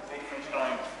coming.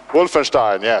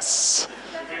 Wolfenstein. Yes.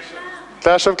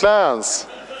 Clash of Clans.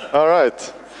 All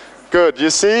right. Good.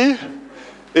 You see,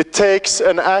 it takes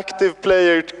an active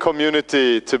player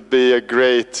community to be a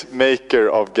great maker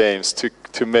of games, to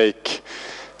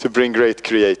bring great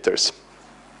creators.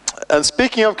 And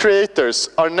speaking of creators,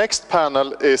 our next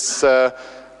panel is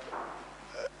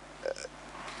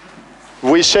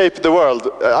We Shape the World.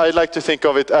 I like to think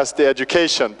of it as the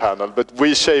education panel, but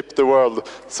We Shape the World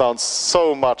sounds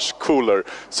so much cooler.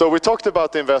 So we talked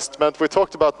about investment, we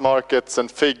talked about markets and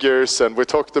figures, and we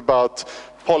talked about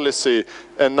policy,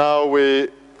 and now we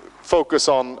focus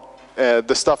on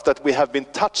the stuff that we have been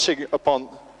touching upon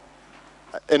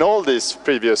in all these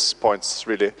previous points,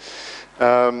 really.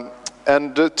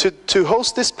 And to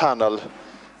host this panel,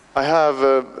 I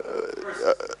have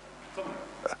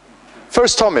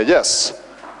first Tommy, yes.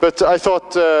 But I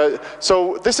thought,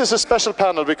 so this is a special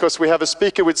panel because we have a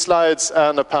speaker with slides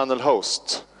and a panel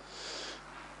host.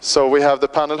 So we have the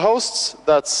panel hosts,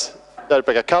 that's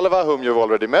Jari-Pekka, whom you've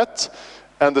already met.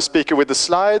 And the speaker with the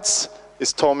slides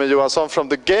is Tommy Johansson from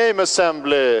the Game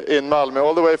Assembly in Malmö,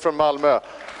 all the way from Malmö.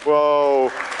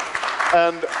 Whoa.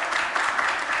 And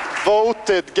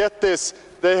voted, get this,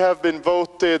 they have been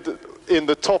voted in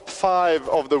the top 5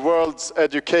 of the world's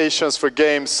educations for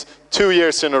games 2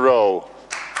 years in a row.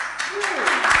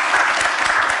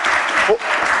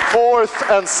 4th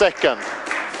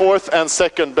and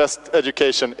second best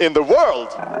education in the world.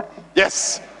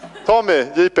 Yes. Tommy,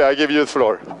 JP, I give you the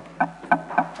floor.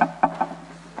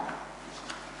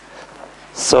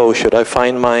 So should I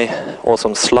find my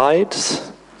awesome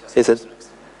slides? Is it?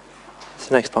 It's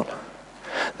the next one.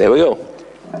 There we go.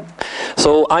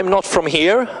 So I'm not from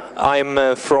here,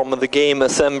 I'm from the Game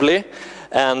Assembly,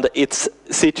 and it's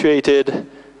situated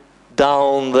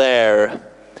down there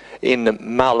in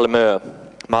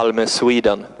Malmö,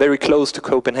 Sweden, very close to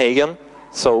Copenhagen,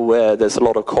 so there's a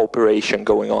lot of cooperation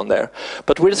going on there.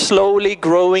 But we're slowly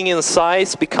growing in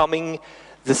size, becoming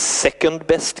the second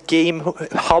best game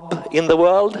hub in the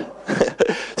world.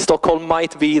 Stockholm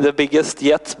might be the biggest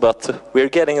yet, but we're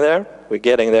getting there,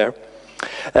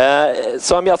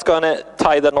 so I'm just going to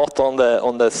tie the knot on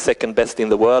the second best in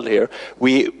the world here.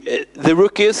 The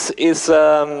Rookies is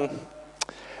an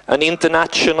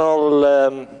international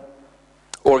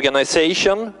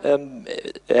organization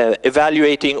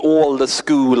evaluating all the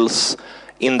schools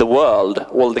in the world,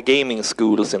 all the gaming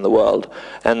schools in the world.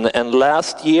 And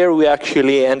last year we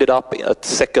actually ended up at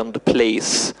second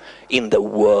place in the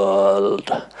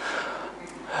world.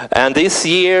 And this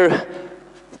year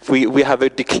we have a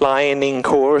declining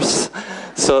course,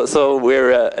 so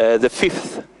we're the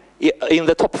 5th in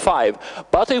the top 5.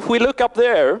 But if we look up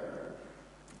there,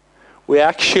 we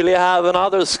actually have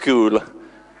another school,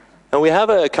 and we have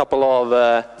a couple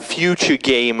of future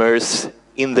gamers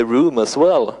in the room as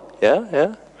well.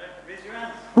 Yeah.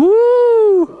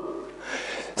 Woo!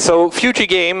 So Future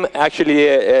Game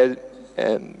actually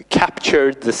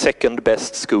captured the second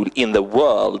best school in the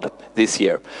world this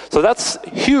year. So that's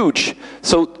huge.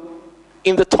 So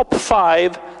in the top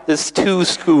 5, there's 2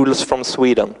 schools from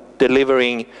Sweden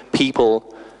delivering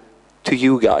people to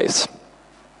you guys.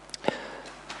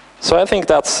 So I think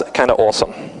that's kind of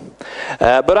awesome.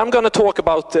 But I'm going to talk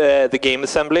about the Game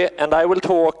Assembly, and I will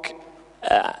talk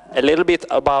a little bit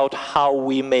about how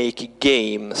we make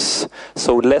games.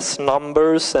 So less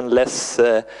numbers and less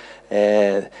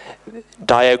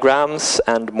diagrams,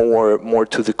 and more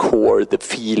to the core, the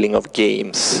feeling of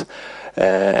games.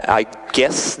 I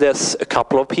guess there's a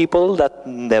couple of people that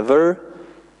never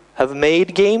have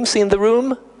made games in the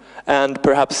room, and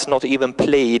perhaps not even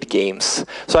played games.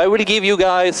 So I will give you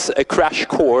guys a crash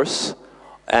course,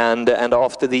 and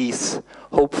after these,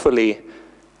 hopefully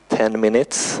 10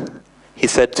 minutes, he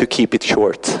said to keep it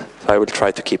short, so I will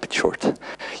try to keep it short.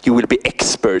 You will be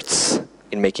experts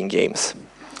in making games.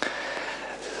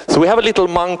 So we have a little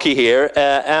monkey here,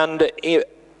 and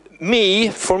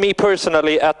for me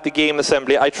personally at the Game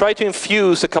Assembly, I try to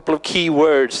infuse a couple of key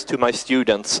words to my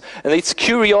students. And it's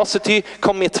curiosity,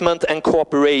 commitment, and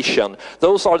cooperation.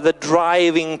 Those are the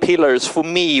driving pillars for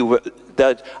me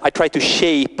that I try to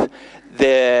shape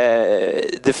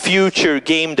the future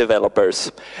game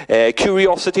developers.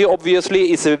 Curiosity,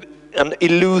 obviously, is an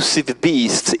elusive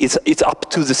beast. It's up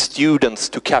to the students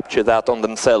to capture that on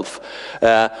themselves.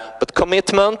 But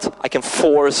commitment, I can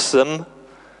force them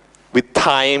with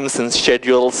times and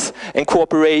schedules, and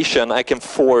cooperation, I can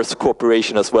force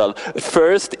cooperation as well. At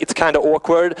first, it's kind of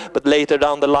awkward, but later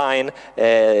down the line,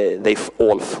 they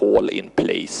all fall in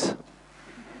place.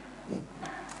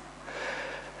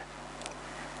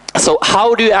 So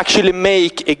how do you actually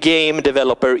make a game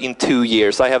developer in 2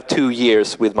 years? I have 2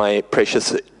 years with my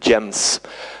precious gems.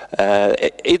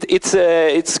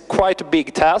 It's quite a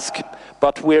big task,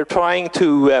 but we're trying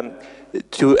to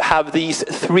have these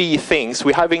 3 things.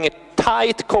 We're having a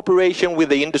tight cooperation with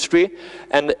the industry,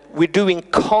 and we're doing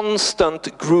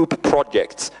constant group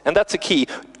projects. And that's a key,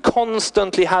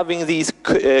 constantly having these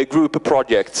group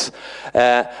projects.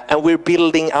 And we're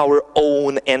building our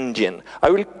own engine. I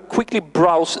will quickly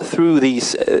browse through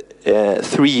these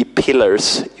 3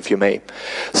 pillars, if you may.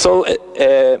 So,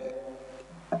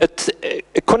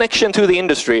 a connection to the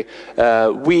industry.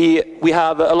 We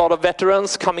have a lot of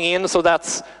veterans coming in, so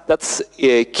that's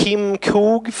Kim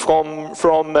Koog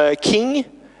from King.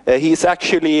 He's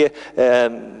actually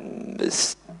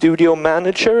studio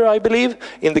manager, I believe,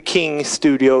 in the King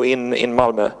studio in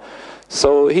Malmö.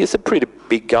 So he's a pretty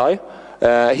big guy.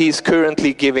 He's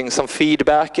currently giving some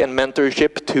feedback and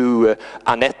mentorship to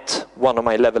Annette, one of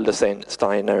my level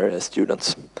designer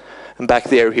students. And back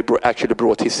there, he actually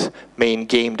brought his main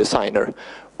game designer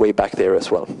way back there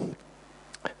as well.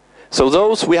 So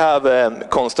those we have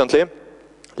constantly.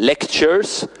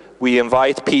 Lectures, we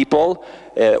invite people.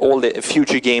 All the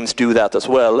future games do that as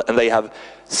well. And they have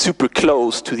super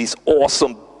close to these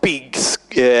awesome big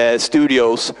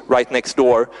studios right next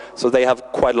door. So they have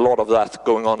quite a lot of that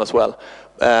going on as well.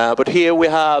 But here we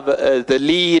have the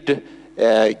lead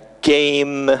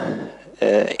game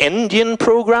engine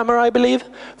programmer, I believe,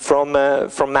 from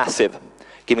Massive,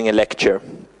 giving a lecture.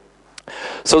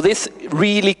 So this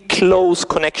really close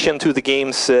connection to the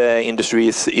games industry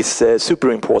is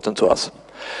super important to us.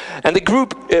 And the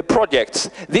group projects,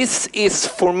 this is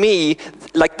for me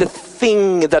like the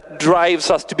thing that drives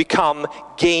us to become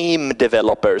game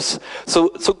developers. So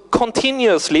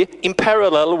continuously, in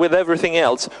parallel with everything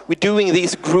else, we're doing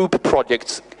these group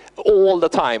projects all the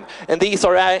time. And these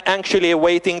are actually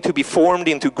waiting to be formed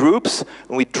into groups.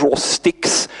 And we draw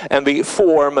sticks and we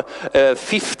form a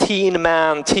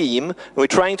 15-man team. And we're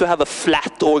trying to have a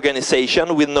flat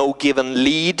organization with no given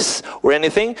leads or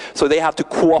anything. So they have to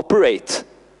cooperate.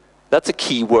 That's a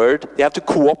key word. They have to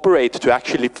cooperate to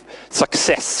actually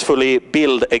successfully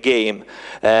build a game.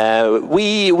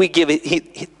 We give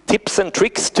tips and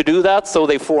tricks to do that, so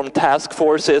they form task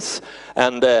forces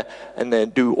and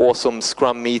do awesome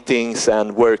Scrum meetings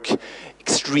and work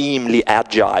extremely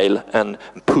agile and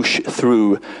push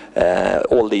through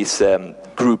all these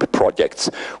group projects.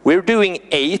 We're doing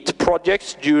 8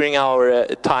 projects during our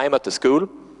time at the school.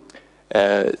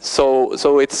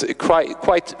 So it's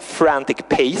quite frantic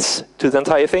pace to the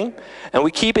entire thing, and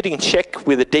we keep it in check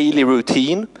with a daily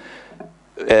routine,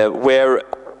 where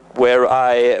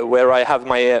I have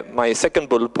my second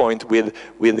bullet point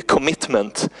with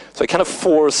commitment. So I kind of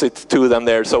force it to them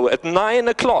there. So at 9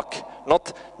 o'clock,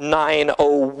 not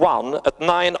 9:01, at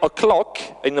 9 o'clock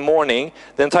in the morning,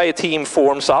 the entire team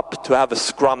forms up to have a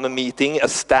Scrum meeting, a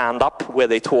stand-up where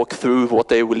they talk through what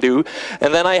they will do.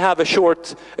 And then I have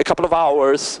a couple of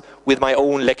hours with my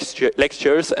own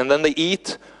lectures, and then they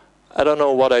eat. I don't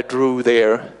know what I drew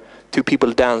there. 2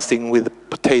 people dancing with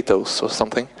potatoes or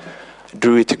something. I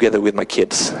drew it together with my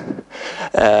kids.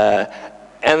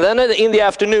 And then in the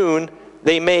afternoon,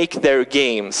 they make their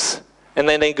games. And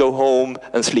then they go home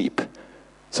and sleep.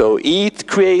 So eat,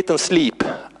 create, and sleep.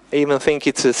 I even think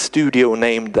it's a studio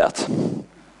named that.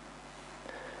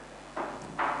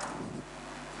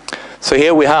 So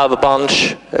here we have a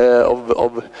bunch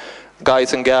of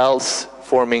guys and gals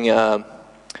forming a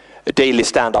daily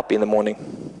stand-up in the morning.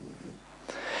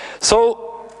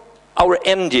 So our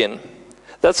engine,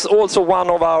 that's also one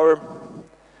of our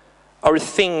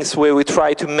things where we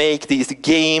try to make these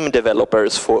game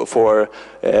developers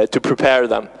to prepare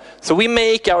them. So we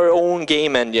make our own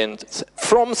game engines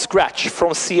from scratch,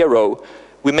 from zero.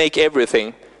 We make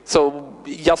everything. So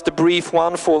just a brief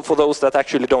one for those that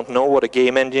actually don't know what a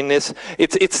game engine is.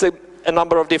 It's a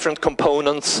number of different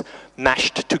components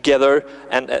mashed together,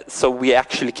 and so we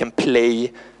actually can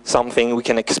play something, we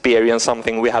can experience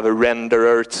something. We have a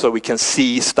renderer so we can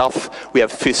see stuff. We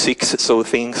have physics so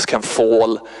things can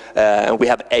fall. And we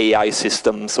have AI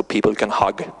systems so people can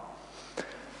hug.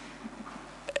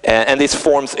 And this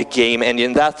forms a game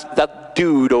engine. That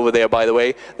dude over there, by the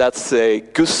way, that's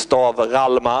Gustav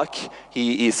Rallmark.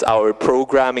 He is our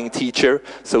programming teacher,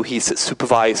 so he's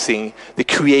supervising the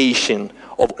creation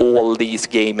of all these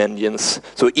game engines.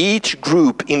 So each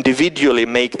group individually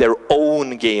make their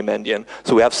own game engine.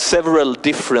 So we have several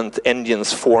different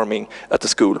engines forming at the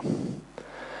school.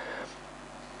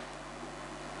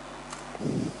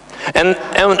 And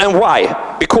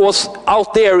why? Because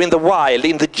out there in the wild,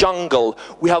 in the jungle,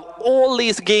 we have all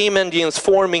these game engines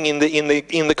forming in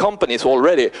the companies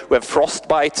already. We have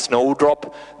Frostbite,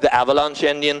 Snowdrop, the Avalanche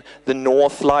engine, the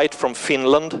Northlight from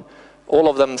Finland. All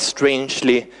of them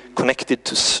strangely connected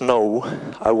to snow.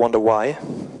 I wonder why.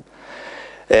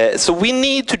 So we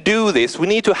need to do this. We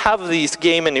need to have these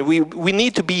game engines. We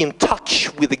need to be in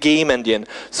touch with the game engine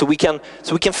so we can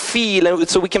feel and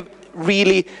so we can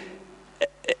really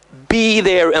be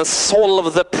there and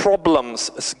solve the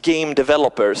problems as game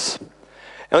developers.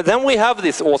 And then we have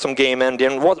this awesome game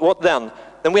engine. What then?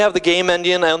 Then we have the game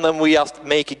engine and then we just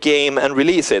make a game and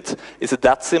release it. Is it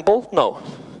that simple? No.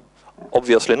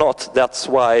 Obviously not. That's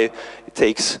why it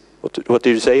takes, what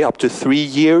did you say, up to 3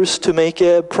 years to make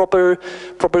a proper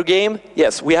game?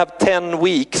 Yes, we have 10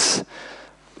 weeks.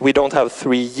 We don't have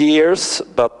 3 years,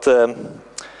 but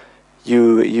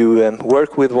you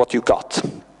work with what you got.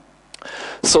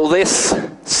 So this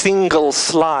single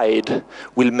slide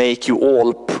will make you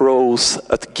all pros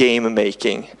at game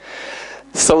making.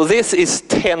 So this is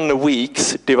 10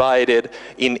 weeks divided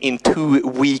in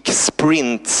 2-week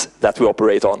sprints that we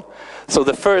operate on. So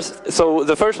the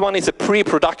first one is a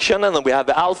pre-production, and then we have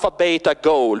the alpha, beta,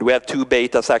 gold. We have 2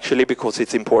 betas actually because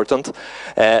it's important.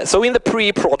 So in the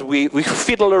pre-prod we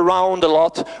fiddle around a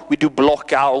lot. We do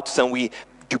blockouts and we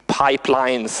do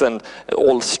pipelines and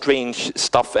all strange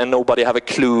stuff, and nobody have a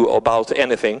clue about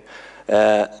anything.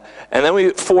 And then we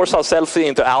force ourselves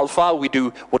into alpha. We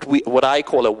do what I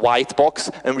call a white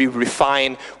box, and we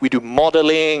refine. We do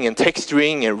modeling and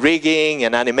texturing and rigging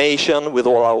and animation with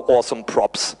all our awesome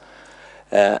props.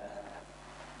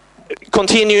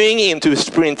 Continuing into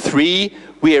sprint 3,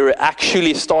 we are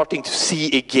actually starting to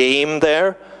see a game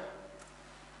there.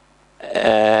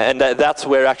 And that's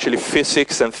where actually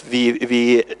physics and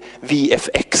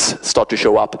VFX start to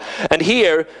show up. And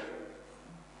here,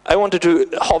 I wanted to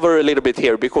hover a little bit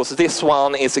here because this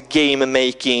one is a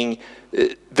game-making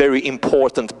very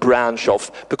important branch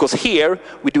of. Because here,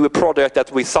 we do a product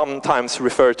that we sometimes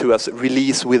refer to as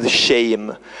release with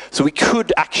shame. So we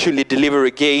could actually deliver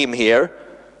a game here,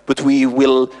 but we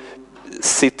will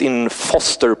sit in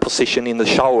foster position in the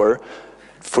shower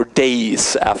for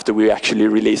days after we actually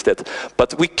released it.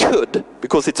 But we could,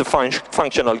 because it's a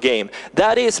functional game.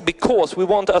 That is because we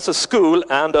want, as a school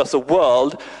and as a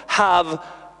world, have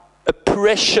a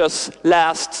precious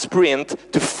last sprint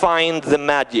to find the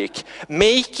magic.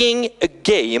 Making a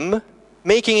game,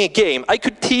 I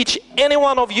could teach any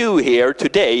one of you here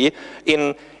today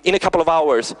in a couple of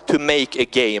hours to make a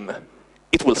game.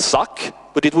 It will suck,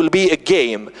 but it will be a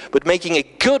game. But making a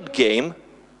good game,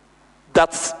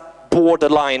 that's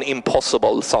borderline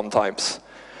impossible sometimes.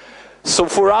 So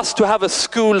for us to have a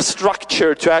school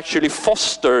structure to actually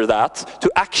foster that, to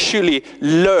actually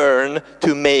learn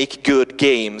to make good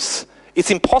games, it's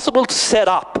impossible to set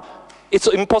up. It's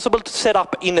impossible to set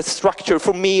up in a structure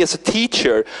for me as a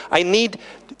teacher. I need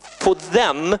for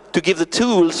them to give the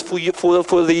tools for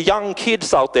the young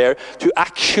kids out there to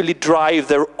actually drive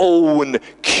their own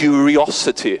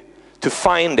curiosity to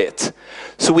find it.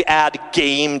 So we add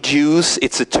game juice,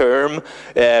 it's a term.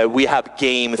 We have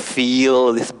game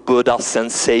feel, this Buddha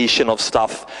sensation of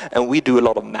stuff, and we do a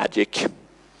lot of magic.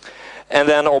 And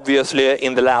then obviously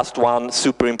in the last one,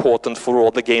 super important for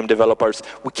all the game developers,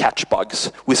 we catch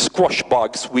bugs. We squash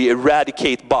bugs, we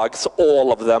eradicate bugs,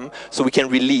 all of them, so we can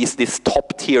release this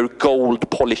top tier gold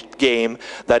polished game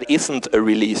that isn't a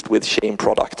released with shame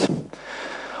product.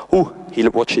 Oh, he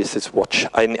watches his watch.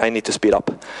 I need to speed up.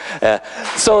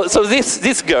 So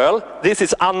this girl, this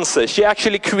is Anse. She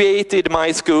actually created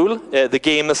my school, the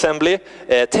Game Assembly,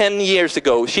 10 years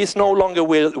ago. She's no longer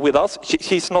with us.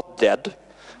 She's not dead.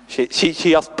 She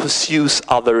just pursues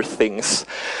other things.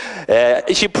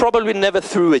 She probably never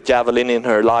threw a javelin in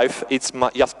her life. It's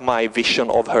just my vision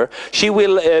of her. She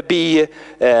will be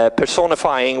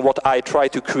personifying what I try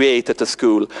to create at the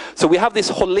school. So we have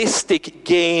this holistic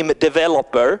game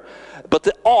developer, But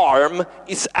the arm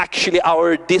is actually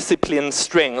our discipline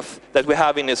strength that we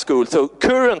have in the school. So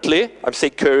currently, I say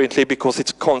currently because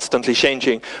it's constantly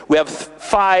changing, we have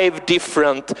 5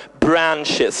 different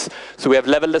branches. So we have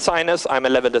level designers, I'm a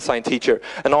level design teacher,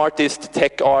 an artist,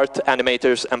 tech art,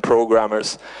 animators, and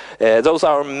programmers. Those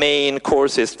are our main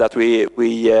courses that we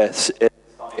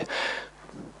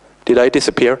did I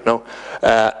disappear? No.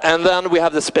 And then we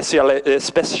have the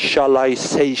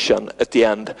specialization at the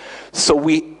end. So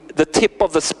the tip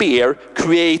of the spear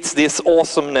creates this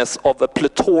awesomeness of a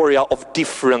plethora of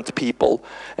different people.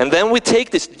 And then we take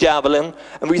this javelin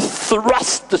and we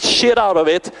thrust the shit out of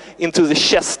it into the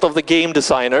chest of the game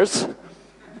designers.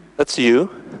 That's you.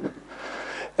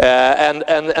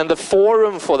 And the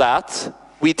forum for that,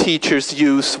 we teachers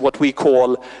use what we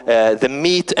call the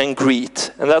meet and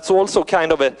greet. And that's also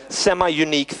kind of a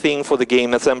semi-unique thing for the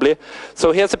game assembly.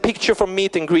 So here's a picture from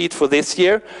meet and greet for this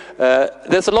year.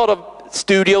 There's a lot of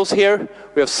studios here.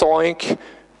 We have Sonic,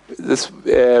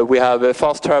 we have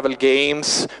Fast Travel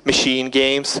Games, Machine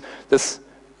Games, this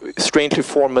strangely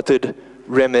formatted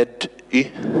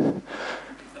Remedy.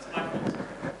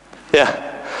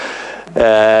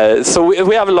 Yeah. So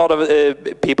we have a lot of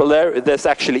people there. There's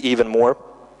actually even more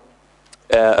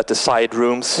at the side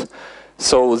rooms.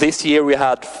 So this year we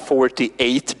had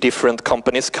 48 different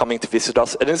companies coming to visit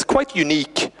us, and it's quite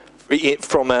unique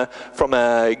from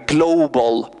a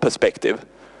global perspective.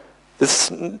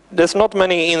 There's not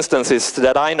many instances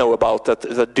that I know about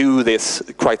that do this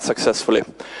quite successfully,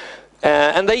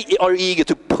 and they are eager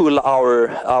to pull our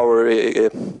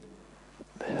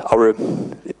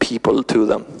people to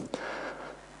them.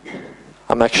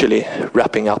 I'm actually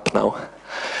wrapping up now.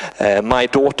 My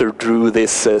daughter drew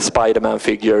this Spider-Man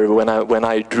figure. When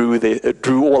I drew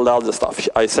all the other stuff,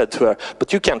 I said to her,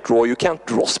 "But you can't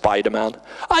draw Spider-Man."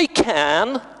 "I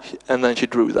can," and then she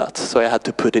drew that, so I had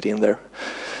to put it in there.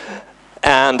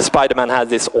 And Spider-Man had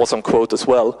this awesome quote as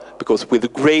well, because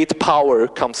with great power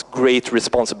comes great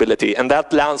responsibility, and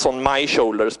that lands on my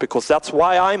shoulders, because that's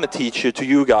why I'm a teacher to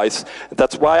you guys.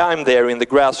 That's why I'm there in the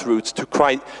grassroots to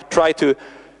try to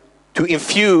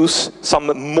infuse some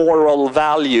moral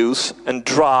values and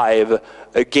drive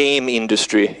a game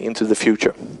industry into the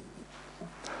future.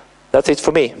 That's it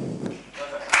for me.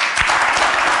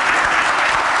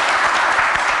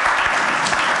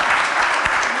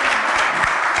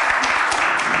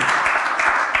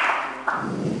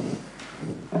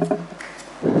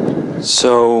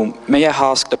 So, may I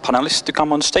ask the panelists to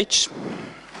come on stage?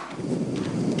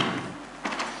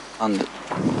 And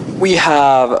we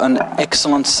have an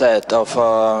excellent set of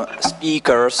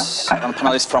speakers and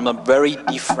panelists from a very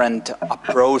different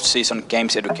approaches on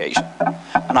games education.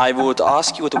 And I would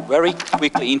ask you to very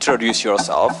quickly introduce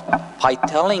yourself by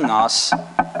telling us,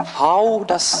 how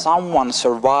does someone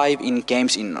survive in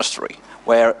games industry,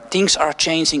 where things are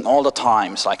changing all the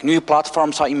time? It's like new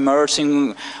platforms are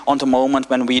emerging on the moment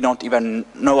when we don't even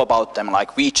know about them.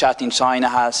 Like WeChat in China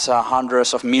has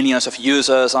hundreds of millions of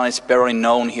users, and it's barely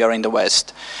known here in the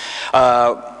West.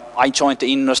 I joined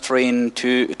the industry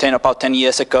about 10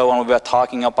 years ago, and we were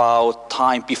talking about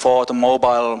time before the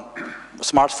mobile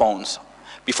smartphones,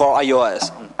 before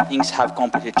iOS. Things have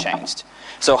completely changed.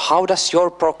 So how does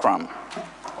your program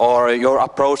or your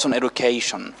approach on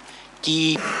education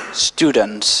keep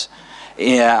students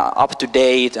up to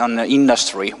date on the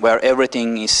industry where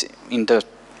everything is in the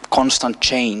constant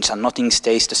change and nothing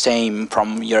stays the same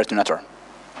from year to another?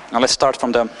 Now let's start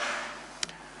from the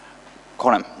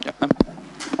corner.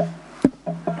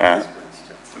 Yeah.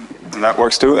 And that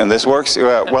works too, and this works.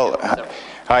 Well,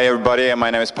 hi everybody,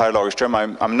 my name is Per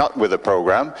Lagerström. I'm not with the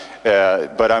program,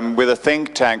 but I'm with a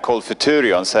think tank called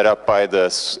Futurion, set up by the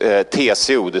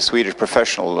TSU, the Swedish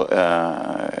Professional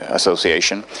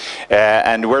Association,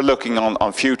 and we're looking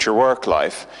on future work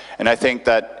life. And I think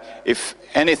that if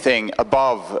anything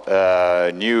above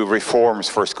new reforms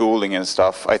for schooling and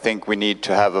stuff, I think we need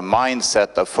to have a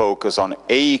mindset of focus on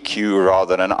AQ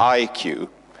rather than IQ.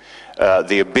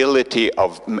 The ability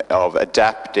of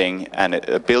adapting and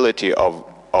ability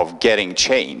of getting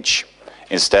change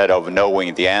instead of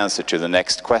knowing the answer to the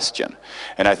next question.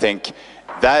 And I think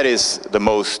that is the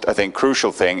most,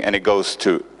 crucial thing, and it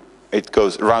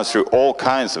runs through all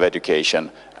kinds of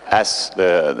education as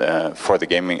for the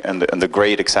gaming, and the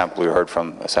great example you heard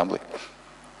from Assembly.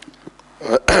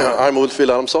 I'm Ulf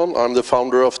Wilhelmsson. I'm the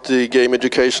founder of the Game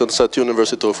Education at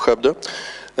University of Skövde.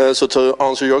 So to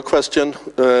answer your question,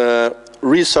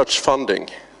 research funding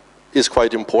is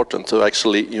quite important to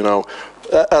actually,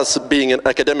 as being an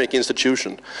academic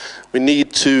institution, we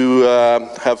need to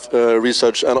have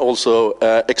research and also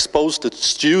expose the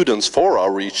students for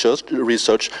our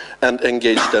research and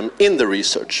engage them in the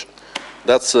research.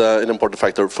 That's an important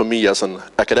factor for me as an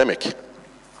academic.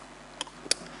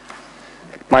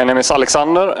 My name is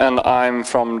Alexander, and I'm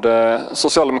from the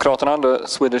Socialdemokraterna, the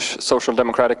Swedish Social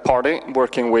Democratic Party,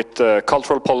 working with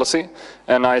cultural policy.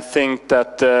 And I think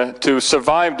that to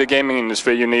survive the gaming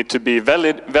industry, you need to be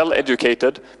well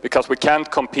educated, because we can't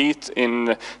compete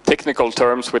in technical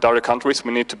terms with other countries.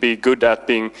 We need to be good at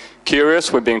being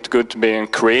curious, we're being good at being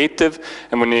creative,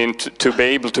 and we need to be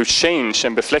able to change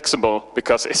and be flexible,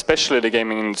 because especially the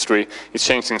gaming industry is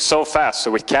changing so fast,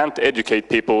 so we can't educate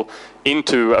people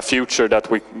into a future that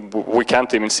we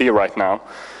can't even see right now.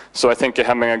 So I think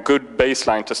having a good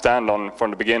baseline to stand on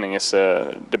from the beginning is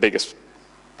the biggest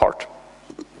part.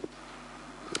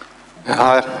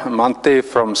 Hi, I'm Antti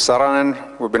from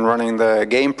Saranen. We've been running the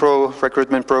GamePro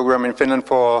recruitment program in Finland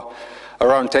for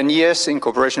around 10 years in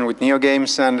cooperation with Neo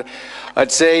Games, and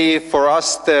I'd say for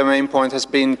us the main point has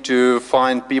been to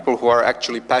find people who are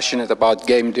actually passionate about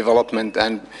game development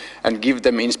and give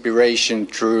them inspiration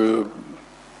through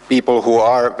people who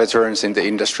are veterans in the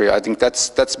industry. I think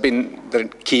that's been the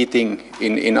key thing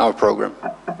in our program.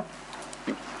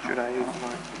 Should I use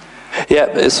mine?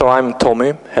 Yeah, so I'm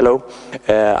Tommy, hello.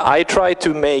 I try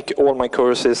to make all my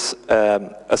courses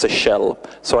as a shell.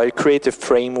 So I create a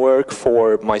framework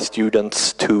for my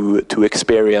students to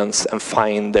experience and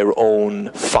find their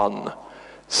own fun.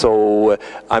 So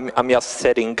I'm just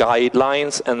setting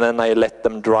guidelines, and then I let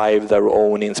them drive their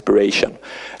own inspiration.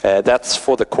 That's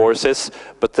for the courses.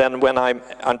 But then when I'm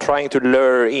trying to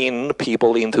lure in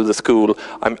people into the school,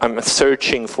 I'm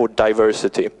searching for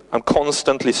diversity. I'm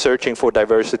constantly searching for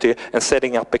diversity and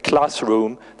setting up a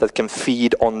classroom that can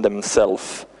feed on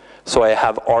themselves. So I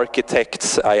have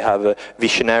architects, I have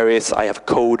visionaries, I have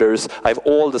coders, I have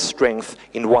all the strength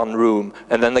in one room,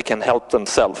 and then they can help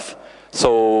themselves.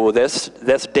 So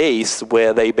there's days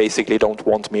where they basically don't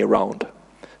want me around.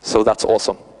 So that's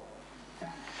awesome.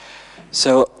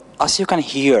 So as you can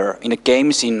hear, in the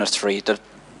games industry, the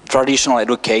traditional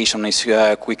education is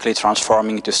quickly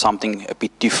transforming into something a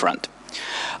bit different.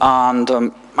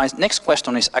 And my next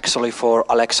question is actually for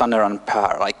Alexander and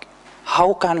Per. Like,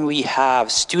 how can we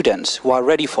have students who are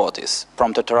ready for this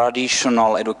from the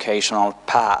traditional educational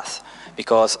path?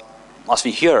 Because as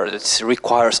we hear, it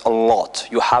requires a lot.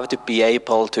 You have to be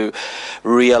able to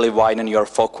really widen your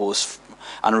focus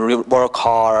and work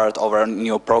hard over a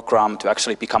new program to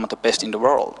actually become the best in the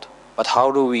world. But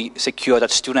how do we secure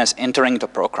that students entering the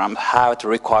program have to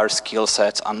require skill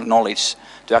sets and knowledge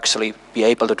to actually be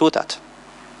able to do that?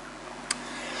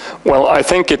 Well, I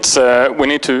think it's we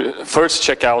need to first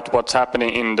check out what's happening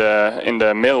in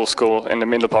the middle school, in the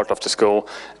middle part of the school,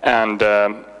 and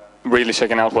really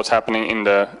checking out what's happening in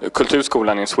the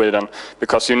Kulturskolan in Sweden,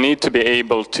 because you need to be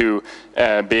able to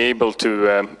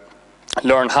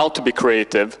learn how to be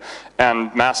creative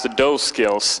and master those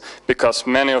skills, because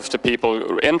many of the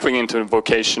people entering into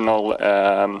vocational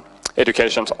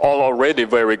education are already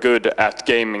very good at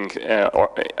gaming or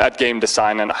at game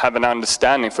design and have an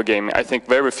understanding for gaming. I think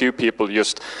very few people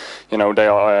just, you know, they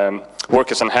are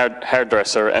work as a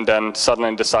hairdresser and then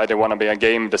suddenly decide they want to be a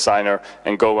game designer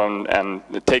and go on and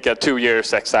take a 2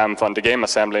 years exam from the game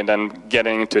assembly and then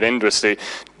getting into the industry.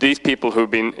 These people who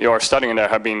are studying there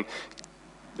have been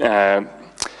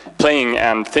playing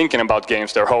and thinking about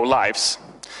games their whole lives.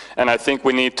 And I think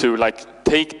we need to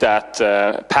take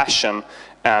that passion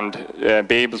and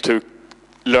be able to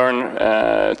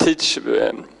learn, teach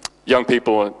young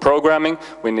people programming.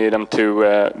 We need them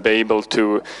to be able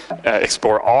to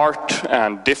explore art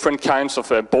and different kinds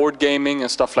of board gaming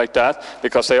and stuff like that,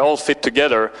 because they all fit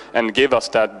together and give us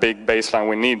that big baseline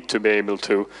we need to be able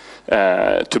to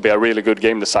be a really good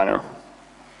game designer.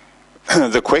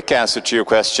 The quick answer to your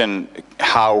question,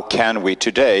 how can we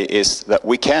today, is that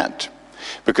we can't.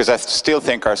 Because I still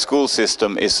think our school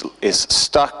system is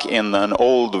stuck in an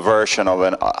old version of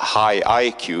a high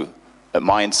IQ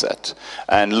mindset.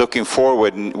 And looking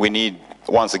forward, we need,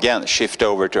 once again, shift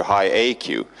over to high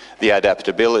AQ, the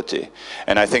adaptability.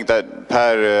 And I think that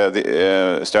Per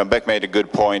Sternbeck made a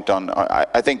good point on,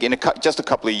 I think in just a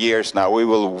couple of years now, we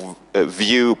will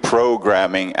view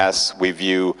programming as we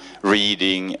view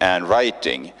reading and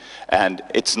writing. And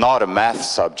it's not a math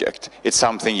subject. It's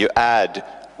something you add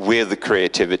with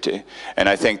creativity. And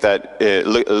I think that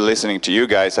listening to you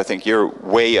guys, I think you're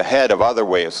way ahead of other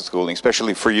ways of schooling,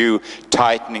 especially for you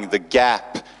tightening the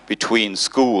gap between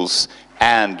schools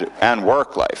and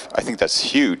work life. I think that's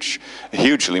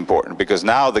hugely important, because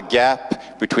now the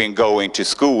gap between going to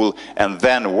school and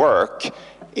then work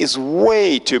is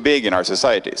way too big in our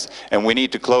societies. And we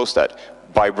need to close that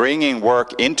by bringing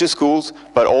work into schools,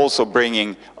 but also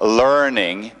bringing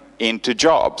learning into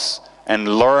jobs. and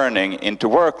learning into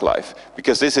work life,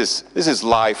 because this is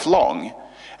lifelong.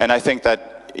 And I think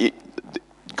that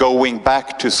going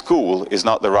back to school is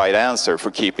not the right answer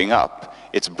for keeping up.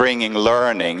 It's bringing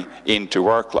learning into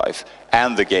work life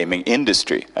and the gaming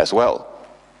industry as well.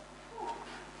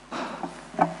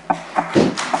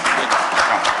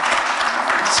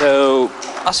 So,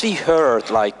 as we heard,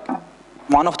 like,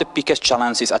 one of the biggest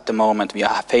challenges at the moment we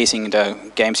are facing the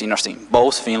games industry,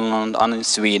 both Finland and in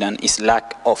Sweden, is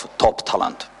lack of top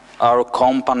talent. Our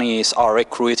companies are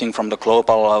recruiting from the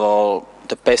global level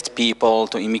the best people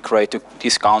to immigrate to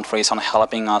these countries and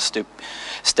helping us to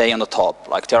stay on the top.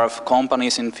 Like, there are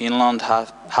companies in Finland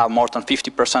have more than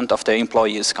 50% of their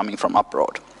employees coming from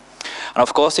abroad. And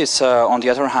of course, it's on the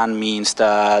other hand means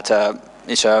that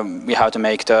we have to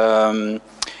make the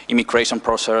immigration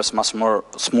process much more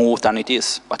smooth than it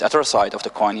is. But the other side of the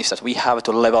coin is that we have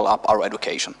to level up our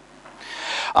education.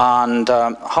 And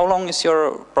how long is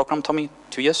your program, Tommy?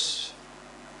 2 years?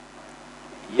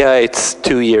 Yeah, it's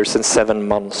 2 years and 7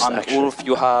 months. And actually. Ulf,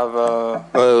 you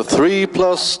have 3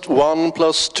 plus 1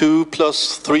 plus 2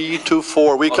 plus 3 to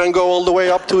 4. We can go all the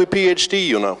way up to a PhD,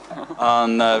 you know.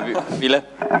 And Ville,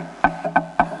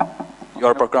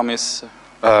 your program is?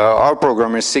 Our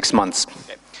program is 6 months.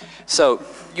 Okay. So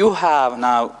you have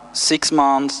now 6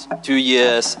 months, 2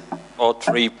 years, or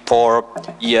 3, 4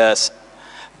 years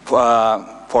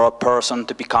for a person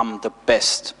to become the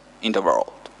best in the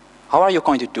world. How are you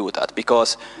going to do that?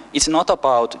 Because it's not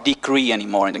about degree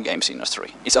anymore in the games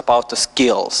industry. It's about the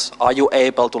skills. Are you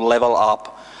able to level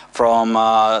up from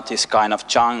this kind of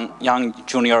young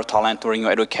junior talent during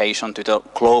your education to the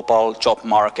global job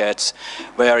markets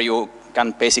where you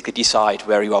can basically decide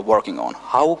where you are working on?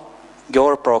 How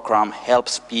your program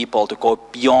helps people to go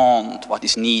beyond what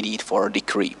is needed for a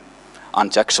degree and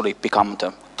to actually become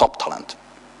the top talent?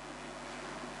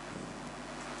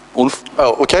 Ulf?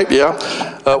 Oh, okay, yeah.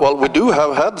 Well, we do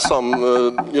have had some,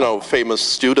 famous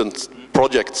student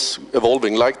projects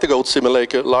evolving, like the Goat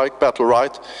Simulator, like Battle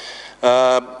Right.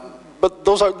 But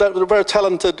they're very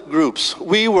talented groups.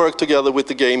 We work together with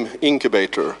the Game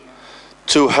Incubator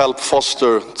to help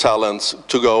foster talents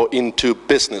to go into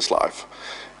business life.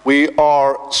 We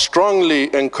are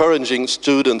strongly encouraging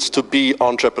students to be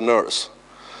entrepreneurs.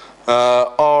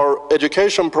 Our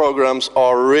education programs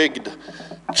are rigged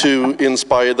to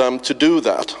inspire them to do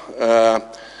that.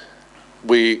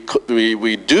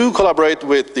 We do collaborate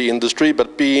with the industry,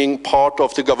 but being part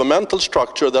of the governmental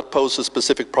structure that poses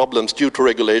specific problems due to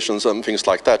regulations and things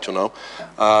like that,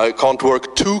 can't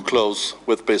work too close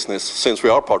with business since we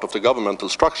are part of the governmental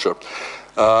structure.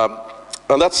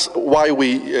 And that's why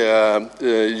we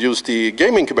use the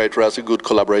Game Incubator as a good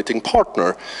collaborating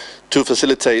partner to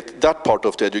facilitate that part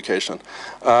of the education.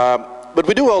 But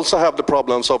we do also have the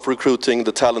problems of recruiting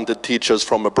the talented teachers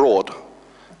from abroad.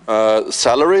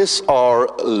 Salaries are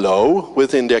low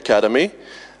within the academy.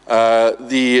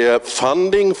 The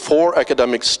funding for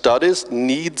academic studies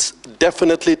needs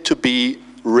definitely to be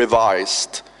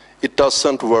revised. It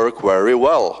doesn't work very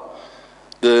well.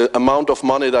 The amount of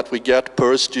money that we get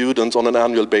per student on an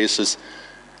annual basis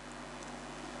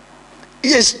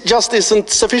just isn't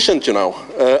sufficient,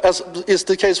 as is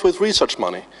the case with research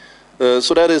money.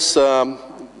 So that is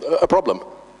a problem.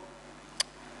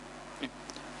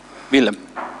 Willem.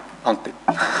 Antti.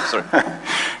 Sorry.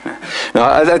 No,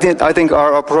 I think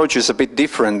our approach is a bit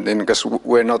different because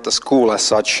we're not a school as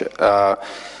such.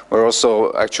 We're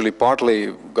also actually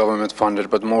partly government funded,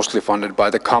 but mostly funded by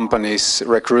the companies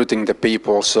recruiting the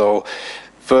people. So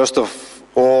first of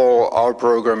all, our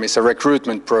program is a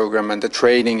recruitment program, and the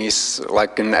training is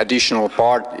like an additional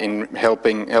part in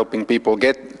helping people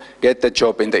get the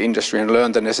job in the industry and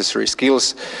learn the necessary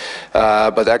skills.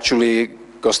 But actually,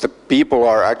 because the people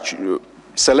are actually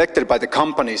selected by the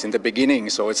companies in the beginning,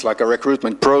 so it's like a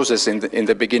recruitment process in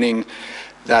the beginning,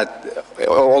 that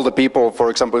all the people,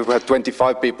 for example, if we have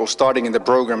 25 people starting in the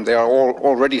program, they are all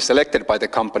already selected by the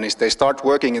companies. They start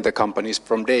working in the companies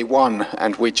from day one,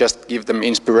 and we just give them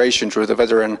inspiration through the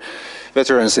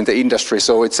veterans in the industry.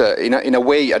 So it's in a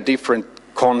way a different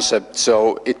concept.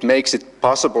 So it makes it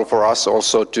possible for us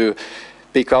also to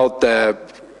pick out the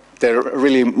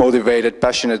really motivated,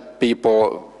 passionate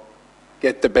people,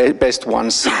 get the best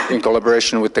ones in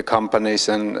collaboration with the companies,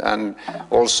 and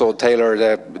also tailor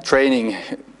the training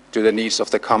to the needs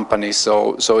of the companies.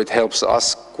 So it helps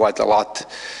us quite a lot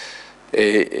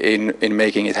in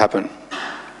making it happen.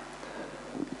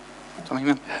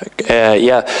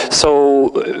 Yeah,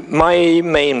 so my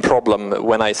main problem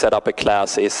when I set up a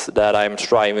class is that I'm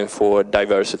striving for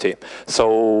diversity.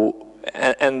 So,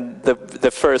 and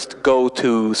the first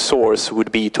go-to source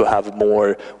would be to have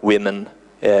more women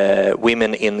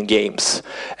women in games.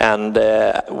 And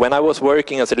when I was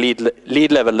working as a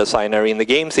lead level designer in the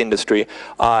games industry,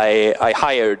 I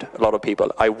hired a lot of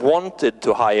people. I wanted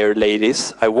to hire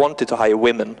ladies, I wanted to hire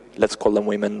women, let's call them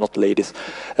women, not ladies,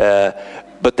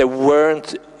 but there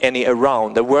weren't any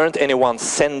around, there weren't anyone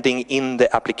sending in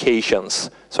the applications.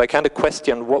 So I kind of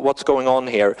questioned what's going on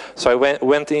here. So I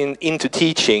went into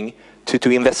teaching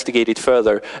to investigate it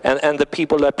further. And the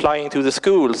people applying to the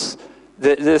schools,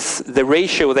 the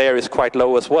ratio there is quite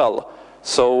low as well.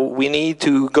 So we need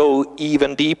to go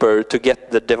even deeper to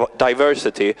get the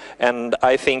diversity, and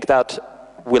I think that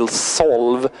will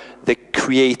solve the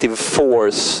creative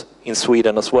force in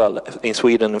Sweden as well, in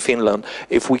Sweden and Finland.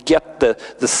 If we get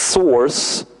the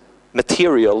source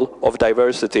material of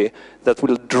diversity, that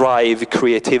will drive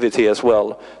creativity as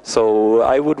well. So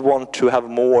I would want to have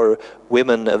more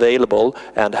women available,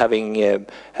 and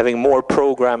having more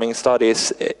programming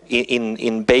studies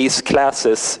in base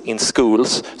classes in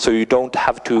schools, so you don't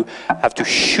have to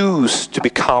choose to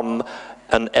become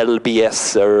an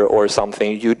LBS or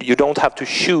something. You don't have to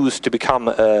choose to become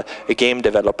a game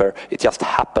developer. It just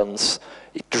happens.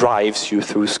 It drives you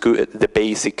through the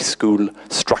basic school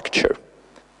structure.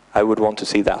 I would want to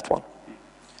see that one.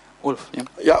 Ulf,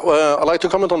 yeah, well, I'd like to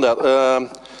comment on that.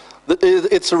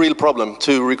 It's a real problem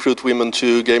to recruit women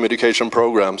to game education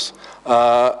programs.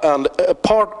 And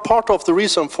part of the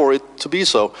reason for it to be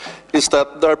so is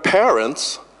that their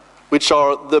parents, which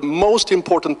are the most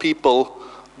important people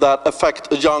that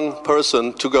affect a young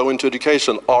person to go into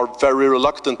education, are very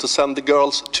reluctant to send the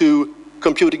girls to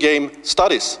computer game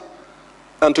studies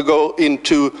and to go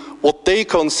into what they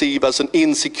conceive as an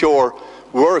insecure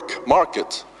work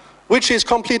market, which is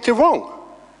completely wrong.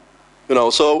 You know,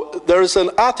 so there is an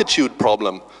attitude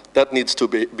problem that needs to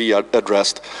be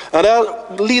addressed. And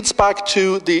that leads back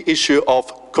to the issue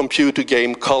of computer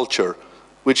game culture,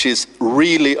 which is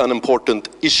really an important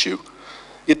issue.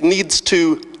 It needs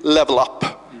to level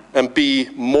up and be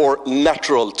more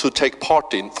natural to take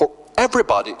part in for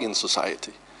everybody in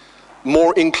society.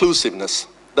 More inclusiveness.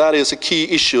 That is a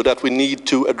key issue that we need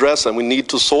to address, and we need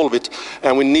to solve it.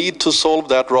 And we need to solve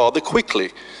that rather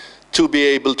quickly to be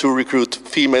able to recruit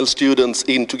female students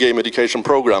into game education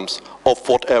programs of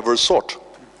whatever sort.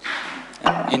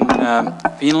 In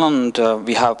Finland,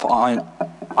 we have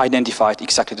identified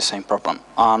exactly the same problem.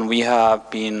 And we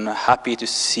have been happy to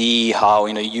see how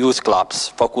in the youth clubs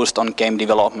focused on game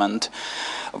development,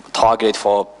 targeted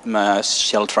for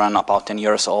children about 10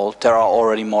 years old, there are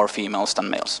already more females than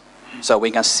males. So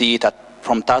we can see that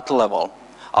from that level,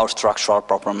 our structural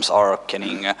problems are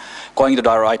going to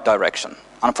the right direction.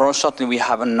 Unfortunately, we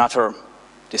have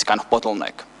this kind of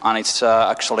bottleneck, and it's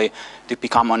actually to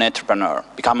become an entrepreneur,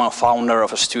 become a founder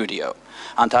of a studio.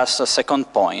 And that's the second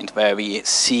point where we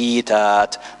see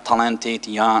that talented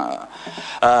young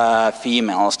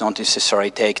females don't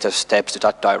necessarily take the steps to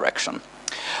that direction.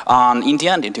 And in the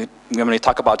end, when we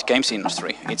talk about the games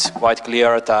industry, it's quite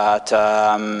clear that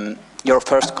your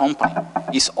first company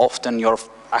is often your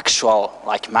actual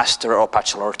master or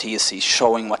bachelor thesis,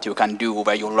 showing what you can do,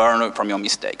 where you learn from your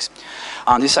mistakes.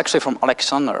 And this is actually from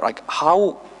Alexander.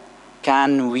 How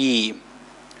can we,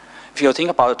 if you think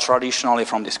about it traditionally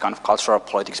from this kind of cultural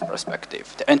politics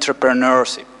perspective, the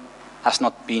entrepreneurship has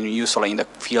not been usually in the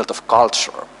field of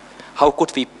culture. How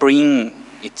could we bring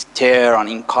it there and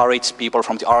encourage people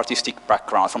from the artistic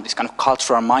background, from this kind of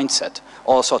cultural mindset,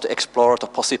 also to explore the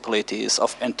possibilities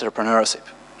of entrepreneurship?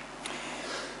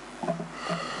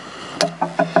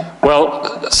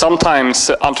 Well, sometimes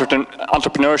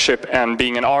entrepreneurship and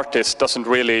being an artist doesn't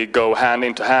really go hand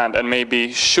into hand, and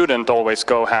maybe shouldn't always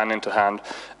go hand into hand.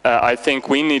 I think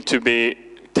we need to be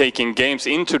taking games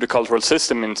into the cultural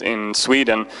system in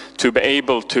Sweden to be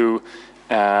able to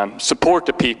support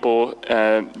the people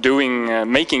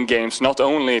making games, not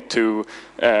only to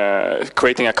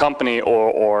creating a company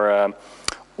or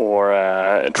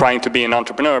trying to be an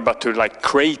entrepreneur, but to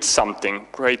create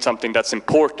something that's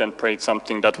important, create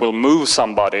something that will move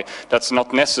somebody, that's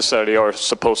not necessarily or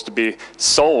supposed to be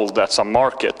sold at some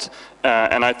market.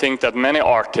 And I think that many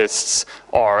artists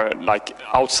are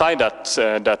outside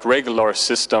that regular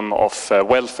system of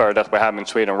welfare that we have in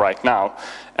Sweden right now,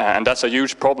 and that's a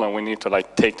huge problem. We need to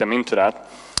take them into that.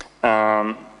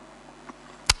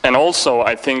 And also,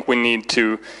 I think we need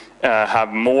to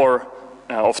have more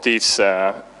of these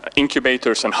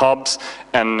incubators and hubs,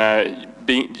 and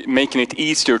making it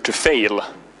easier to fail.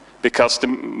 Because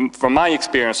from my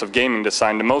experience of gaming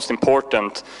design, the most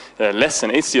important lesson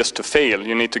is just to fail.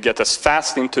 You need to get as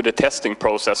fast into the testing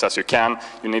process as you can.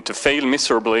 You need to fail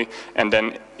miserably and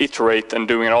then iterate and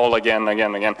doing it all again,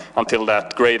 until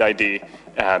that great idea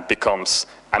becomes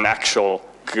an actual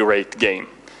great game.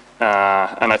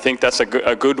 And I think that's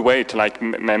a good way to like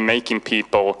making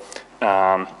people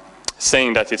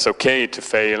saying that it's okay to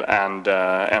fail and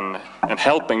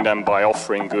helping them by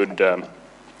offering good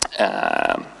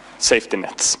safety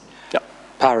nets. Yeah.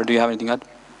 Per, do you have anything to add?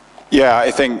 Yeah,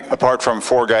 I think apart from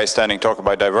four guys standing talking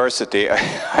about diversity,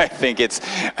 I think it's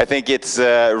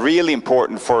really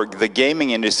important for the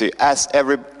gaming industry, as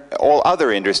all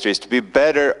other industries, to be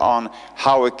better on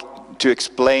how to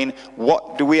explain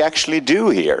what do we actually do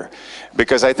here.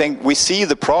 Because I think we see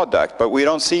the product, but we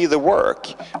don't see the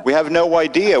work. We have no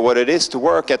idea what it is to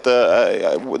work at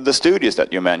the studios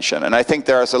that you mentioned. And I think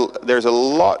there's a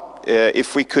lot,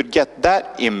 if we could get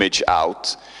that image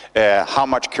out, how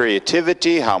much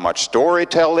creativity, how much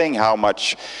storytelling, how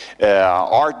much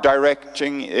art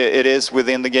directing it is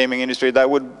within the gaming industry, that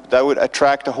would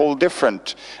attract a whole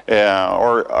different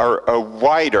or a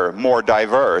wider, more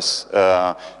diverse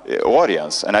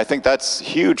audience. And I think that's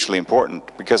hugely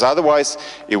important, because otherwise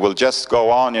it will just go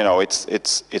on. You know, it's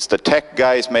the tech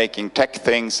guys making tech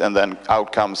things, and then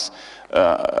out comes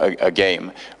a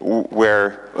game.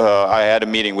 Where I had a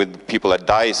meeting with people at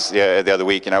DICE the other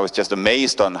week, and I was just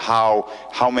amazed on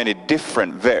how many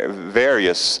different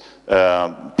various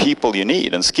people you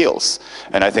need and skills.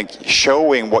 And I think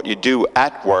showing what you do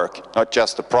at work, not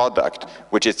just the product,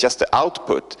 which is just the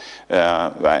output,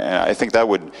 I think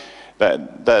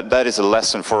that is a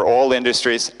lesson for all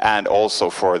industries and also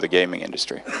for the gaming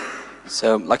industry.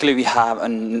 So luckily we have a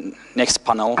next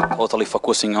panel totally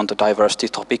focusing on the diversity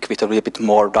topic with a little bit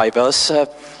more diverse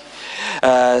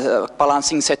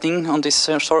balancing setting on this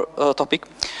topic.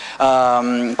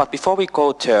 But before we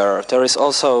go there is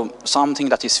also something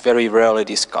that is very rarely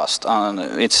discussed, and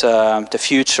it's the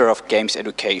future of games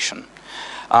education.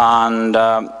 And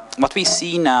what we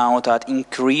see now that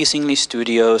increasingly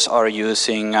studios are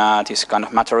using this kind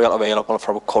of material available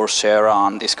from Coursera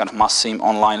and this kind of massive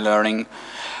online learning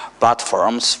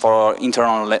platforms for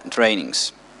internal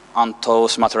trainings. And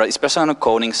those materials, especially on the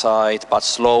coding side, but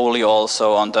slowly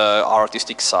also on the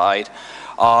artistic side,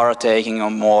 are taking a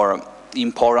more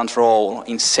important role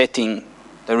in setting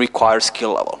the required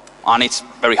skill level. And it's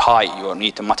very high. You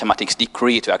need a mathematics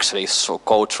degree to actually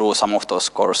go through some of those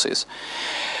courses.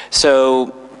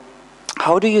 So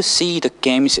how do you see the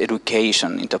games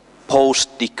education in the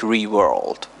post-degree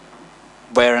world,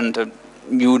 where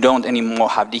you don't anymore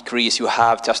have degrees, you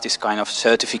have just this kind of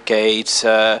certificates,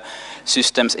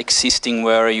 systems existing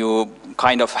where you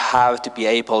kind of have to be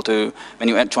able to, when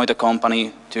you join the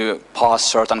company, to pass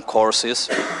certain courses,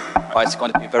 but it's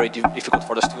going to be very difficult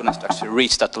for the students to actually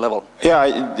reach that level.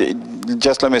 Yeah,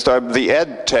 just let me start. The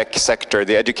ed tech sector,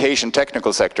 the education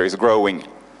technical sector, is growing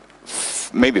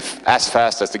maybe as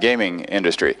fast as the gaming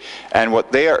industry. And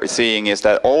what they are seeing is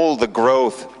that all the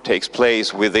growth takes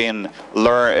place within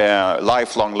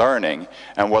lifelong learning.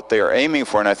 And what they are aiming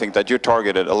for, and I think that you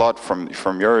targeted a lot from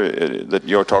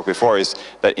your talk before, is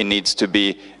that it needs to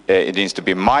be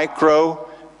micro,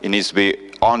 it needs to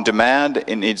be on demand,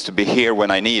 it needs to be here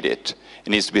when I need it. It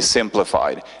needs to be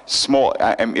simplified. Small.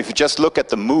 If you just look at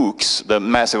the MOOCs, the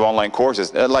massive online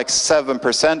courses, like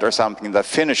 7% or something that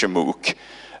finish a MOOC.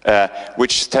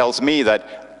 Which tells me that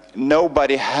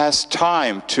nobody has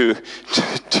time to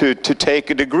take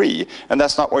a degree, and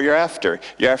that's not what you're after.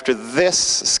 You're after this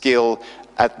skill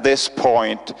at this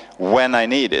point when I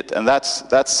need it, and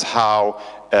that's how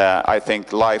I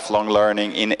think lifelong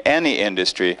learning in any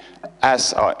industry, as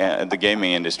the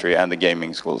gaming industry and the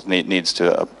gaming schools needs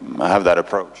to have that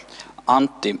approach.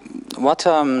 Antti, what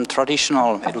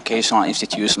traditional educational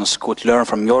institutions could learn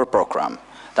from your program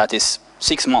that is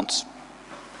 6 months?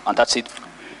 And that's it.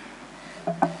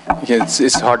 Yeah,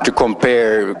 it's hard to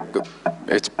compare.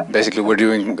 It's basically we're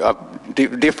doing a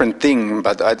different thing,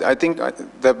 but I think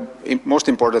the most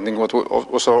important thing what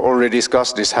was already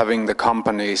discussed is having the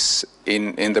companies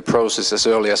in the process as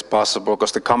early as possible,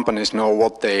 because the companies know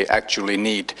what they actually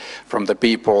need from the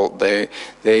people.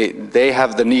 They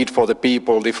have the need for the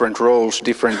people, different roles,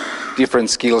 different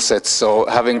skill sets. So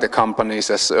having the companies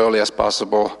as early as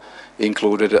possible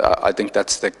included, I think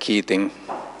that's the key thing.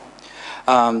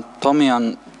 Tommy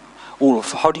and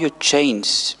Ulf, how do you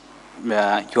change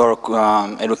your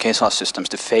educational systems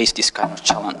to face this kind of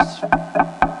challenge?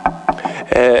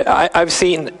 I've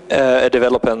seen a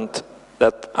development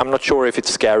that I'm not sure if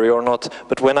it's scary or not,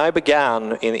 but when I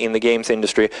began in the games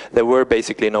industry, there were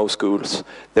basically no schools.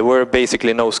 There were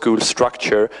basically no school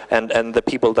structure, and the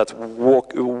people that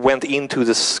went into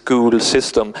the school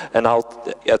system and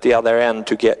out at the other end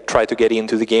to try to get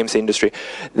into the games industry,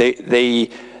 they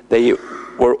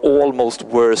were almost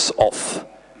worse off,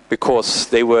 because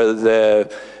they were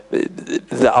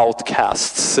the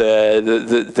outcasts,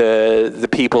 the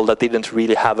people that didn't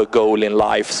really have a goal in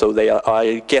life. So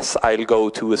I guess I'll go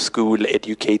to a school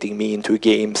educating me into a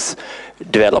games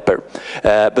developer.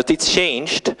 But it's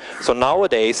changed. So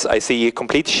nowadays I see a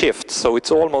complete shift. So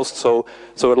it's almost so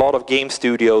a lot of game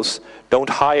studios don't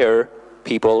hire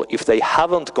people if they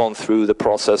haven't gone through the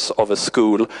process of a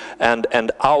school,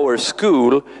 and our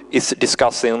school is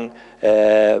discussing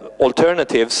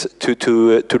alternatives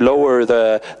to lower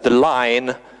the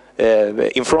line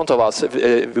in front of us.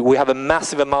 We have a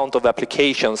massive amount of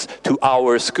applications to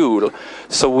our school,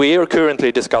 so we are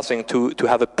currently discussing to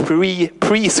have a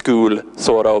preschool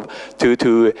sort of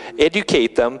to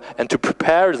educate them and to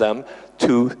prepare them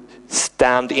to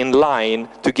stand in line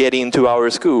to get into our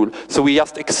school. So we're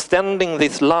just extending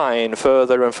this line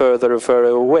further and further and further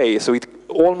away. So it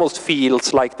almost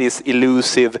feels like this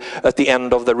elusive at the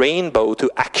end of the rainbow to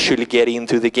actually get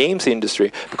into the games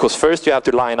industry. Because first you have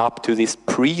to line up to this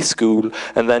preschool,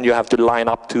 and then you have to line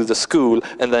up to the school,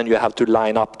 and then you have to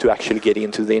line up to actually get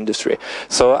into the industry.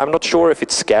 So I'm not sure if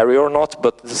it's scary or not,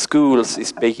 but the schools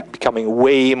is becoming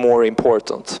way more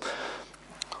important.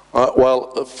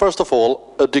 Well, first of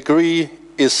all, a degree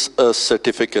is a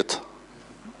certificate.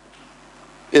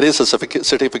 It is a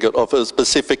certificate of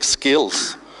specific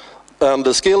skills. And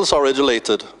the skills are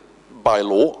regulated by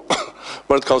law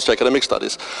when it comes to academic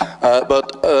studies.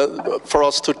 But for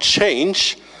us to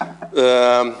change,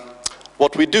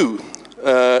 what we do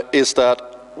is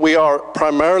that we are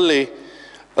primarily,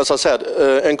 as I said,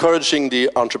 encouraging the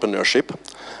entrepreneurship.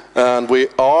 And we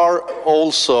are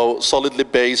also solidly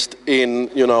based in,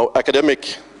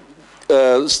 academic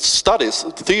studies,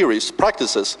 theories,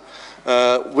 practices,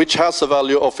 which has a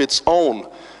value of its own.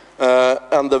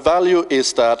 And the value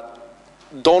is that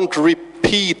don't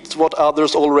repeat what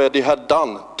others already had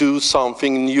done. Do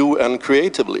something new and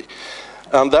creatively.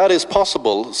 And that is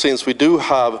possible since we do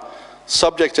have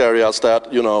subject areas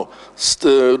that,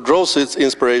 draws its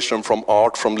inspiration from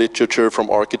art, from literature, from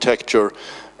architecture,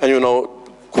 and,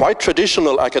 quite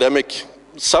traditional academic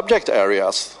subject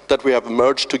areas that we have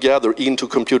merged together into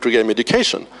computer game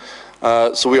education.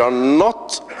 So we are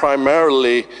not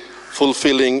primarily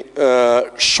fulfilling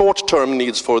short-term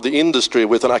needs for the industry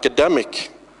with an academic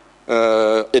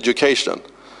education.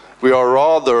 We are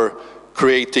rather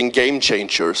creating game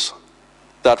changers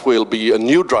that will be a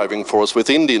new driving force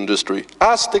within the industry,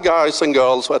 as the guys and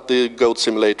girls at the Goat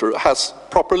Simulator has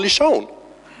properly shown.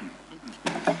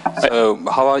 So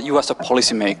how you as a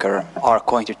policymaker are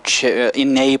going to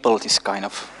enable this kind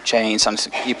of change and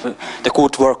keep the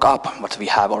good work up what we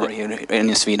have already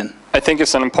in Sweden? I think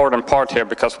it's an important part here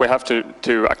because we have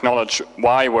to acknowledge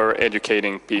why we're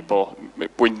educating people.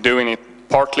 We're doing it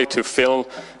partly to fill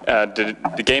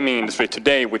the gaming industry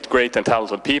today with great and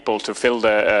talented people, to fill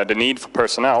the need for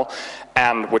personnel,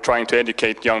 and we're trying to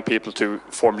educate young people to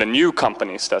form the new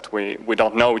companies that we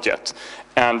don't know yet.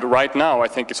 And right now I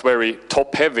think it's very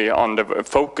top-heavy on the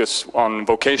focus on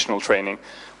vocational training.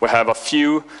 We have a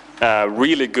few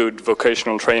really good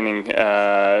vocational training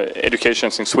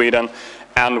educations in Sweden,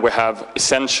 and we have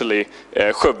essentially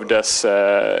Skövde's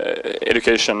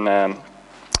education.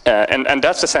 And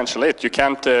that's essentially it. You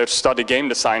can't study game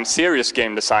design, serious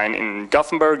game design in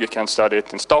Gothenburg, you can't study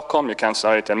it in Stockholm, you can't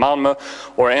study it in Malmö,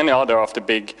 or any other of the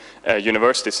big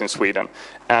universities in Sweden.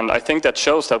 And I think that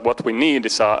shows that what we need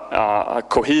is a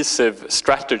cohesive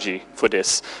strategy for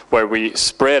this, where we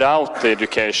spread out the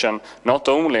education, not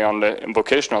only on the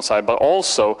vocational side, but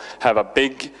also have a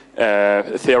big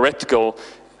theoretical,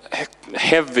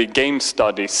 heavy game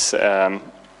studies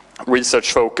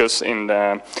research focus in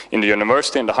the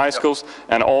university, in the high schools,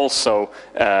 and also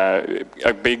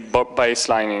a big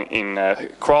baseline in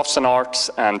crafts and arts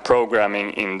and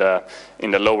programming in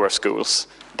the lower schools.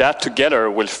 That together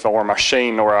will form a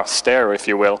chain or a stair, if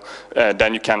you will.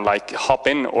 Then you can like hop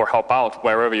in or hop out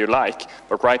wherever you like.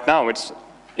 But right now it's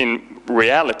in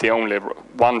reality only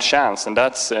one chance, and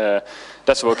that's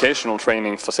vocational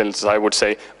training facilities, I would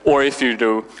say. Or if you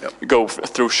do go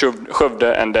through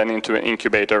Skövde and then into an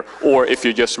incubator, or if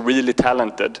you're just really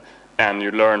talented and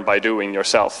you learn by doing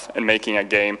yourself and making a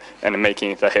game and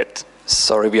making it a hit.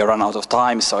 Sorry, we are run out of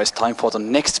time, so it's time for the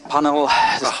next panel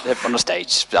on the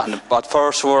stage. But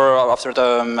first, after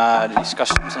the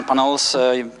discussions and panels,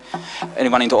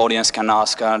 anyone in the audience can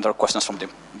ask their questions from the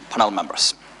panel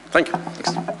members. Thank you.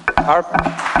 Thanks.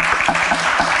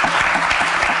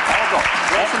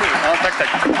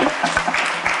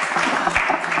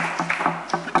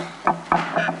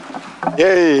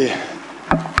 Yay!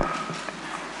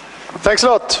 Thanks a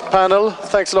lot, panel.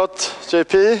 Thanks a lot,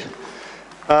 JP.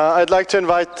 I'd like to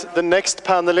invite the next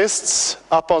panelists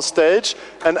up on stage.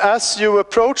 And as you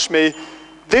approach me,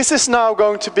 This is now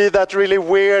going to be that really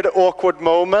weird, awkward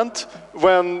moment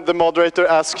when the moderator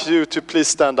asks you to please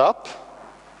stand up.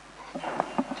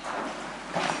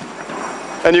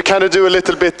 And you kind of do a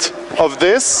little bit of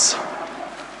this.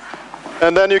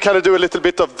 And then you kind of do a little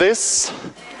bit of this.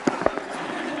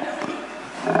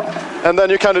 And then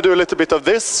you kind of do a little bit of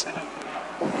this.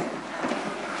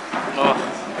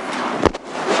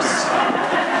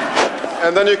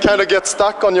 And then you kind of get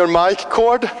stuck on your mic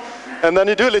cord. And then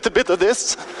you do a little bit of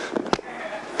this.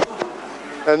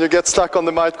 And you get stuck on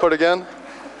the mic cord again.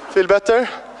 Feel better?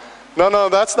 No,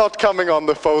 that's not coming on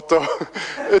the photo.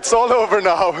 It's all over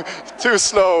now. Too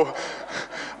slow.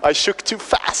 I shook too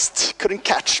fast. Couldn't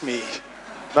catch me.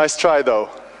 Nice try,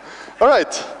 though. All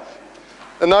right.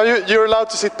 And now you're allowed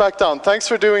to sit back down. Thanks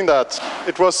for doing that.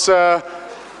 It was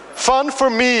fun for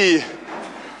me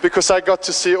because I got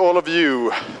to see all of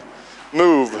you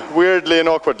move weirdly and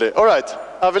awkwardly. All right.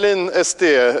 Aveline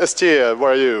Estier,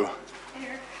 where are you?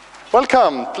 Here.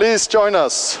 Welcome. Please join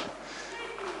us.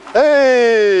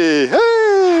 Hey!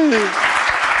 Hey!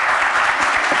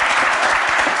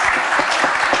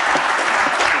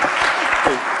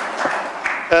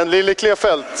 And Lily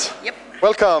Kleefeld. Yep.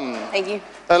 Welcome. Thank you.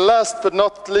 And last but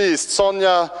not least,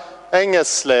 Sonja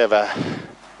Engesleve.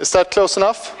 Is that close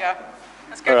enough? Yeah,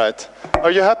 that's good. All right. Are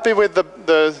you happy with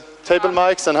the table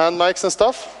mics and hand mics and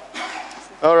stuff?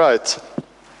 All right.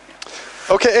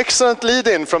 Okay, excellent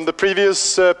lead-in from the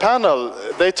previous panel.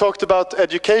 They talked about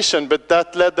education, but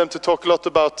that led them to talk a lot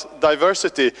about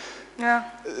diversity. Yeah.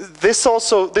 This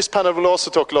panel will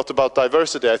also talk a lot about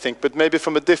diversity, I think, but maybe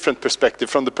from a different perspective,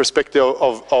 from the perspective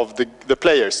of the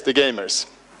players, the gamers.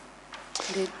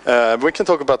 We can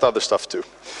talk about other stuff too.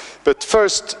 But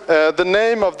first, the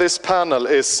name of this panel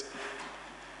is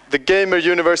The Gamer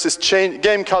Universe is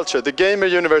Game Culture. The Gamer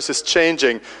Universe is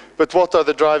changing, but what are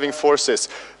the driving forces?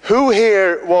 Who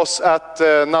here was at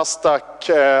Nasdaq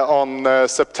on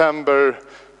September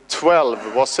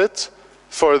 12, was it?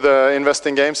 For the Invest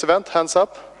in Games event? Hands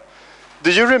up.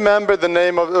 Do you remember the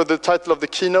name of the title of the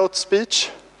keynote speech?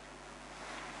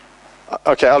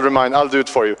 Okay, I'll do it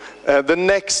for you. The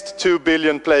next 2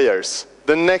 billion players.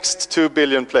 The next 2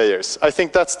 billion players. I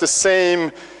think that's the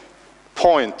same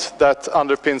point that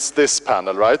underpins this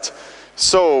panel, right?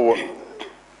 So,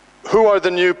 who are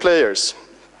the new players?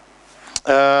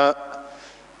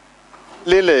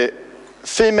 Lily,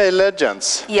 female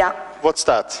legends. Yeah. What's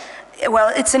that?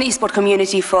 Well, it's an esport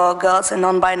community for girls and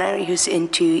non-binary who's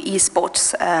into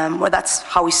esports. Well, that's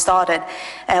how we started.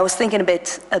 I was thinking a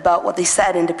bit about what they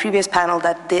said in the previous panel,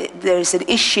 that there is an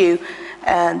issue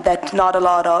that not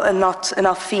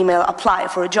enough female apply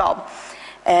for a job.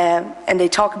 And they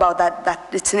talk about that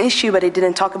it's an issue, but they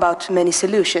didn't talk about many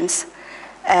solutions.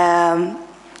 And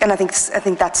I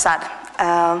think that's sad.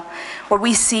 What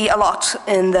we see a lot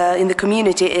in the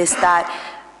community is that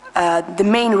the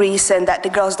main reason that the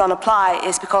girls don't apply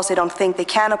is because they don't think they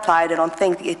can apply. They don't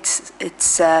think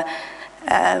it's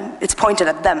pointed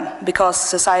at them, because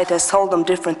society has told them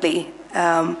differently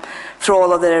through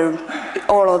all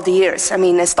of the years. I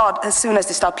mean, as soon as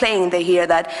they start playing, they hear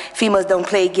that females don't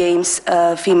play games.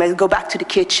 Females go back to the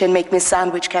kitchen, make me a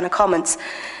sandwich, kind of comments.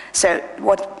 So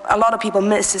what a lot of people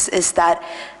miss is that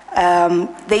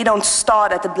they don't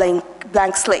start at the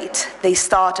blank slate. They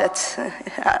start at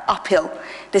uphill.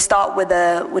 They start with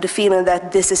a feeling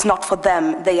that this is not for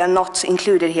them. They are not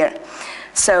included here.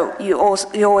 So you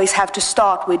always have to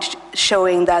start with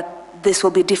showing that this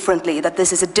will be differently, that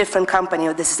this is a different company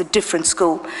or this is a different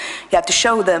school. You have to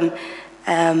show them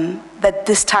that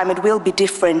this time it will be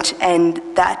different and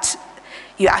that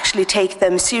you actually take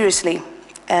them seriously.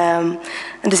 And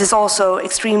this is also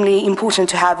extremely important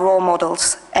to have role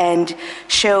models and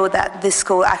show that this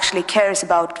school actually cares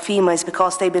about females,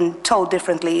 because they've been told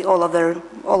differently all of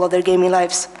their gaming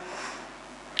lives.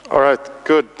 All right,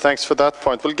 good. Thanks for that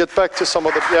point. We'll get back to some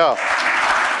of the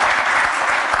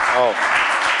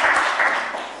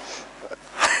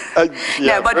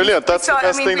But brilliant. That's the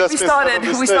best thing that's been said on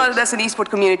this we started as an esport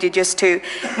community just to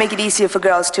make it easier for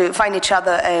girls to find each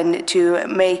other and to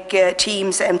make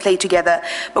teams and play together.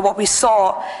 But what we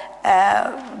saw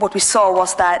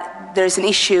was that there's an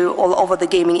issue all over the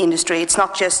gaming industry. It's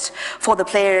not just for the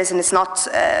players, and it's not.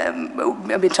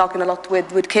 I've been talking a lot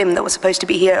with Kim, that was supposed to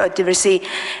be here at Diversity,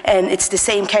 and it's the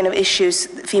same kind of issues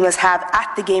females have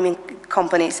at the gaming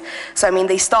companies. So I mean,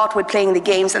 they start with playing the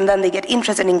games, and then they get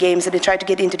interested in games, and they try to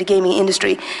get into the gaming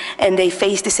industry, and they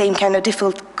face the same kind of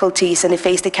difficulties, and they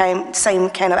face the same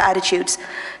kind of attitudes.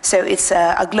 So it's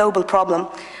a global problem.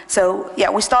 So yeah,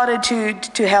 we started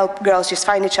to help girls just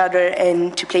find each other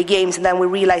and to play games, and then we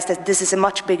realized that this is a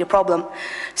much bigger problem.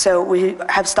 So we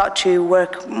have started to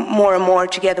work more and more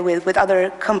together with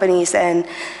other companies and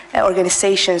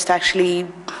organizations to actually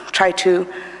try to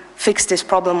fix this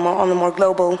problem on a more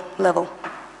global level.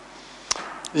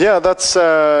 Yeah, that's.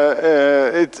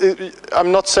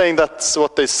 I'm not saying that's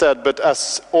what they said, but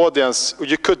as audience,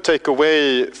 you could take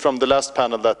away from the last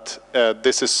panel that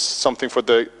this is something for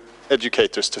the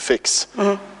educators to fix.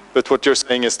 Mm-hmm. But what you're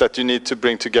saying is that you need to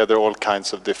bring together all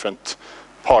kinds of different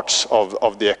parts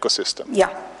of the ecosystem. Yeah.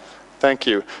 Thank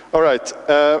you. All right,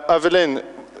 Evelyn,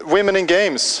 Women in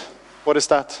Games, what is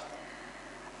that?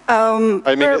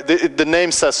 I mean, the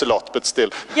name says a lot, but still.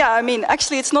 Yeah, I mean,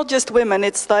 actually, it's not just women.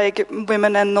 It's like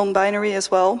women and non-binary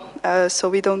as well. So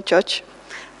we don't judge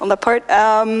on that part.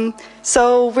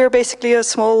 So we're basically a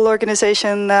small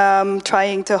organization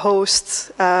trying to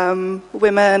host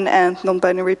women and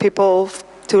non-binary people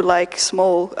to like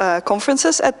small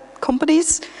conferences at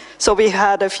companies. So we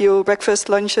had a few breakfast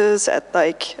lunches at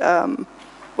like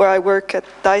where I work at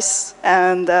DICE,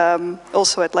 and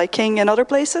also at like King and other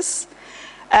places.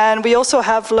 And we also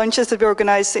have lunches that we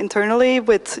organize internally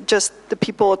with just the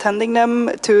people attending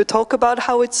them to talk about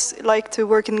how it's like to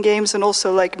work in games and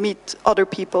also like meet other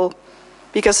people.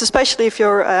 Because especially if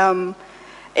you're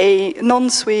a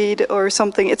non-Swede or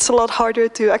something, it's a lot harder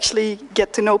to actually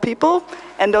get to know people,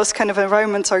 and those kind of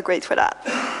environments are great for that.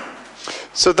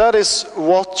 So that is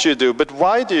what you do, but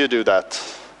why do you do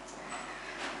that?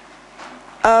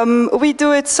 We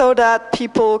do it so that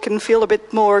people can feel a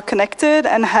bit more connected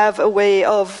and have a way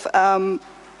of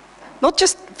not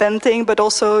just venting, but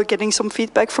also getting some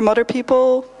feedback from other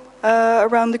people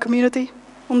around the community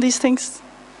on these things.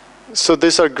 So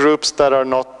these are groups that are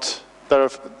not,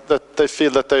 that they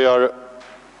feel that they are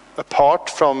apart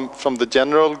from the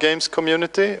general games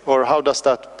community, or how does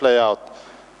that play out?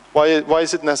 Why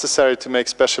is it necessary to make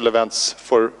special events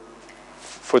for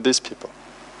these people?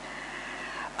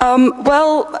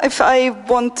 Well, if I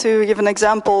want to give an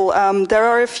example, there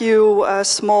are a few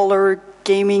smaller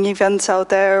gaming events out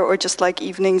there, or just like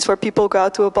evenings where people go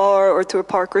out to a bar or to a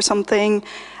park or something,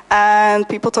 and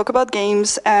people talk about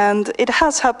games, and it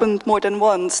has happened more than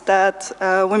once that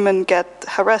women get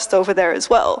harassed over there as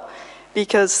well,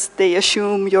 because they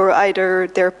assume you're either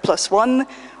their +1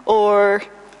 or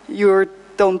you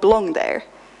don't belong there.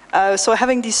 So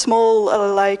having these small,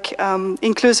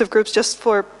 inclusive groups just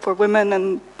for women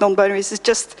and non-binaries is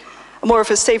just more of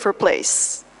a safer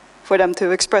place for them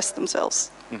to express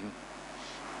themselves. Mm-hmm.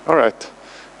 All right,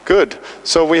 good.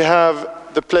 So we have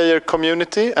the player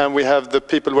community and we have the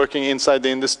people working inside the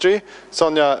industry.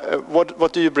 Sonja,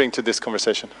 what do you bring to this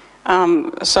conversation?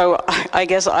 So I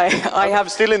guess I have...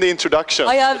 Still in the introduction.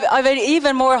 I have an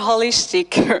even more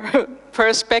holistic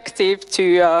perspective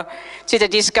to the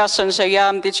discussion. So yeah,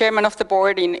 I'm the chairman of the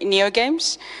board in Neo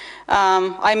Games.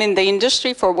 I'm in the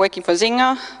industry for working for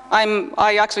Zynga.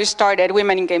 I actually started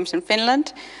Women in Games in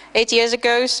Finland 8 years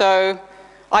ago. So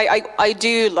I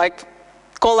do like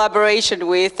collaboration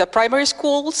with the primary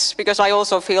schools, because I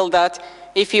also feel that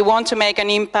if you want to make an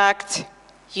impact,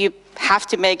 you have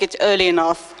to make it early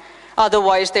enough.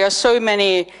 Otherwise, there are so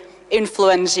many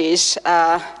influences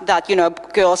that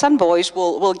girls and boys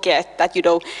will get that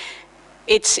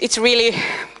it's really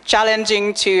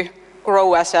challenging to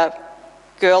grow as a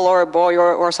girl or a boy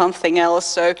or something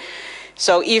else.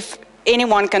 So if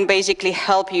anyone can basically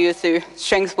help you to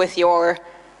strengthen with your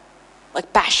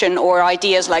passion or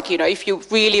ideas, if you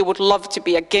really would love to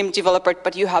be a game developer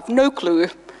but you have no clue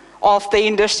of the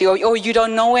industry, or you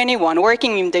don't know anyone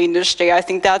working in the industry, I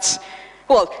think that's,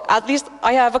 well, at least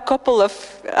I have a couple of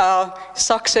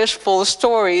successful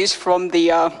stories from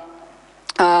the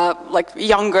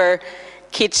younger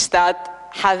kids that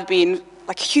have been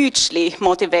hugely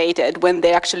motivated when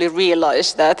they actually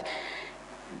realize that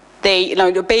they,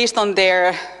 based on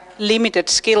their limited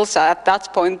skills at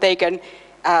that point, they can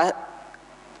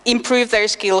improve their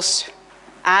skills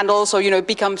and also,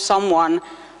 become someone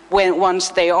once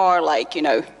they are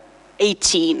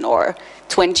 18 or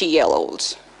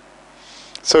 20-year-olds.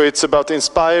 So it's about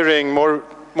inspiring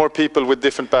more people with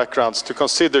different backgrounds to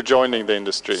consider joining the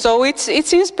industry. So it's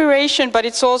inspiration, but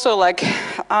it's also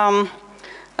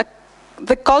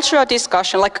the cultural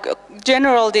discussion,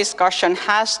 general discussion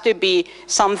has to be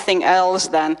something else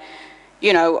than,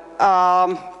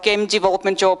 game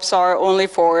development jobs are only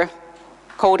for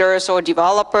coders or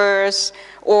developers,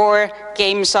 or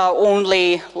games are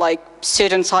only like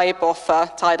certain type of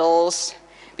titles,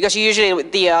 because usually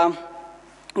the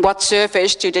what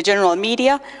surface to the general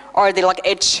media are the like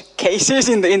edge cases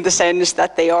in the sense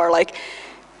that they are like,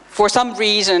 for some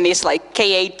reason it's like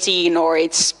K18 or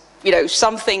it's, you know,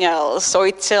 something else, so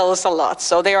it sells a lot.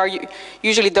 So they are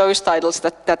usually those titles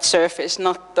that surface,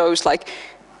 not those like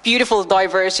beautiful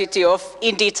diversity of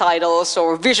indie titles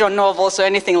or visual novels or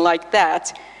anything like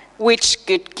that, which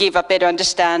could give a better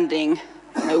understanding,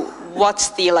 you know, what's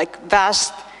the like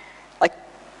vast like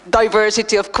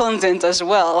diversity of content as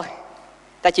well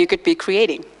that you could be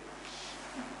creating.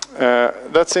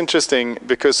 That's interesting,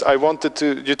 because I wanted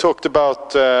to, you talked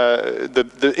about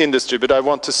the industry, but I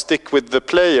want to stick with the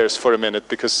players for a minute,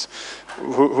 because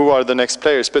who are the next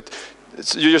players? But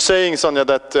you're saying, Sonja,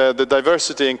 that the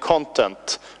diversity in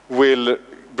content will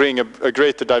bring a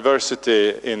greater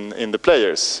diversity in the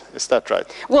players. Is that right?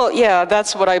 Well, yeah,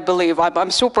 that's what I believe.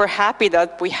 I'm super happy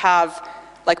that we have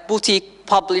like boutique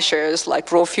publishers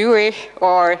like Raw Fury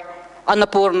or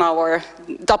Annapurna or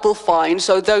Double Fine,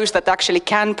 so those that actually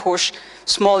can push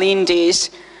small indies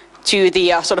to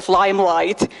the sort of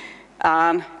limelight,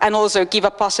 and also give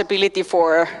a possibility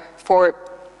for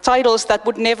titles that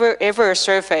would never ever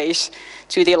surface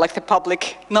to the like the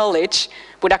public knowledge,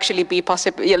 would actually be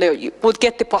possible. You know, you would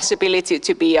get the possibility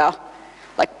to be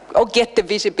like, or get the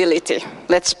visibility.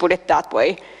 Let's put it that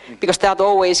way. Because that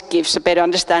always gives a better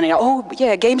understanding. Oh,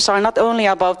 yeah, games are not only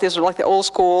about this, like the old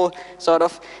school sort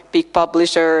of big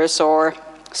publishers or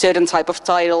certain type of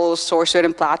titles or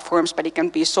certain platforms, but it can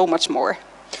be so much more.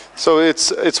 So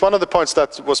it's one of the points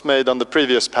that was made on the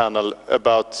previous panel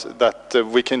about that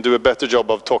we can do a better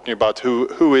job of talking about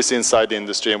who is inside the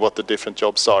industry and what the different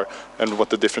jobs are and what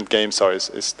the different games are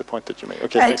is the point that you made.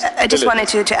 Okay, thanks. I just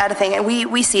wanted to add a thing, and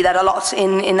we see that a lot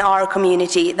in our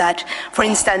community, that for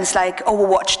instance like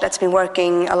Overwatch, that's been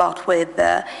working a lot with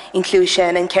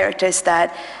inclusion and characters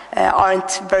that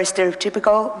aren't very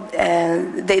stereotypical.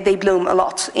 They bloom a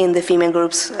lot in the female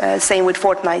groups, same with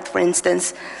Fortnite for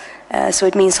instance. So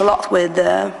it means a lot with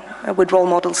role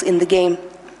models in the game.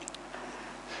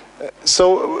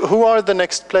 So who are the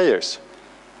next players?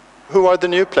 Who are the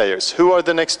new players? Who are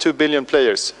the next 2 billion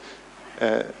players?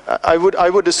 I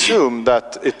would assume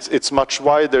that it's much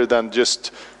wider than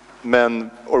just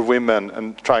men or women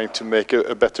and trying to make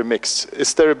a better mix.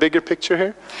 Is there a bigger picture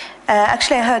here?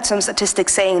 Actually, I heard some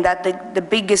statistics saying that the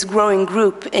biggest growing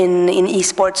group in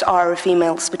esports are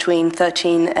females between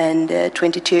 13 and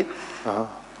 22.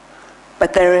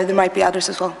 But there might be others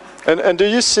as well. And do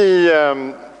you see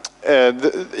the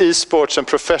esports and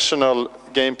professional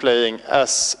game playing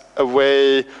as a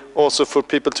way also for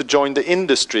people to join the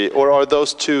industry, or are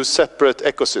those two separate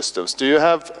ecosystems? Do you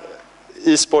have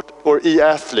esport or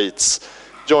e-athletes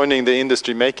joining the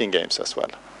industry making games as well?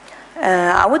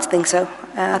 I would think so.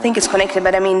 I think it's connected,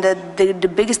 but I mean the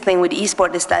biggest thing with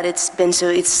esport is that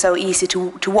it's so easy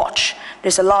to watch.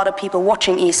 There's a lot of people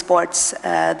watching esports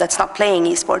that's not playing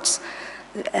esports.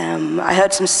 I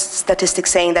heard some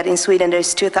statistics saying that in Sweden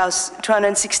there's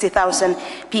 260,000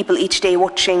 people each day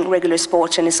watching regular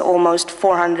sports, and it's almost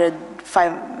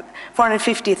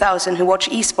 450,000 who watch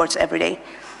esports every day.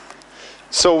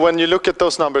 So when you look at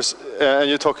those numbers and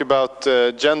you talk about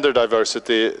gender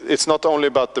diversity, it's not only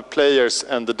about the players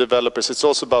and the developers, it's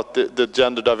also about the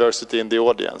gender diversity in the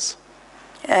audience.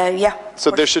 Yeah.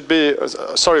 So there should be,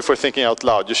 sorry for thinking out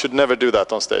loud, you should never do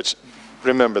that on stage.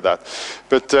 Remember that.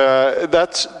 But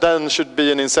that then should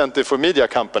be an incentive for media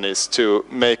companies to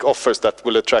make offers that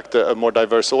will attract a more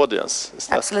diverse audience.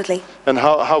 Absolutely. And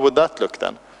how would that look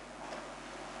then?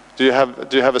 Do you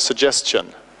have a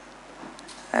suggestion?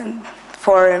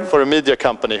 For a media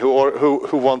company who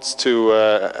wants to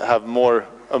have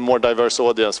a more diverse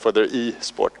audience for their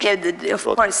e-sport? Yeah, of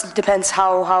course, it depends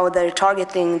how they're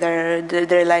targeting their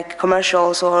like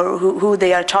commercials or who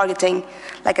they are targeting.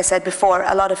 Like I said before,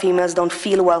 a lot of females don't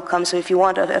feel welcome, so if you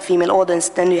want a female audience,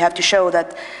 then you have to show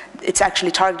that it's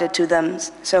actually targeted to them.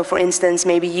 So for instance,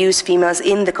 maybe use females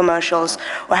in the commercials,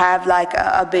 or have like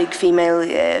a big female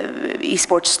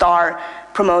esports star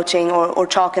promoting or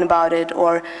talking about it,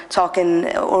 or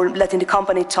letting the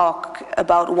company talk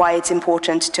about why it's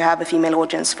important to have a female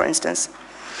audience, for instance.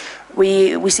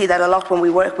 We see that a lot when we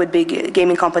work with big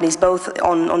gaming companies, both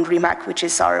on DreamHack, which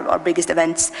is our biggest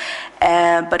events,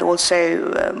 but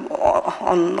also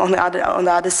on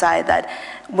the other side, that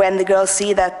when the girls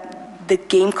see that the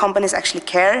game companies actually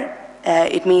care,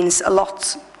 it means a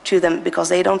lot to them, because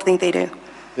they don't think they do.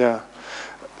 Yeah.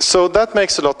 So that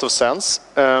makes a lot of sense.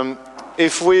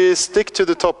 If we stick to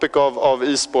the topic of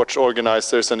esports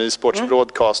organizers and esports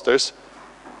broadcasters,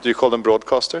 do you call them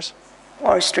broadcasters?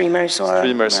 Or streamers.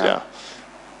 Streamers, yeah.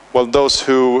 Well, those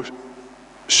who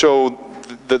show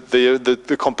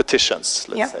the competitions,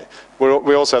 let's say.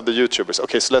 We also have the YouTubers.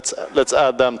 Okay, so let's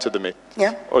add them to the mix.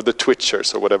 Yeah. Or the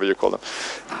Twitchers, or whatever you call them.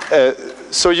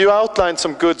 So you outlined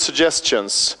some good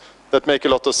suggestions that make a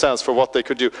lot of sense for what they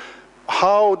could do.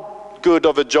 How good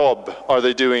of a job are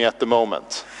they doing at the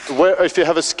moment? If you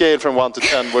have a scale from 1 to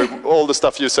 10, where all the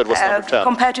stuff you said was number 10.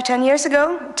 Compared to 10 years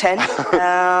ago, 10.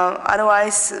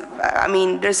 Otherwise, I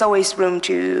mean, there's always room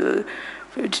to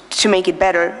make it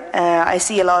better. I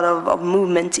see a lot of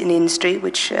movement in the industry,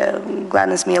 which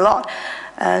gladdens me a lot.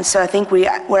 So I think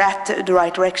we're at the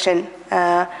right direction.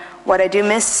 What I do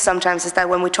miss sometimes is that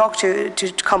when we talk to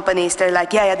companies, they're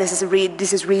like, yeah, this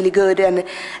is really good, and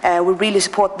we really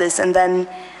support this, and then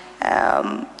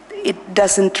it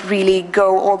doesn't really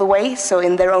go all the way. So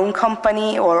in their own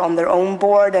company or on their own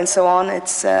board and so on,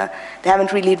 it's they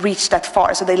haven't really reached that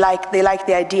far. So they like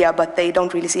the idea, but they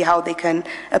don't really see how they can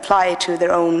apply it to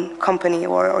their own company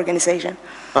or organization.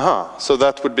 So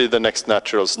that would be the next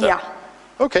natural step. Yeah.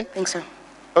 Okay. I think so.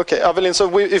 Okay, Avelin,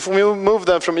 so if we move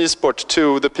then from esport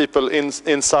to the people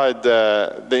inside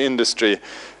the industry.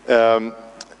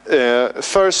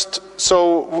 First,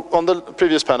 so on the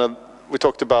previous panel, we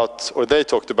talked about, or they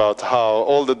talked about, how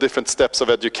all the different steps of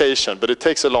education, but it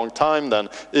takes a long time then,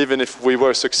 even if we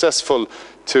were successful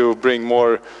to bring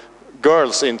more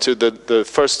girls into the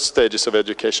first stages of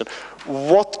education.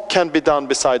 What can be done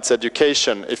besides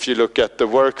education if you look at the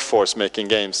workforce making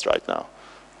games right now?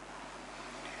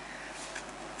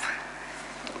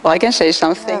 Well, I can say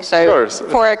something. So,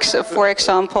 for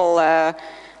example,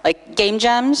 like game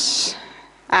jams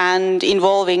and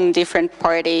involving different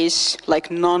parties,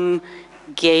 like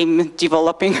non-game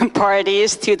developing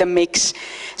parties to the mix,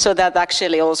 so that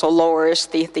actually also lowers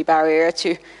the barrier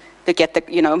to get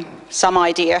the, some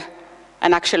idea,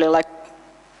 and actually like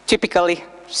typically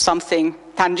something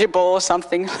tangible,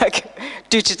 something like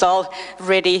digital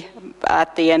ready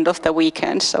at the end of the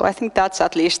weekend. So I think that's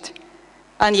at least.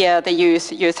 And yeah, the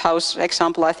youth house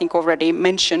example I think already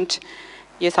mentioned.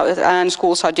 Youth house and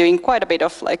schools are doing quite a bit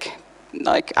of like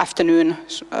afternoon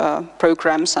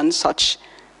programs and such,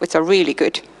 which are really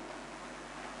good.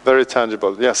 Very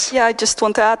tangible, yes. Yeah, I just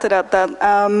want to add to that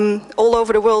all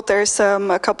over the world there's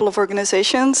a couple of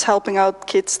organizations helping out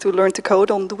kids to learn to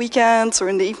code on the weekends or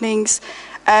in the evenings.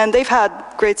 And they've had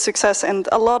great success, and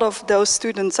a lot of those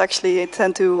students actually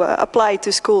tend to apply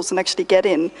to schools and actually get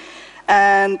in.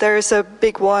 And there's a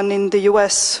big one in the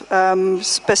US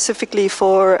specifically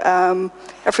for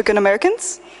African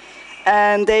Americans.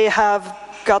 And they have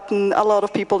gotten a lot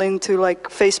of people into like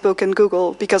Facebook and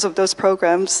Google because of those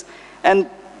programs. And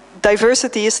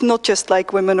diversity is not just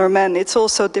like women or men, it's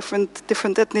also different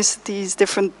ethnicities,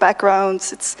 different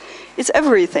backgrounds, it's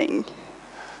everything.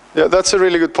 Yeah, that's a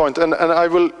really good point, and I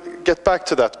will get back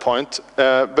to that point,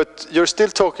 but you're still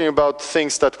talking about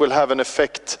things that will have an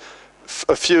effect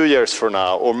a few years from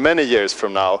now, or many years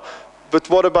from now. But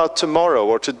what about tomorrow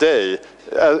or today?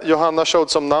 Johanna showed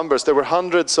some numbers. There were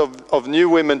hundreds of new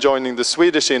women joining the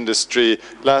Swedish industry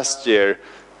last year.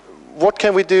 What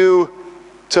can we do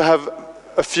to have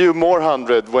a few more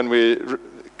hundred when we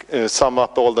sum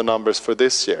up all the numbers for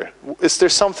this year?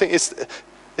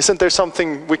 Isn't there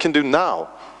something we can do now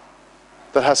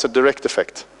that has a direct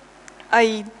effect?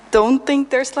 I don't think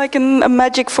there's like a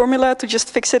magic formula to just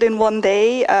fix it in one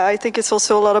day. I think it's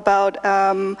also a lot about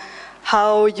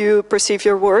how you perceive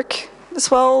your work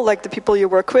as well, like the people you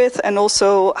work with, and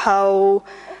also how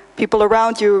people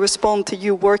around you respond to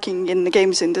you working in the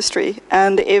games industry.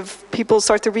 And if people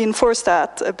start to reinforce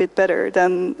that a bit better,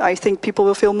 then I think people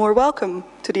will feel more welcome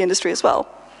to the industry as well.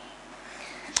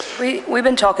 We've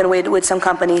been talking with some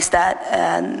companies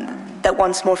that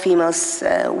wants more females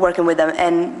working with them,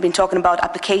 and been talking about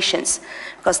applications,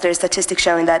 because there's statistics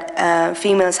showing that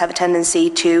females have a tendency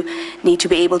to need to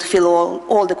be able to fill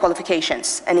all the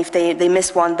qualifications, and if they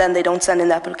miss one, then they don't send in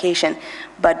the application.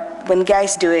 But when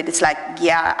guys do it, it's like,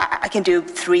 yeah, I can do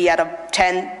 3 out of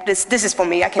 10. This is for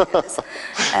me. I can do this.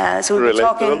 So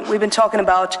we've been talking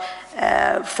about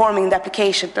forming the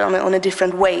application on a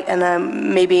different way,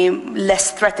 and maybe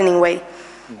less threatening way.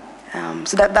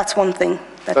 So that's one thing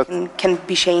that can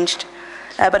be changed.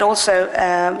 But also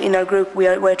in our group,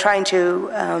 we're trying to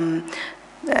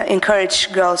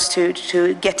encourage girls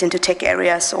to get into tech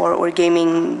areas or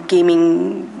gaming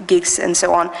gigs and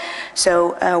so on.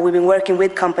 So we've been working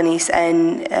with companies,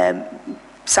 and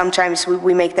sometimes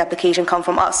we make the application come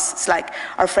from us. It's like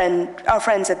our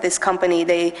friends at this company,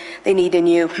 they need a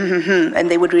new and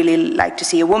they would really like to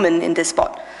see a woman in this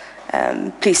spot.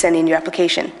 Please send in your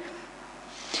application.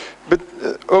 But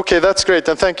okay, that's great,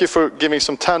 and thank you for giving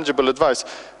some tangible advice.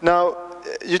 Now,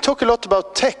 you talk a lot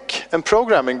about tech and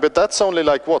programming, but that's only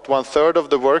like what, 1/3 of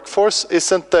the workforce?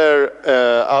 Isn't there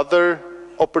other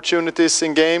opportunities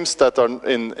in games that are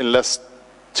in less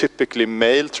typically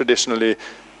male, traditionally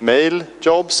male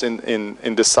jobs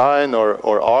in design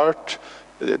or art?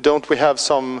 Don't we have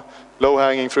some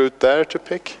low-hanging fruit there to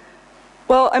pick?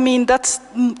 Well, I mean,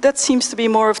 that seems to be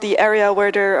more of the area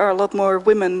where there are a lot more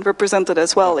women represented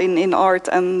as well in art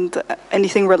and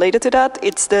anything related to that.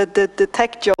 It's the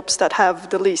tech jobs that have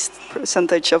the least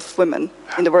percentage of women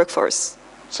in the workforce.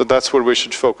 So that's where we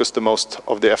should focus the most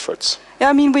of the efforts. Yeah,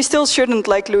 I mean, we still shouldn't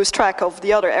lose track of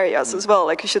the other areas as well.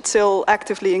 We should still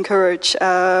actively encourage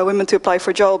women to apply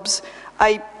for jobs.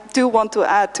 I do want to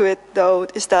add to it, though,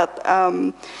 is that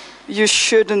you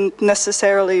shouldn't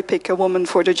necessarily pick a woman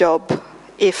for the job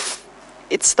if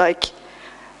it's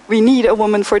we need a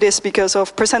woman for this because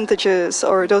of percentages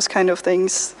or those kind of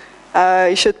things.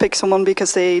 You should pick someone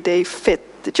because they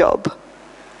fit the job.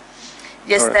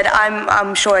 Yes, that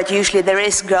I'm sure that usually there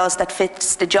is girls that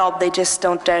fits the job, they just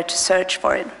don't dare to search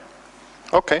for it.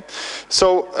 Okay,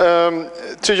 so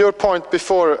to your point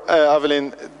before,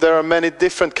 Evelyn, there are many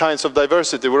different kinds of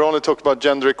diversity. We're only talking about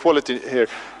gender equality here.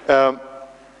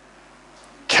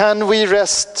 Can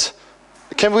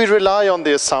we rely on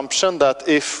the assumption that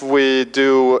if we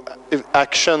do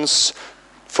actions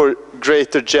for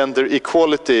greater gender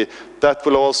equality, that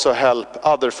will also help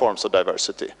other forms of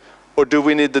diversity? Or do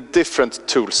we need a different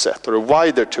tool set or a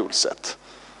wider tool set?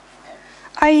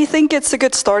 I think it's a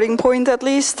good starting point at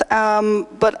least,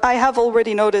 but I have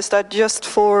already noticed that just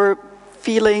for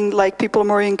feeling like people are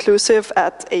more inclusive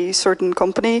at a certain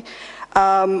company,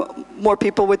 more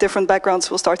people with different backgrounds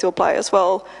will start to apply as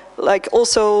well. Like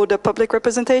also the public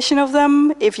representation of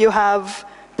them. If you have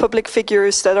public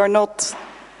figures that are not,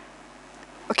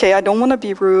 okay, I don't want to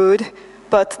be rude,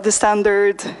 but the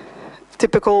standard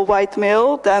typical white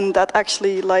male, then that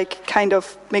actually kind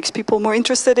of makes people more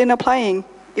interested in applying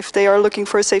if they are looking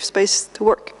for a safe space to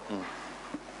work.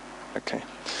 Okay.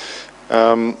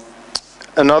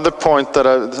 Another point that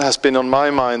has been on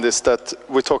my mind is that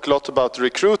we talk a lot about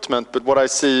recruitment, but what I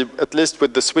see, at least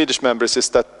with the Swedish members, is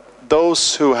that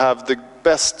those who have the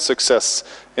best success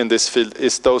in this field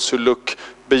is those who look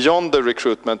beyond the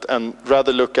recruitment and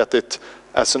rather look at it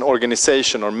as an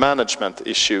organization or management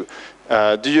issue.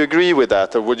 Do you agree with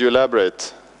that, or would you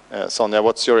elaborate? Sonja,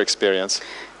 what's your experience?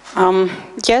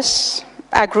 Yes,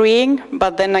 agreeing,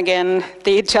 but then again,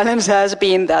 the challenge has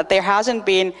been that there hasn't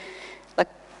been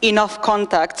enough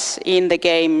contacts in the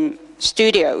game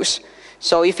studios.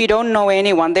 So if you don't know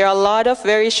anyone, there are a lot of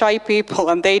very shy people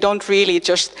and they don't really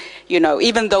just,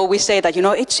 even though we say that,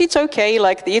 it's okay,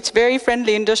 it's very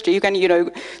friendly industry, you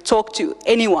can, talk to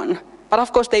anyone. But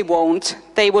of course they won't.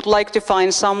 They would like to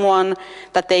find someone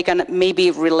that they can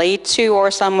maybe relate to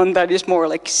or someone that is more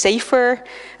safer.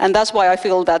 And that's why I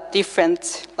feel that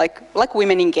different, like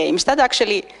women in games, that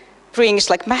actually brings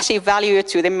massive value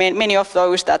to the many of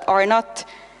those that are not,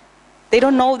 they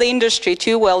don't know the industry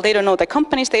too well, they don't know the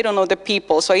companies, they don't know the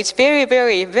people. So it's very,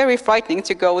 very, very frightening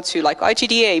to go to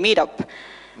IGDA meetup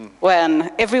when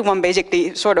everyone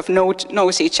basically sort of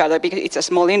knows each other because it's a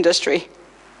small industry,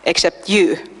 except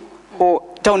you, who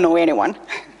don't know anyone.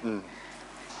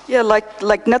 Yeah,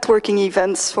 like networking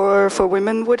events for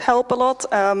women would help a lot,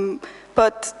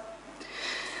 but...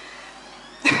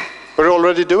 We're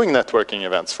already doing networking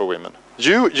events for women.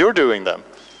 You're doing them.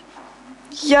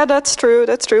 Yeah, that's true,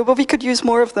 but we could use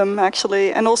more of them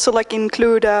actually, and also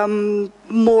include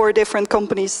more different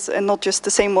companies and not just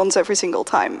the same ones every single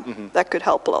time. That could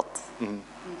help a lot.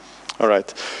 All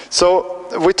right. So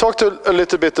we talked a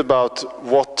little bit about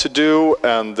what to do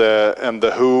and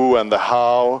the who and the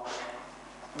how,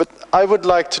 but I would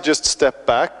like to just step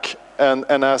back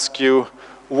and ask you,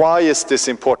 why is this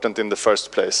important in the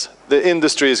first place? The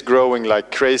industry is growing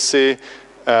like crazy.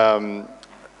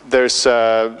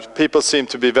 People seem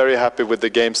to be very happy with the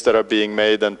games that are being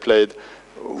made and played.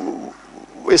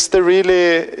 Is there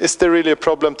really a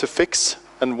problem to fix,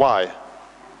 and why?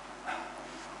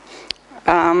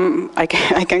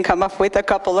 I can come up with a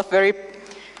couple of very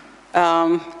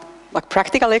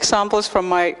practical examples from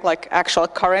my actual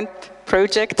current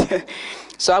project.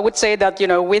 So I would say that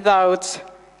without,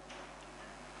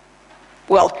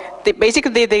 well,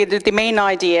 basically the main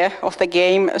idea of the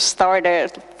game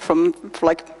started from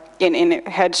in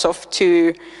heads of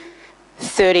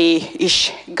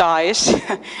 30-ish guys,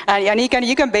 and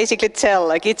you can basically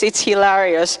tell it's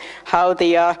hilarious how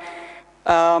the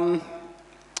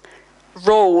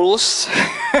roles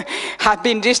have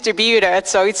been distributed.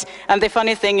 So and the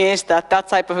funny thing is that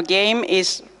type of a game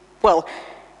is, well,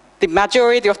 the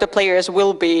majority of the players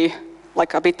will be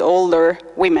a bit older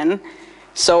women,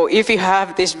 So if you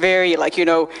have this very like,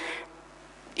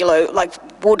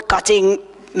 like wood cutting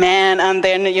man and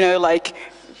then, like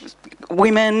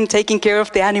women taking care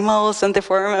of the animals and the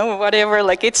farm or whatever,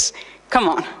 like it's, come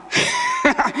on.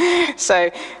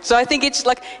 So I think it's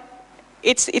like,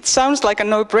 it sounds like a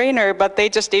no-brainer, but they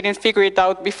just didn't figure it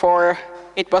out before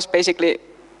it was basically,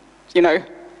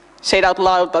 said out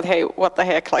loud, but hey, what the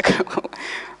heck, like,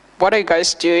 what are you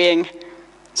guys doing?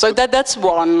 So that's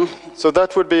one. So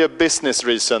that would be a business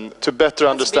reason to better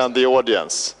understand the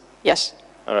audience? Yes.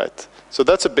 All right. So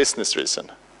that's a business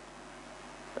reason.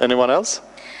 Anyone else?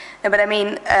 No, but I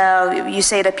mean, you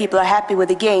say that people are happy with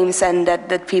the games and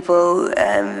that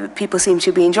people seem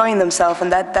to be enjoying themselves,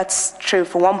 and that's true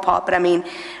for one part. But I mean,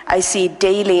 I see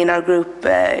daily in our group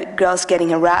girls getting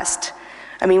harassed.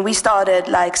 I mean, we started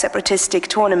like separatistic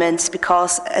tournaments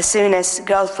because as soon as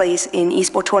girls play in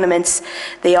esport tournaments,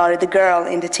 they are the girl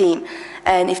in the team.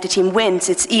 And if the team wins,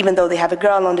 it's even though they have a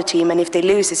girl on the team, and if they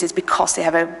lose, it's because they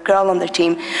have a girl on their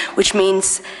team, which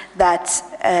means that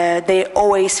they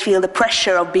always feel the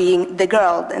pressure of being the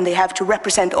girl, and they have to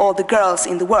represent all the girls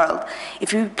in the world.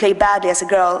 If you play badly as a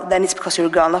girl, then it's because you're a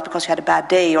girl, not because you had a bad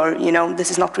day, or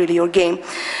this is not really your game.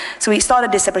 So we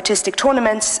started these separatistic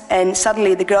tournaments, and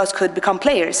suddenly the girls could become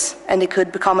players, and they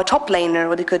could become a top laner,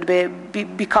 or they could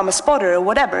become a spotter, or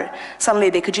whatever.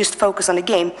 Suddenly they could just focus on the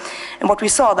game. And what we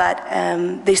saw that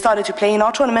they started to play in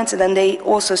our tournaments, and then they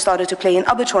also started to play in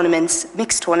other tournaments,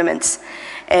 mixed tournaments.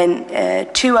 And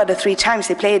 2 out of 3 times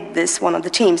they played one of the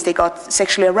teams, they got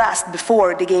sexually harassed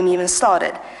before the game even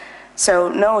started. So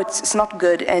no, it's not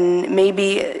good, and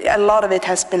maybe a lot of it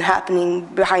has been happening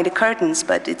behind the curtains,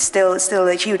 but it's still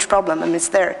a huge problem, and it's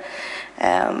there.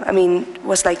 I mean, it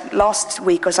was like last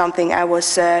week or something, I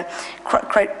was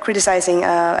criticizing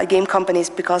game companies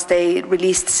because they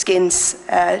released skins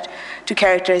to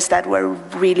characters that were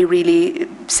really, really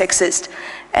sexist.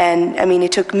 And I mean,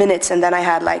 it took minutes, and then I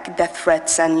had like death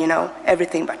threats and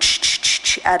everything, but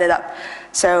added up.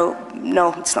 So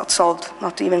no, it's not solved,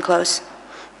 not even close.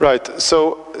 Right.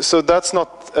 So that's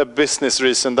not a business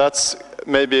reason. That's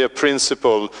maybe a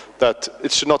principle that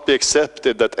it should not be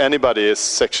accepted that anybody is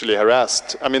sexually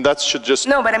harassed. I mean, that should just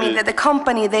no, but I mean, the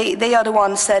company, they are the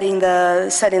ones setting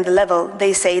the level.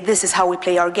 They say this is how we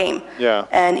play our game. Yeah.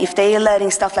 And if they are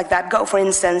letting stuff like that go, for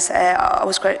instance, I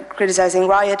was criticizing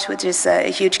Riot, which is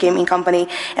a huge gaming company,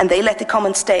 and they let the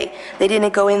comments stay. They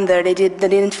didn't go in there. They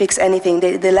didn't fix anything.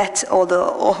 They let all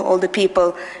the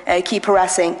people keep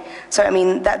harassing. So I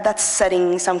mean, that's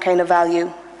setting some kind of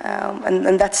value.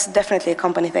 And that's definitely a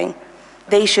company thing.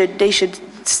 They should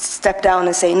step down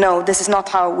and say, no, this is not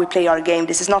how we play our game.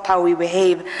 This is not how we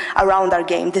behave around our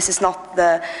game. This is not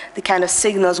the kind of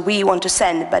signals we want to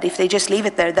send. But if they just leave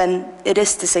it there, then it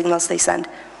is the signals they send.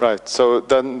 Right. So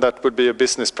then that would be a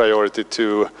business priority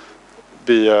to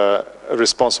be a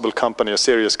responsible company, a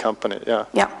serious company. Yeah.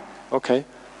 Yeah. Okay.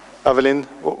 Evelyn,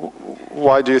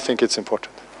 why do you think it's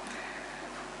important?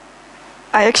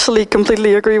 I actually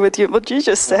completely agree with what you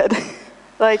just said.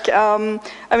 Like,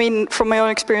 I mean, from my own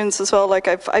experience as well, like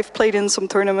I've played in some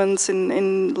tournaments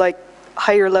in like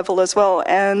higher level as well,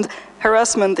 and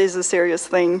harassment is a serious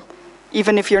thing.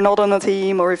 Even if you're not on a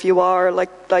team, or if you are,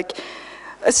 like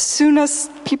as soon as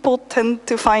people tend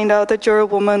to find out that you're a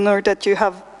woman or that you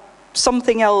have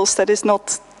something else that is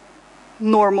not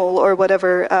normal or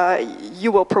whatever,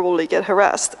 you will probably get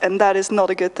harassed, and that is not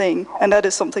a good thing, and that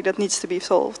is something that needs to be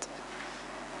solved.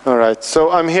 All right,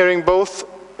 so I'm hearing both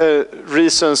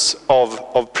reasons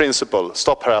of principle,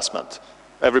 stop harassment.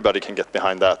 Everybody can get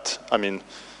behind that. I mean,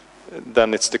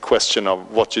 then it's the question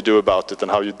of what you do about it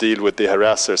and how you deal with the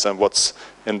harassers and what's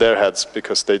in their heads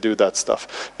because they do that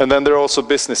stuff. And then there are also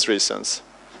business reasons.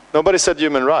 Nobody said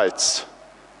human rights,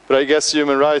 but I guess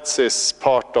human rights is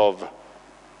part of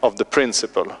the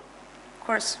principle. Of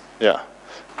course. Yeah.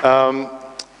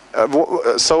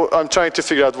 So I'm trying to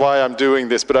figure out why I'm doing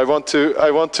this, but I want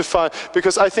to find,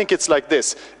 because I think it's like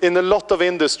this. In a lot of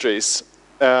industries,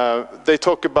 they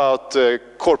talk about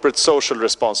corporate social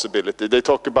responsibility. They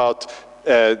talk about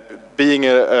being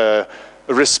a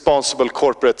responsible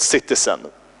corporate citizen.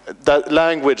 That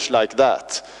language like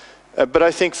that. But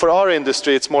I think for our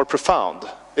industry, it's more profound.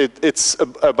 It's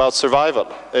about survival.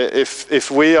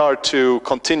 If we are to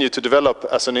continue to develop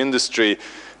as an industry,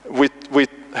 we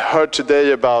heard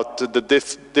today about the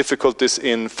difficulties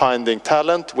in finding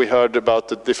talent. We heard about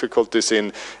the difficulties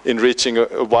in reaching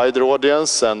a wider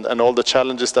audience and all the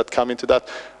challenges that come into that.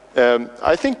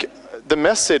 I think the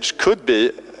message could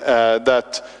be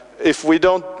that if we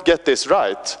don't get this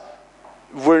right,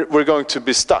 we're going to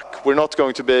be stuck. We're not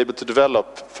going to be able to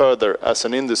develop further as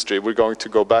an industry. We're going to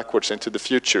go backwards into the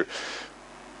future.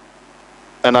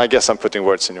 And I guess I'm putting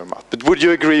words in your mouth, but would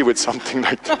you agree with something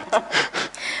like that?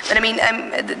 But I mean,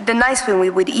 the nice thing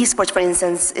with esports, for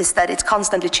instance, is that it's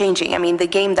constantly changing. I mean, the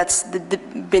game that's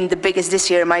been the biggest this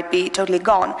year might be totally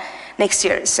gone next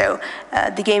year. So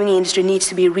the gaming industry needs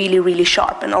to be really, really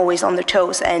sharp and always on their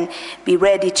toes and be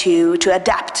ready to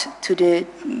adapt to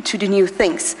the new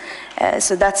things.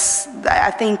 So that's, I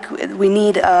think we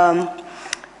need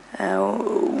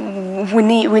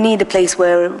a place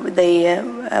where they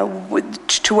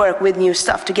to work with new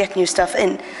stuff, to get new stuff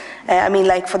in. I mean,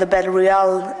 like for the Battle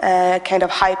Royale kind of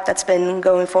hype that's been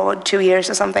going for 2 years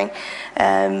or something,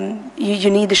 you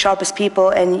need the sharpest people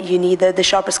and you need the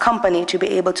sharpest company to be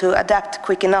able to adapt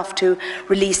quick enough to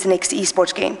release the next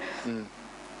esports game.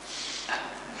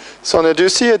 Sonia, do you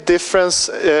see a difference?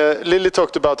 Lily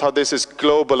talked about how this is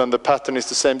global and the pattern is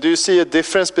the same. Do you see a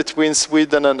difference between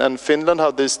Sweden and Finland,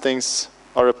 how these things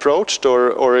are approached,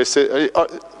 or is it?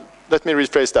 Let me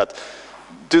rephrase that.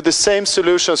 Do the same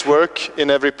solutions work in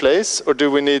every place, or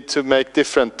do we need to make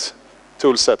different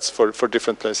tool sets for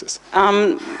different places?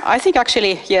 I think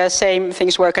actually, yeah, same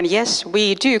things work, and yes,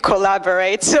 we do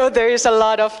collaborate. So there is a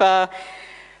lot of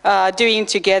doing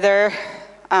together.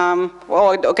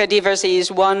 Okay, diversity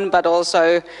is one, but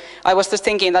also I was just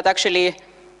thinking that actually,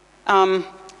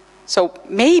 so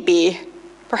maybe,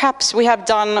 perhaps we have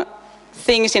done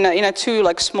things in a too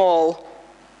small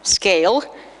scale.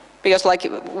 Because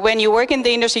when you work in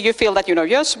the industry, you feel that,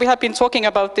 yes, we have been talking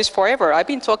about this forever. I've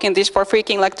been talking this for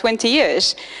freaking 20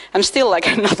 years. And still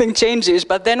nothing changes.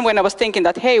 But then when I was thinking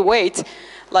that, hey, wait,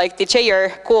 the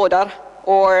tjejer kodar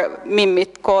or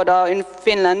mimmit kodar in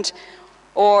Finland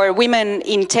or women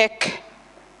in tech,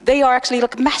 they are actually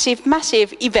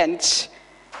massive events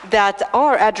that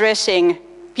are addressing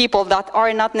people that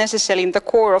are not necessarily in the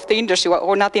core of the industry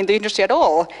or not in the industry at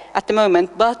all at the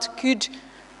moment, but could,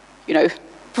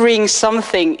 bring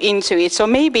something into it. So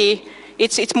maybe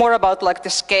it's more about the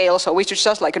scale. So we should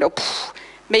just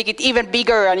make it even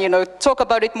bigger and talk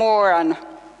about it more and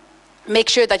make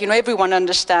sure that everyone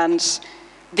understands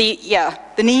the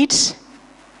needs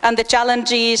and the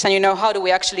challenges and how do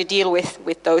we actually deal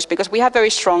with those, because we have very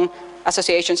strong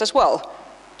associations as well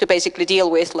to basically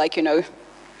deal with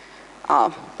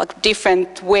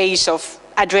different ways of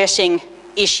addressing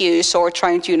issues or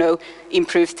trying to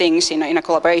improve things in a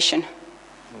collaboration.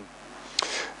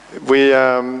 We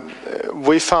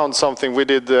found something. We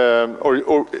did,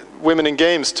 or Women in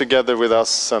Games together with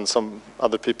us and some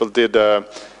other people did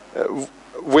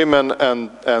women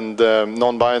and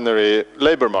non-binary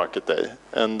labor market day.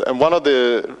 And one of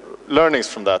the learnings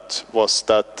from that was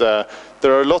that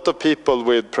there are a lot of people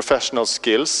with professional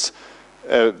skills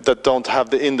that don't have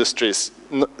the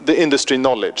industry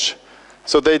knowledge.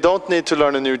 So they don't need to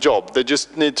learn a new job. They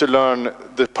just need to learn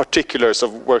the particulars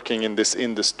of working in this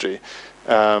industry.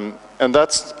 And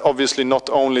that's obviously not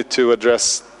only to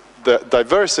address the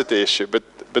diversity issue, but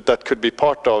that could be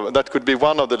that could be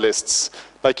one of the lists.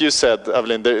 Like you said,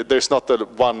 Evelyn, there's not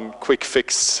one quick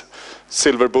fix,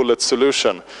 silver bullet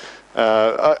solution.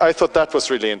 I thought that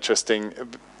was really interesting.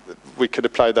 We could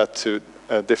apply that to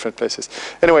different places.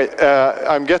 Anyway,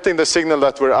 I'm getting the signal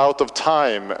that we're out of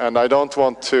time, and I don't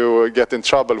want to get in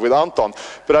trouble with Anton.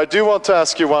 But I do want to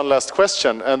ask you one last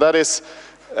question, and that is,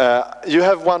 you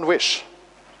have one wish.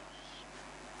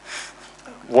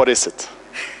 What is it?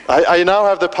 I now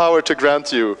have the power to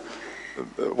grant you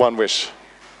one wish.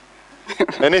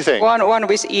 Anything? One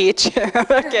wish each.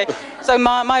 Okay. So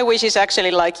my wish is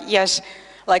actually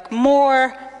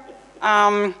more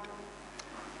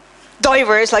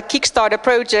diverse, Kickstarter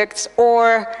projects,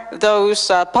 or those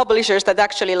publishers that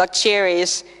actually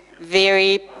cherish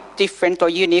very different or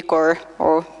unique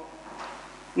or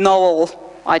novel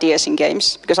ideas in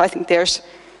games, because I think there's,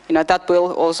 that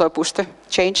will also push the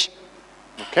change.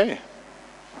 Okay.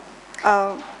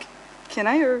 Can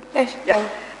I? Or?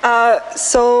 Yeah.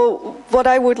 So what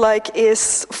I would like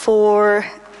is for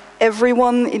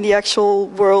everyone in the actual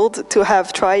world to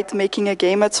have tried making a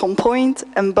game at some point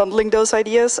and bundling those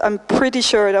ideas. I'm pretty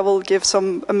sure that will give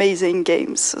some amazing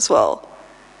games as well.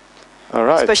 All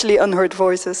right. Especially unheard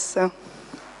voices. So.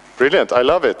 Brilliant. I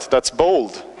love it. That's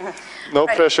bold. No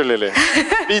pressure, Lily.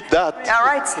 Beat that. All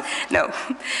right. No.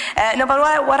 No, but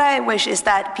what I wish is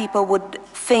that people would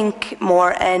think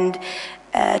more and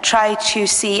try to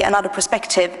see another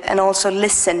perspective and also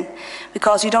listen,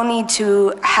 because you don't need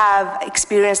to have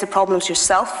experienced the problems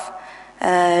yourself.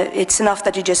 It's enough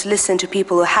that you just listen to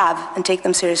people who have and take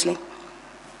them seriously.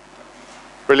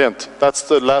 Brilliant. That's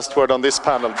the last word on this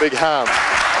panel. Big hand.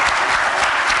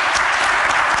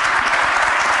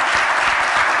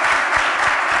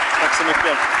 Tack så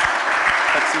mycket.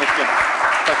 Tack så mycket.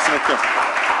 Tack så mycket.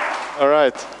 All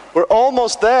right. We're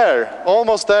almost there,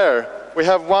 almost there. We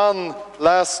have one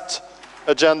last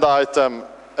agenda item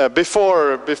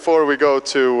before we go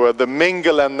to the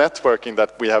mingle and networking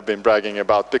that we have been bragging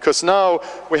about, because now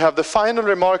we have the final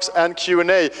remarks and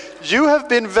Q&A. You have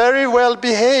been very well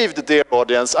behaved, dear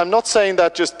audience. I'm not saying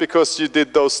that just because you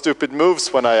did those stupid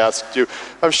moves when I asked you.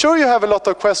 I'm sure you have a lot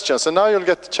of questions, and now you'll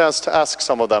get the chance to ask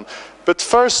some of them. But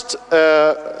first,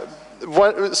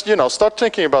 start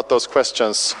thinking about those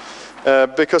questions,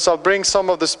 because I'll bring some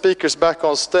of the speakers back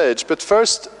on stage. But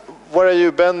first, where are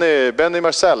you, Benny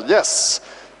Marcel? Yes.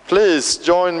 Please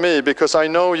join me, because I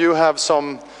know you have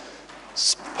some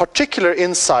particular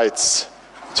insights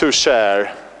to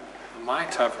share. I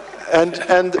might have.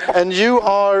 And you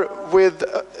are with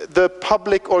the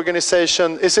public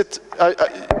organization. Is it?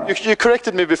 You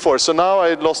corrected me before, so now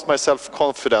I lost my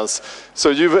self-confidence. So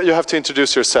you have to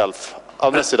introduce yourself.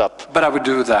 I'll mess it up. But I would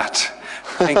do that.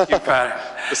 Thank you, Per.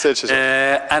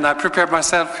 And I prepared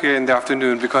myself here in the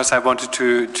afternoon because I wanted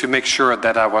to make sure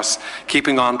that I was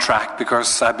keeping on track,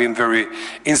 because I've been very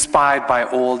inspired by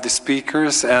all the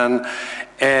speakers and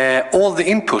all the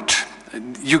input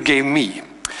you gave me.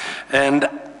 And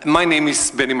my name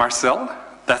is Benny Marcel,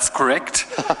 that's correct.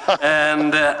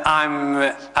 And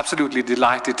I'm absolutely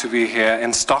delighted to be here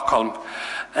in Stockholm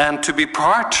and to be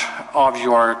part of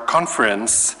your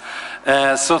conference.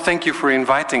 So thank you for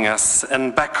inviting us.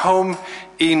 And back home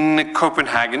in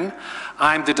Copenhagen,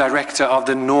 I'm the director of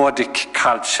the Nordic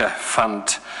Culture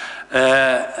Fund,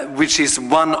 which is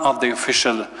one of the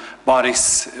official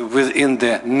bodies within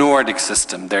the Nordic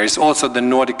system. There is also the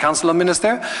Nordic Council of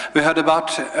Ministers we heard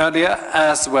about earlier,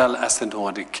 as well as the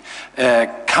Nordic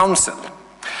Council.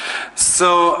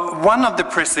 So one of the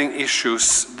pressing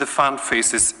issues the fund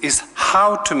faces is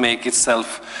how to make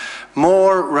itself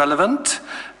more relevant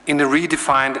in a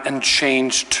redefined and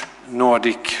changed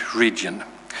Nordic region.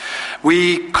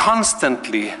 We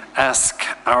constantly ask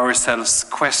ourselves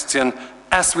questions,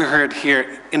 as we heard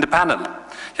here in the panel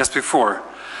just before,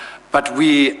 but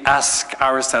we ask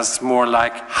ourselves more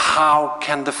like, how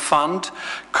can the fund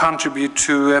contribute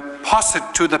to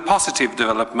the positive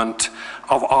development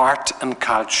of art and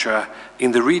culture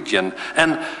in the region?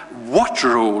 And what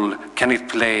role can it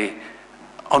play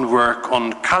on work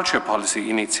on culture policy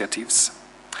initiatives?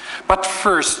 But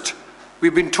first,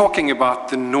 we've been talking about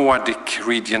the Nordic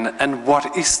region, and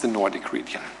what is the Nordic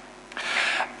region?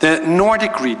 The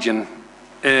Nordic region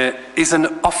is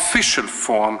an official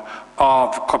form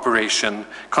of cooperation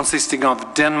consisting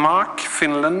of Denmark,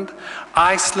 Finland,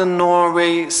 Iceland,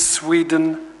 Norway,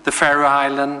 Sweden, the Faroe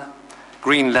Islands,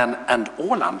 Greenland, and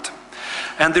Åland.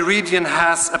 And the region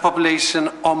has a population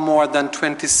of more than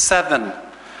 27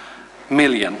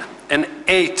 million and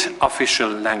 8 official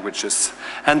languages.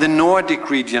 And the Nordic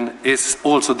region is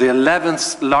also the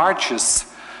 11th largest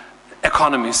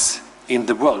economies in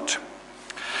the world.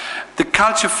 The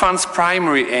Culture Fund's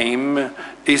primary aim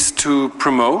is to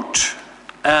promote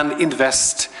and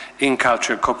invest in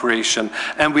cultural cooperation,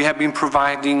 and we have been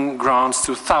providing grants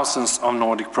to thousands of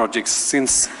Nordic projects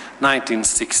since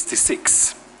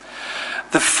 1966.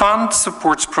 The fund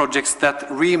supports projects that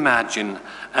reimagine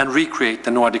and recreate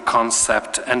the Nordic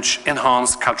concept and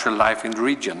enhance cultural life in the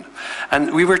region.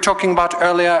 And we were talking about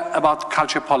earlier about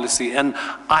culture policy, and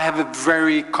I have a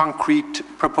very concrete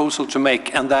proposal to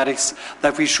make, and that is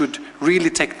that we should really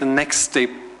take the next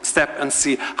step and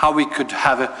see how we could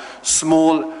have a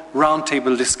small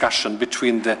roundtable discussion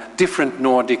between the different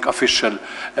Nordic official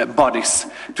bodies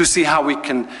to see how we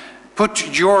can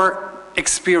put your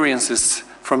experiences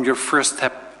from your first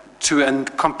step to a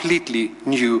completely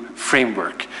new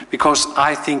framework, because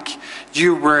I think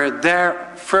you were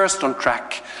there first on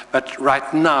track, but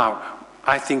right now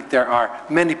I think there are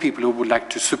many people who would like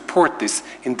to support this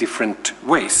in different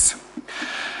ways.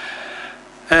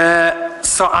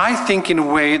 So I think in a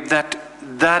way that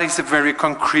that is a very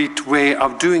concrete way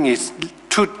of doing it,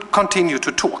 to continue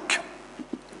to talk.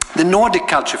 The Nordic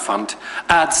Culture Fund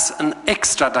adds an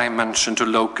extra dimension to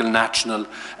local, national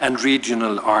and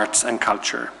regional arts and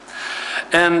culture.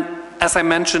 And as I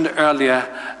mentioned earlier,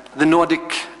 the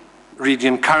Nordic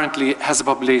region currently has a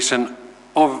population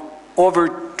of over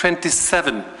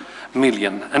 27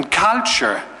 million, and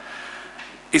culture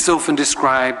is often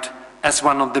described as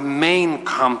one of the main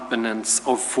components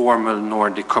of formal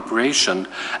Nordic cooperation,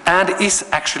 and is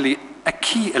actually a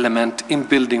key element in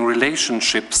building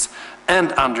relationships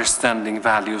and understanding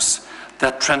values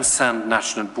that transcend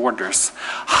national borders.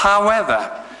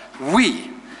 However, we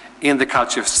in the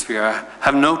culture sphere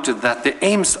have noted that the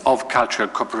aims of cultural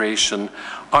cooperation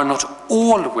are not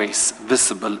always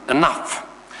visible enough,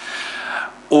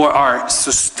 or are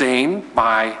sustained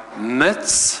by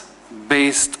myths,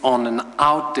 based on an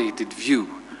outdated view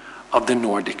of the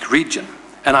Nordic region.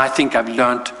 And I think I've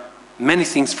learned many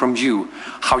things from you,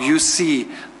 how you see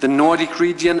the Nordic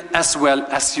region as well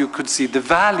as you could see the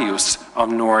values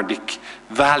of Nordic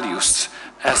values,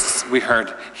 as we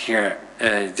heard here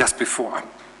just before.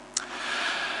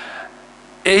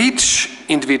 Each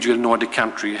individual Nordic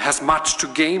country has much to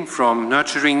gain from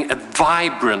nurturing a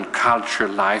vibrant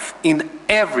cultural life in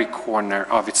every corner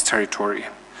of its territory.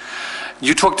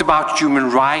 You talked about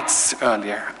human rights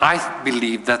earlier. I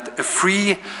believe that a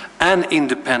free and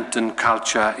independent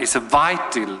culture is a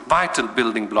vital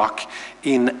building block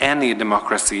in any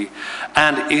democracy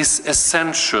and is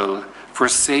essential for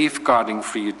safeguarding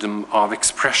freedom of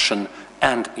expression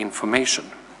and information.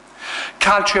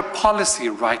 Culture policy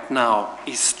right now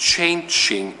is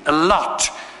changing a lot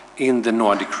in the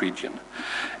Nordic region.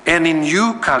 Any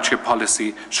new culture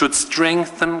policy should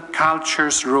strengthen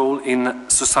culture's role in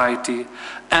society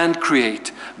and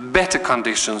create better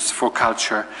conditions for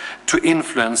culture to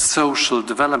influence social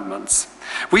developments.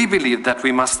 We believe that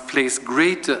we must place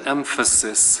greater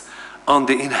emphasis on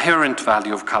the inherent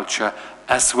value of culture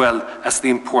as well as the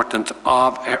importance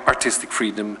of artistic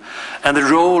freedom and the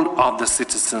role of the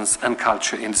citizens and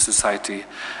culture in society,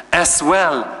 as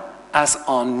well as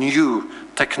on new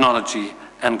technology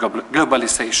and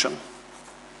globalization.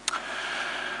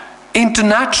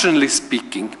 Internationally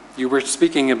speaking, you were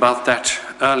speaking about that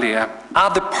earlier,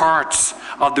 other parts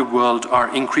of the world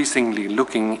are increasingly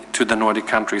looking to the Nordic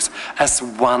countries as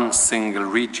one single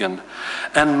region.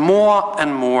 And more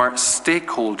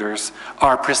stakeholders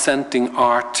are presenting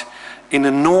art in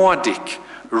a Nordic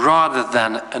rather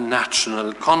than a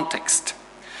national context.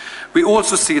 We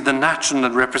also see the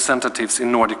national representatives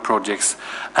in Nordic projects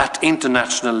at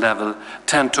international level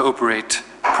tend to operate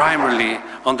primarily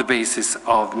on the basis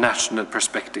of national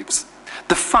perspectives.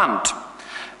 The fund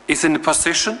is in a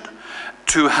position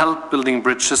to help building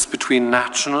bridges between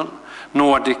national,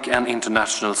 Nordic and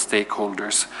international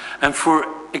stakeholders. And for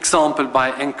example,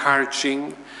 by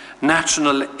encouraging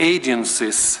national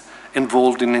agencies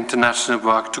involved in international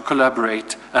work to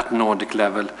collaborate at Nordic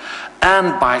level,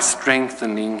 and by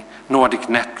strengthening Nordic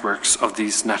networks of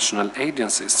these national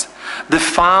agencies. The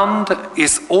fund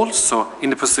is also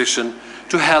in a position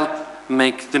to help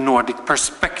make the Nordic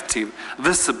perspective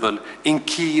visible in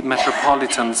key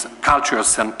metropolitan cultural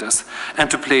centers and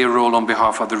to play a role on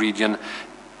behalf of the region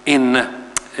in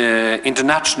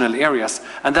international areas.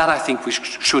 And that I think we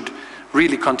should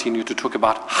really continue to talk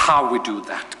about how we do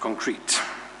that concrete.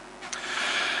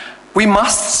 We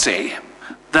must say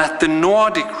that the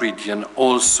Nordic region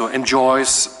also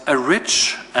enjoys a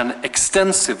rich and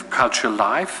extensive cultural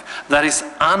life that is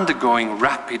undergoing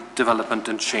rapid development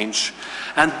and change.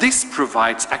 And this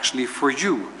provides actually for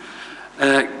you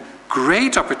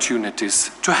great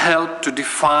opportunities to help to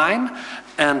define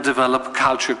and develop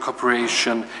cultural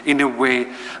cooperation in a way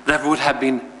that would have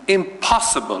been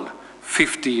impossible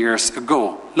 50 years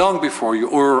ago, long before you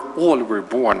all were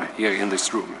born here in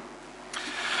this room.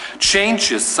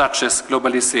 Changes such as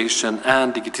globalization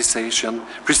and digitization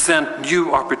present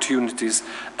new opportunities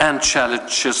and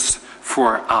challenges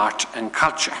for art and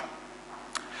culture.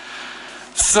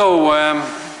 So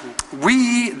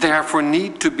we therefore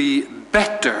need to be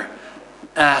better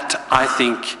at, I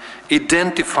think,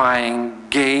 identifying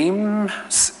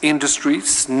games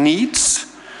industry's needs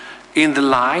in the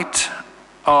light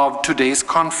of today's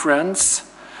conference,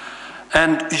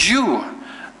 and you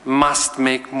must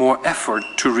make more effort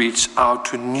to reach out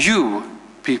to new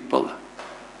people,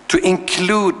 to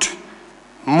include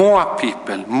more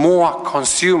people, more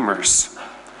consumers,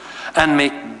 and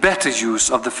make better use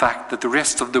of the fact that the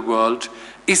rest of the world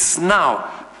is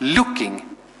now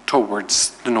looking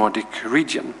towards the Nordic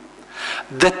region.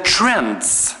 The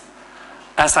trends,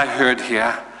 as I heard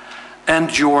here,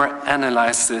 and your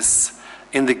analysis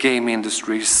in the game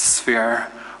industry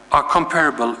sphere are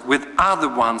comparable with other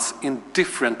ones in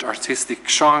different artistic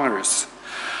genres.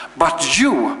 But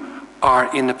you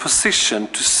are in a position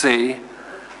to say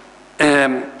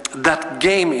that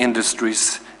game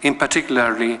industries in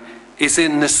particularly is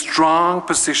in a strong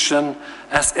position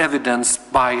as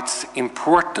evidenced by its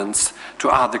importance to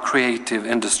other creative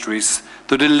industries,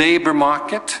 to the labor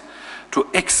market, to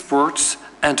exports,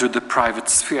 and to the private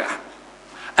sphere.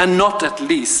 And not at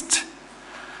least,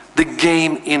 the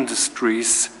game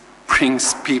industries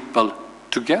brings people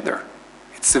together.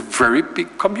 It's a very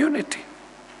big community.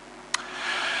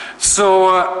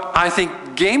 So I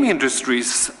think game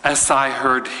industries, as I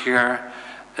heard here,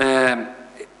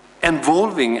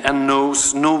 involving and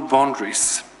knows no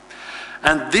boundaries.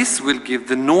 And this will give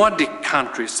the Nordic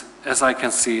countries as I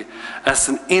can see, as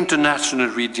an international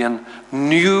region,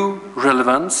 new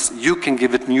relevance. You can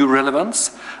give it new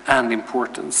relevance and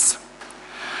importance.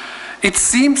 It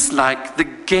seems like the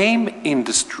game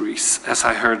industries, as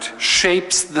I heard,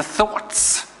 shapes the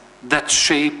thoughts that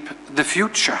shape the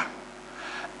future.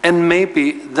 And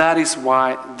maybe that is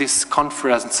why this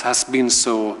conference has been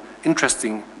so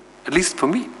interesting, at least for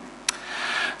me.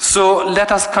 So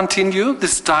let us continue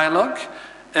this dialogue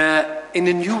in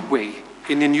a new way,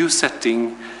 in a new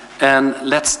setting, and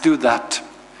let's do that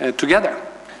together.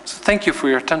 So thank you for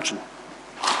your attention.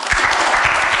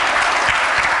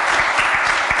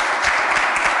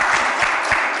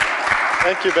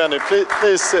 Thank you, Benny.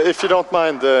 Please, if you don't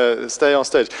mind, stay on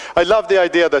stage. I love the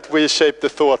idea that we shape the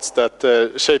thoughts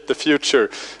that shape the future.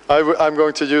 I'm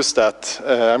going to use that.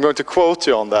 I'm going to quote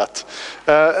you on that.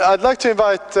 I'd like to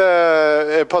invite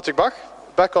Patrick Bach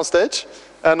back on stage,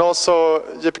 and also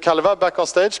Jari-Pekka back on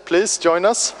stage. Please join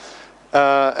us.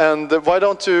 And why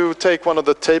don't you take one of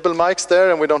the table mics there,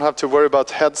 and we don't have to worry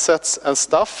about headsets and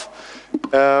stuff.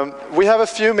 We have a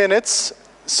few minutes,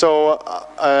 so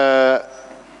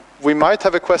we might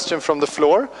have a question from the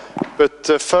floor, but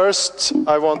first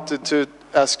I wanted to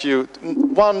ask you,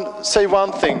 say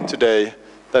one thing today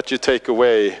that you take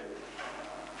with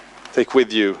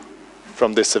you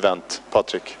from this event,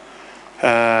 Patrick.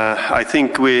 I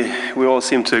think we all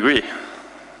seem to agree.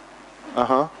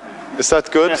 Uh-huh. Is that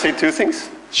good? Can I say two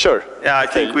things? Sure. Yeah, I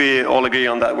think we all agree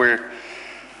on that.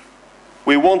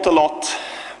 We want a lot,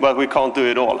 but we can't do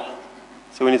it all.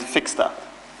 So we need to fix that.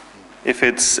 If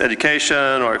it's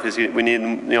education, or if we need,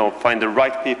 find the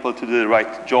right people to do the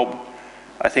right job,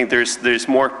 I think there's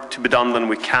more to be done than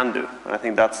we can do. And I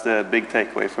think that's the big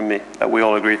takeaway from me, that we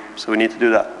all agree. So we need to do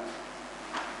that.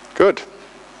 Good.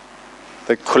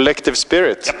 The collective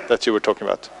spirit that you were talking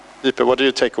about. Jeppe, what do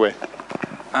you take away?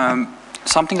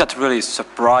 Something that really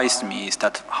surprised me is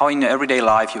that how in your everyday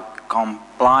life you become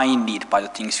blinded by the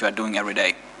things you are doing every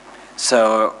day.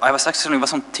 So I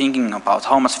wasn't thinking about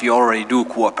how much we already do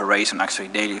cooperation actually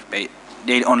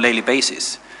on daily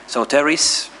basis. So there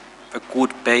is a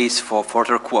good base for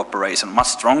further cooperation, much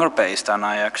stronger base than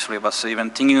I actually was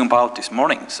even thinking about this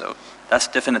morning. So that's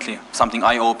definitely something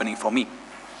eye-opening for me.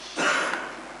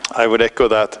 I would echo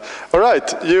that. All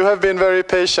right, you have been very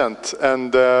patient,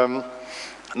 and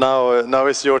now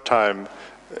is your time.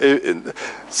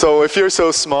 So if you're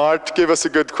so smart, give us a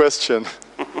good question.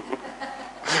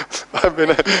 I've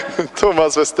been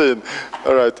Thomas Westin.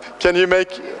 All right. Can you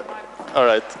make? All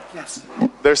right. Yes.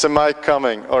 There's a mic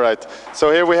coming. All right.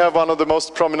 So here we have one of the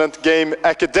most prominent game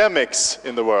academics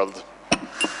in the world.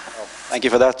 Thank you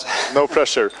for that. No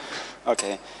pressure.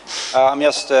 Okay. I'm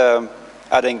just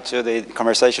adding to the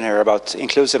conversation here about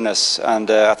inclusiveness, and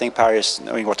I think Perry is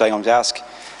knowing what I'm going to ask,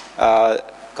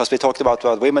 because we talked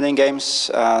about women in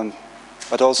games,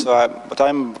 but also what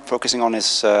I'm focusing on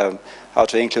is how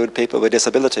to include people with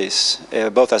disabilities,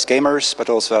 both as gamers but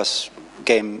also as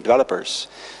game developers.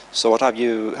 So what have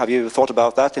you thought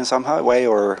about that in some way,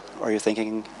 or are you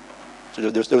thinking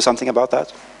to do something about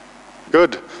that?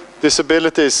 Good.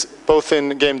 Disabilities both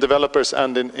in game developers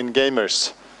and in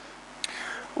gamers.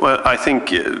 Well, I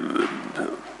think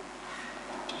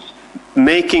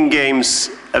making games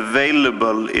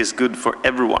available is good for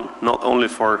everyone, not only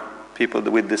for people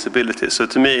with disabilities. So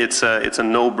to me, it's a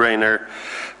no-brainer,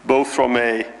 both from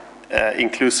a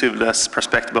inclusiveness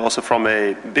perspective, but also from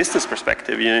a business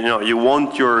perspective. You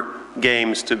want your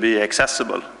games to be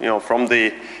accessible. From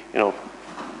the,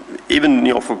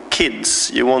 even for kids,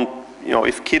 you want,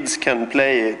 if kids can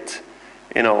play it,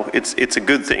 it's a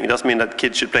good thing. It doesn't mean that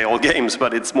kids should play all games,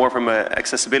 but it's more from an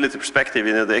accessibility perspective.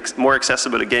 The more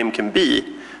accessible a game can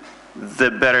be,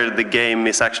 the better the game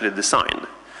is actually designed.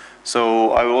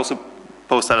 So I will also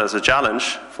pose that as a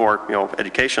challenge for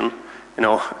education.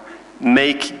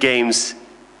 Make games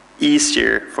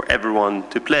easier for everyone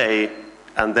to play,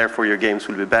 and therefore your games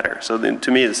will be better. So then,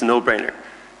 to me, it's a no-brainer.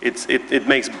 It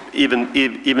makes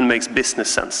even makes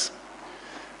business sense.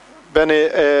 Benny,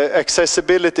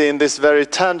 accessibility in this very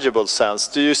tangible sense,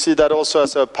 do you see that also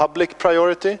as a public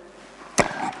priority?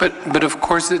 But of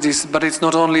course it is, but it's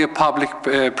not only a public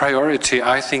priority.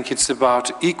 I think it's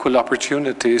about equal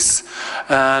opportunities,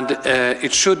 and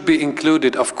it should be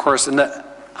included, of course. And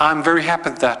I'm very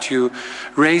happy that you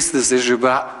raised this issue,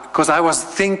 because I was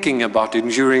thinking about it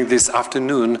during this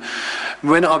afternoon.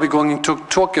 When are we going to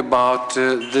talk about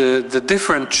the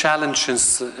different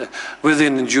challenges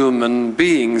within human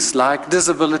beings, like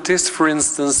disabilities, for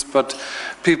instance, but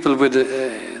people with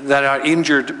that are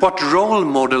injured? What role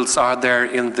models are there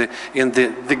in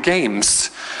the games?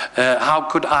 How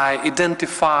could I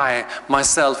identify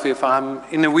myself if I'm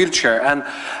in a wheelchair? And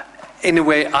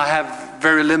anyway, I have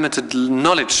very limited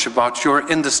knowledge about your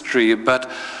industry, but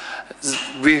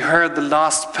we heard the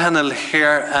last panel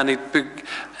here, and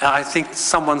I think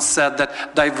someone said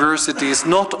that diversity is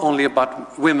not only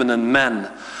about women and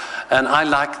men, and I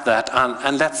like that.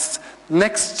 And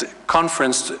next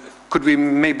conference, could we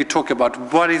maybe talk about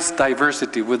what is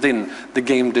diversity within the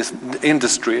game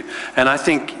industry? And I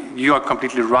think you are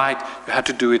completely right. You have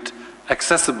to do it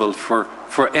accessible for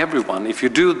everyone. If you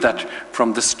do that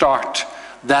from the start,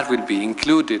 that will be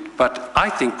included. But I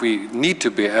think we need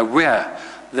to be aware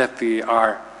that we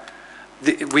are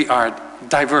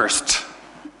diverse.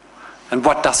 And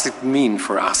what does it mean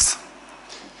for us?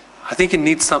 I think it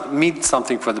means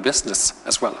something for the business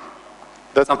as well.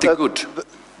 Something good.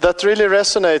 That really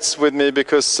resonates with me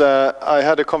because I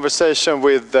had a conversation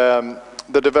with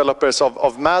the developers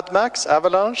of Mad Max,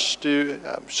 Avalanche.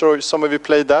 I'm sure some of you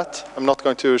played that. I'm not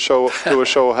going to do a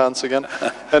show of hands again.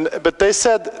 But they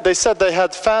said they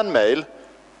had fan mail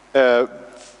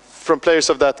from players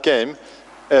of that game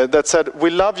that said, "We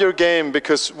love your game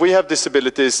because we have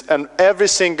disabilities, and every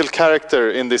single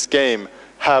character in this game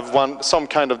have some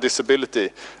kind of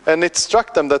disability." And it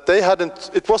struck them that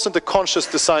it wasn't a conscious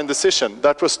design decision.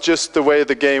 That was just the way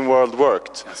the game world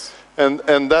worked. Yes.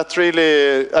 And that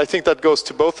really, I think that goes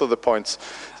to both of the points.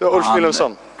 So, Ulf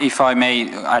Wilhelmsson. If I may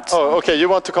add. Oh, okay, you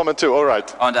want to comment too, all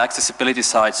right. On the accessibility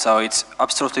side, so it's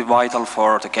absolutely vital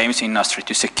for the games industry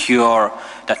to secure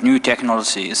that new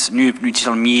technologies, new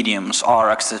digital mediums are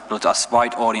accessible to as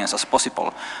wide audience as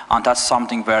possible. And that's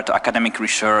something where the academic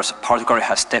research particularly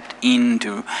has stepped in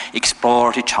to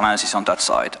explore the challenges on that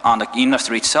side. And the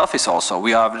industry itself is also,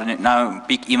 we have now a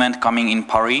big event coming in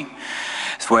Paris,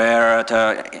 where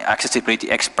the accessibility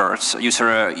experts,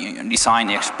 user design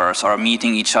experts are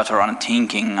meeting each other and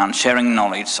thinking and sharing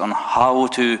knowledge on how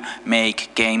to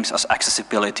make games as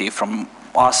accessibility from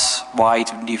as wide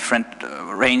different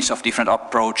range of different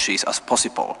approaches as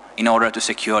possible in order to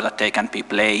secure that they can be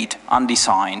played and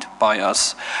designed by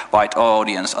as wide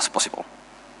audience as possible.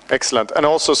 Excellent. And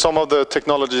also some of the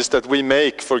technologies that we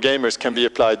make for gamers can be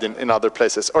applied in other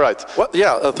places. All right. Well,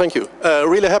 yeah, thank you.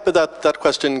 Really happy that that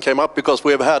question came up because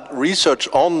we have had research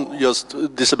on just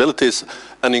disabilities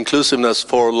and inclusiveness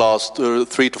for the last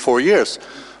 3 to 4 years,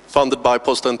 funded by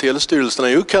Post- and telestyrelsen.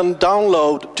 You can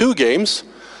download 2 games,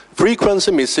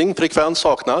 Frequency Missing, Frekvens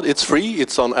saknad. It's free.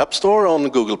 It's on App Store, on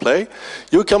Google Play.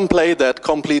 You can play that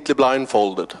completely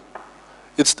blindfolded.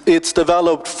 It's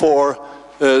developed for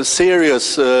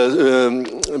serious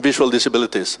visual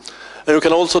disabilities. And you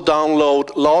can also download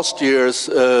last year's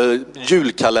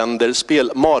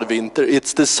julkalenderspel, Marvinter.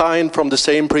 It's designed from the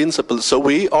same principles. So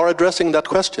we are addressing that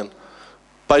question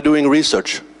by doing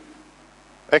research.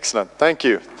 Excellent. Thank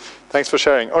you. Thanks for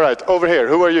sharing. All right, over here.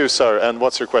 Who are you, sir, and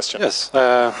what's your question? Yes,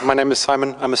 my name is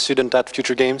Simon. I'm a student at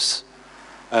Future Games.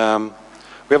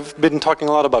 We have been talking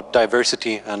a lot about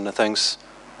diversity and things.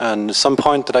 And some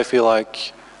point that I feel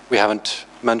like we haven't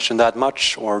mentioned that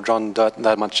much or drawn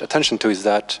that much attention to is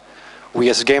that we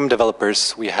as game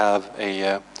developers, we have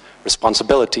a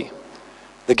responsibility.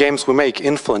 The games we make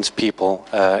influence people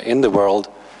in the world.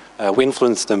 We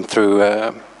influence them through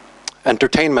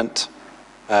entertainment,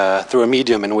 through a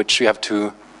medium in which you have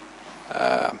to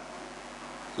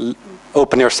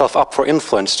open yourself up for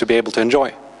influence to be able to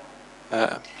enjoy.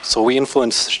 So we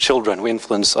influence children, we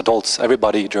influence adults,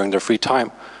 everybody during their free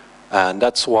time. And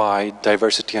that's why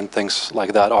diversity and things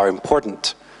like that are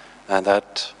important. And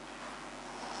that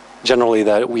generally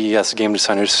that we as game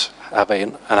designers have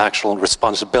an actual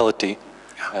responsibility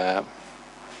to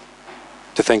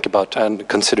think about and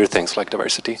consider things like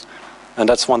diversity. And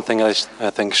that's one thing I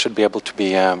think should be able to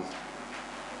be, it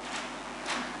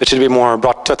should be more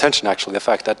brought to attention actually, the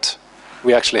fact that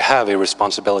we actually have a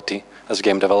responsibility as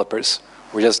game developers.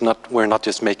 We're not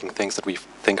just making things that we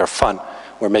think are fun.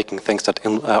 We're making things that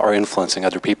are influencing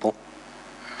other people.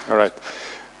 All right.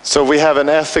 So we have an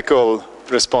ethical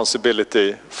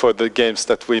responsibility for the games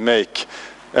that we make.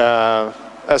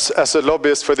 As a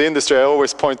lobbyist for the industry, I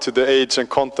always point to the age and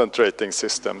content rating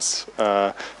systems.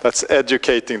 That's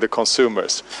educating the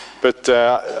consumers. But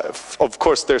of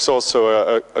course, there's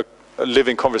also a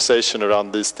living conversation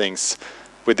around these things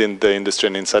within the industry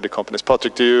and inside the companies.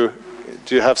 Patrick, do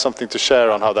you have something to share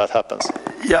on how that happens?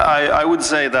 Yeah, I would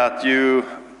say that you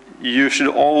should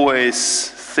always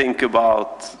think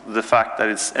about the fact that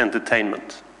it's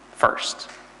entertainment first.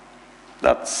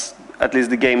 That's at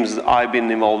least the games I've been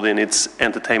involved in, it's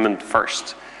entertainment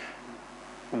first.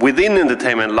 Within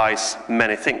entertainment lies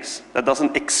many things. That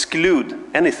doesn't exclude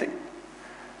anything.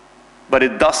 But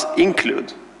it does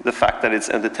include the fact that it's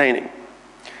entertaining.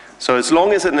 So as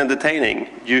long as it's entertaining,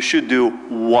 you should do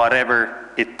whatever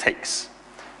it takes.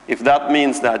 If that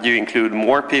means that you include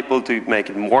more people to make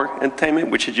it more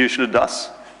entertainment, which it usually does,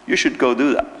 you should go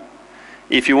do that.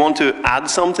 If you want to add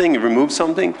something, remove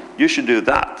something, you should do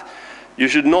that. You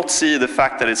should not see the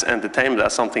fact that it's entertainment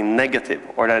as something negative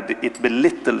or that it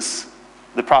belittles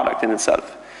the product in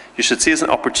itself. You should see it as an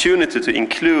opportunity to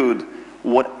include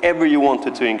whatever you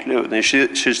wanted to include. And you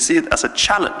should see it as a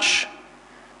challenge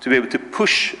to be able to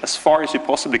push as far as you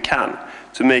possibly can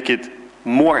to make it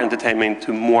more entertaining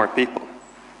to more people.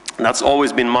 And that's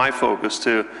always been my focus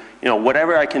to,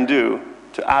 whatever I can do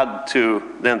to add to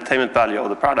the entertainment value of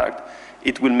the product,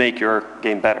 it will make your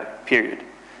game better, period.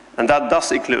 And that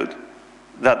does include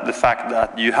the fact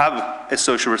that you have a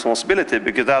social responsibility,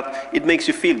 because it makes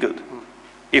you feel good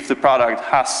if the product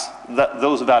has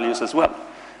those values as well.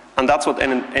 And that's what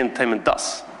entertainment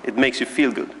does. It makes you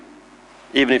feel good.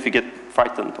 Even if you get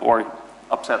frightened or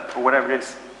upset or whatever it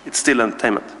is, it's still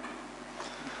entertainment.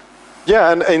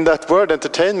 Yeah, and in that word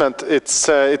entertainment,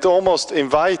 it almost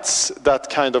invites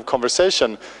that kind of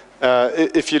conversation.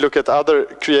 If you look at other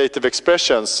creative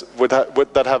expressions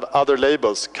that have other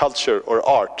labels, culture or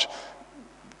art,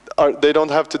 they don't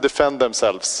have to defend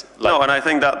themselves. No, and I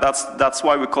think that's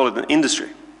why we call it an industry.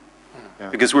 Yeah.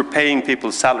 Because we're paying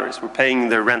people's salaries, we're paying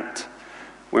their rent.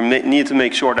 We need to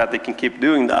make sure that they can keep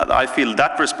doing that. I feel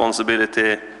that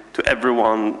responsibility to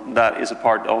everyone that is a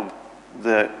part of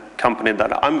the company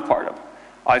that I'm a part of.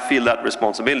 I feel that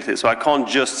responsibility. So I can't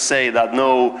just say that,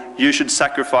 no, you should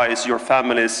sacrifice your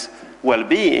family's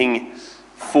well-being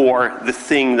for the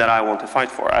thing that I want to fight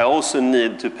for. I also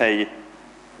need to pay,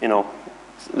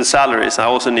 the salaries. I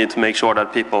also need to make sure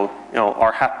that people,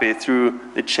 are happy through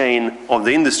the chain of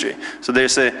the industry. So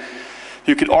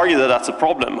you could argue that that's a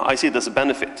problem. I see it as a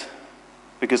benefit,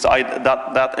 because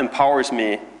that empowers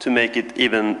me to make it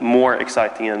even more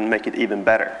exciting and make it even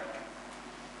better.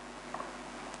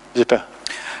 Jari-Pekka.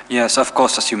 Yes, of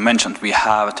course, as you mentioned, we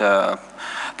have the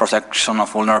protection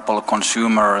of vulnerable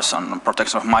consumers and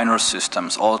protection of minor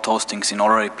systems, all those things in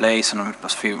already place and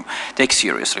we take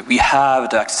seriously. We have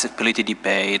the accessibility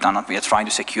debate and we are trying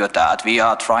to secure that. We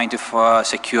are trying to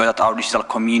secure that our digital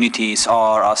communities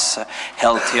are as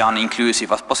healthy and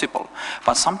inclusive as possible.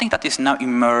 But something that is now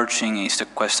emerging is the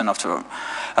question of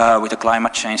with the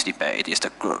climate change debate, is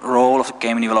the role of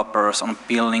game developers on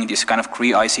building this kind of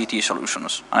green ICT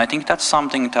solutions. And I think that's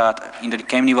something that in the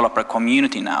game developer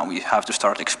community now we have to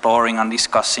start exploring and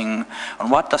discussing on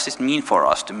what does it mean for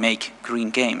us to make green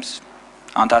games.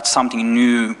 And that's something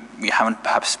new we haven't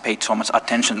perhaps paid so much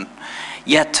attention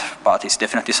yet, but it's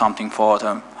definitely something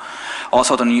for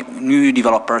also the new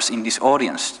developers in this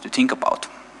audience to think about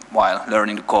while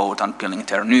learning to code and building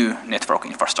their new network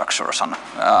infrastructures and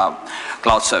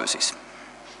cloud services.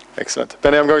 Excellent.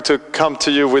 Benny, I'm going to come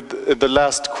to you with the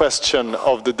last question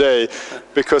of the day,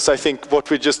 because I think what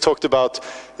we just talked about,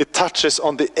 it touches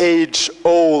on the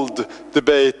age-old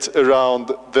debate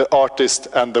around the artist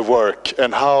and the work,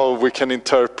 and how we can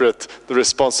interpret the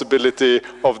responsibility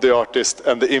of the artist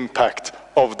and the impact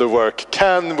of the work.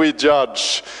 Can we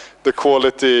judge the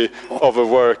quality of a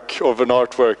work, of an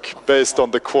artwork, based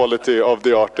on the quality of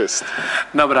the artist?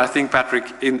 No, but I think,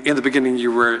 Patrick, in the beginning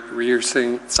you were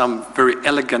saying some very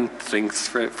elegant things,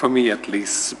 for me at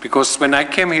least. Because when I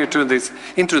came here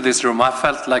into this room, I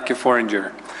felt like a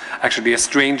foreigner, actually a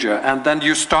stranger. And then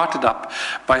you started up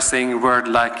by saying a word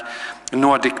like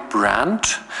Nordic brand,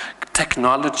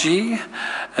 technology,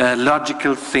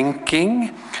 logical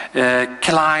thinking,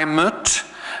 climate,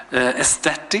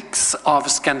 aesthetics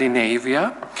of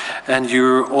Scandinavia, and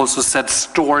you also said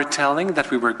storytelling,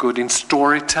 that we were good in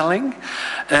storytelling,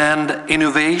 and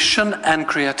innovation and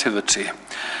creativity.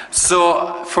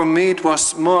 So for me it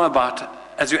was more about,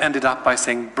 as you ended up by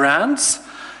saying, brains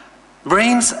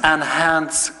and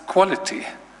hands quality,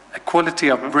 a quality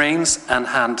of brains and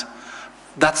hand.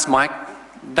 That's my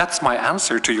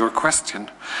answer to your question,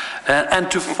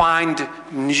 and to find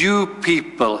new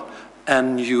people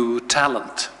and new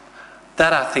talent.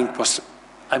 That I think was,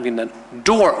 a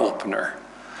door opener.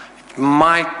 It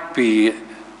might be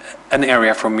an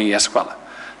area for me as well,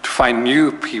 to find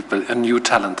new people and new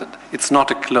talented. It's not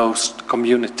a closed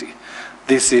community.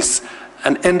 This is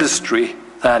an industry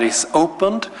that is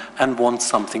opened and wants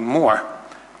something more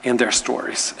in their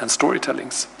stories and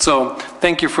storytellings. So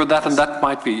thank you for that, and that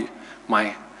might be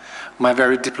my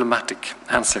very diplomatic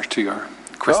answer to your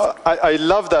question. Well, I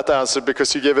love that answer,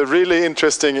 because you gave a really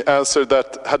interesting answer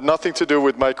that had nothing to do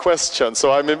with my question.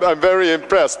 So I'm very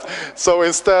impressed. So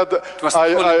instead, it was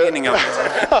the full meaning of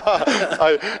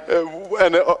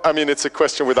it. It's a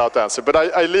question without answer. But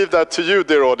I leave that to you,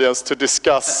 dear audience, to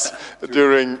discuss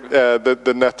during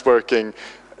the networking,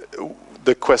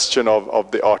 the question of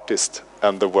the artist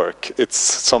and the work. It's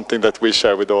something that we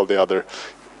share with all the other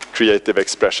creative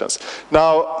expressions.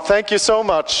 Now, thank you so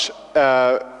much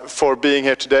for being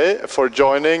here today, for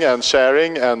joining and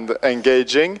sharing and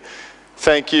engaging.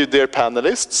 Thank you, dear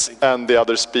panelists, and the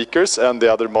other speakers and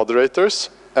the other moderators.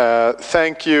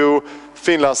 Thank you,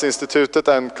 Finlandsinstitutet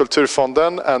and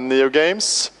Kulturfonden and Neo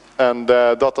Games and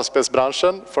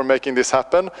Dataspelsbranschen for making this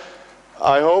happen.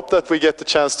 I hope that we get the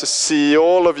chance to see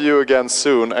all of you again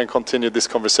soon and continue this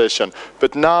conversation.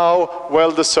 But now,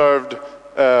 well-deserved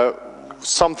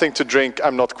something to drink,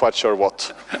 I'm not quite sure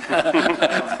what.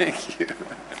 Thank you.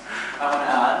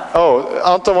 Oh,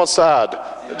 Anton wants to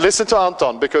add. Listen to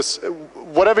Anton, because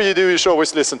whatever you do, you should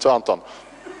always listen to Anton.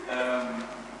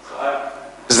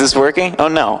 Is this working? Oh,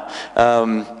 no.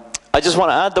 I just want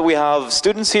to add that we have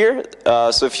students here,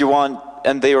 so if you want,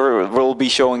 and they will be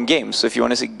showing games. So if you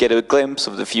want to get a glimpse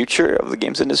of the future of the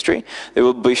games industry, they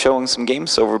will be showing some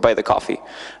games over by the coffee.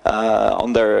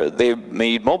 They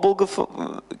made mobile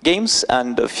games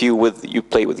and a few you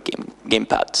play with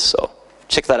gamepads. So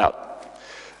check that out.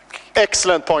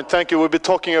 Excellent point, thank you. We'll be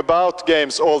talking about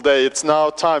games all day. It's now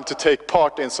time to take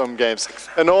part in some games.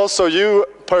 And also you,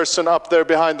 person up there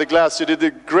behind the glass, you did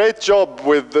a great job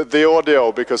with the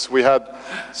audio because we had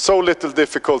so little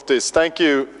difficulties. Thank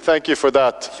you for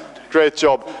that. Great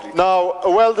job. Now,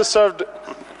 a well-deserved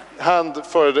hand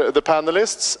for the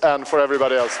panelists and for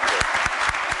everybody else.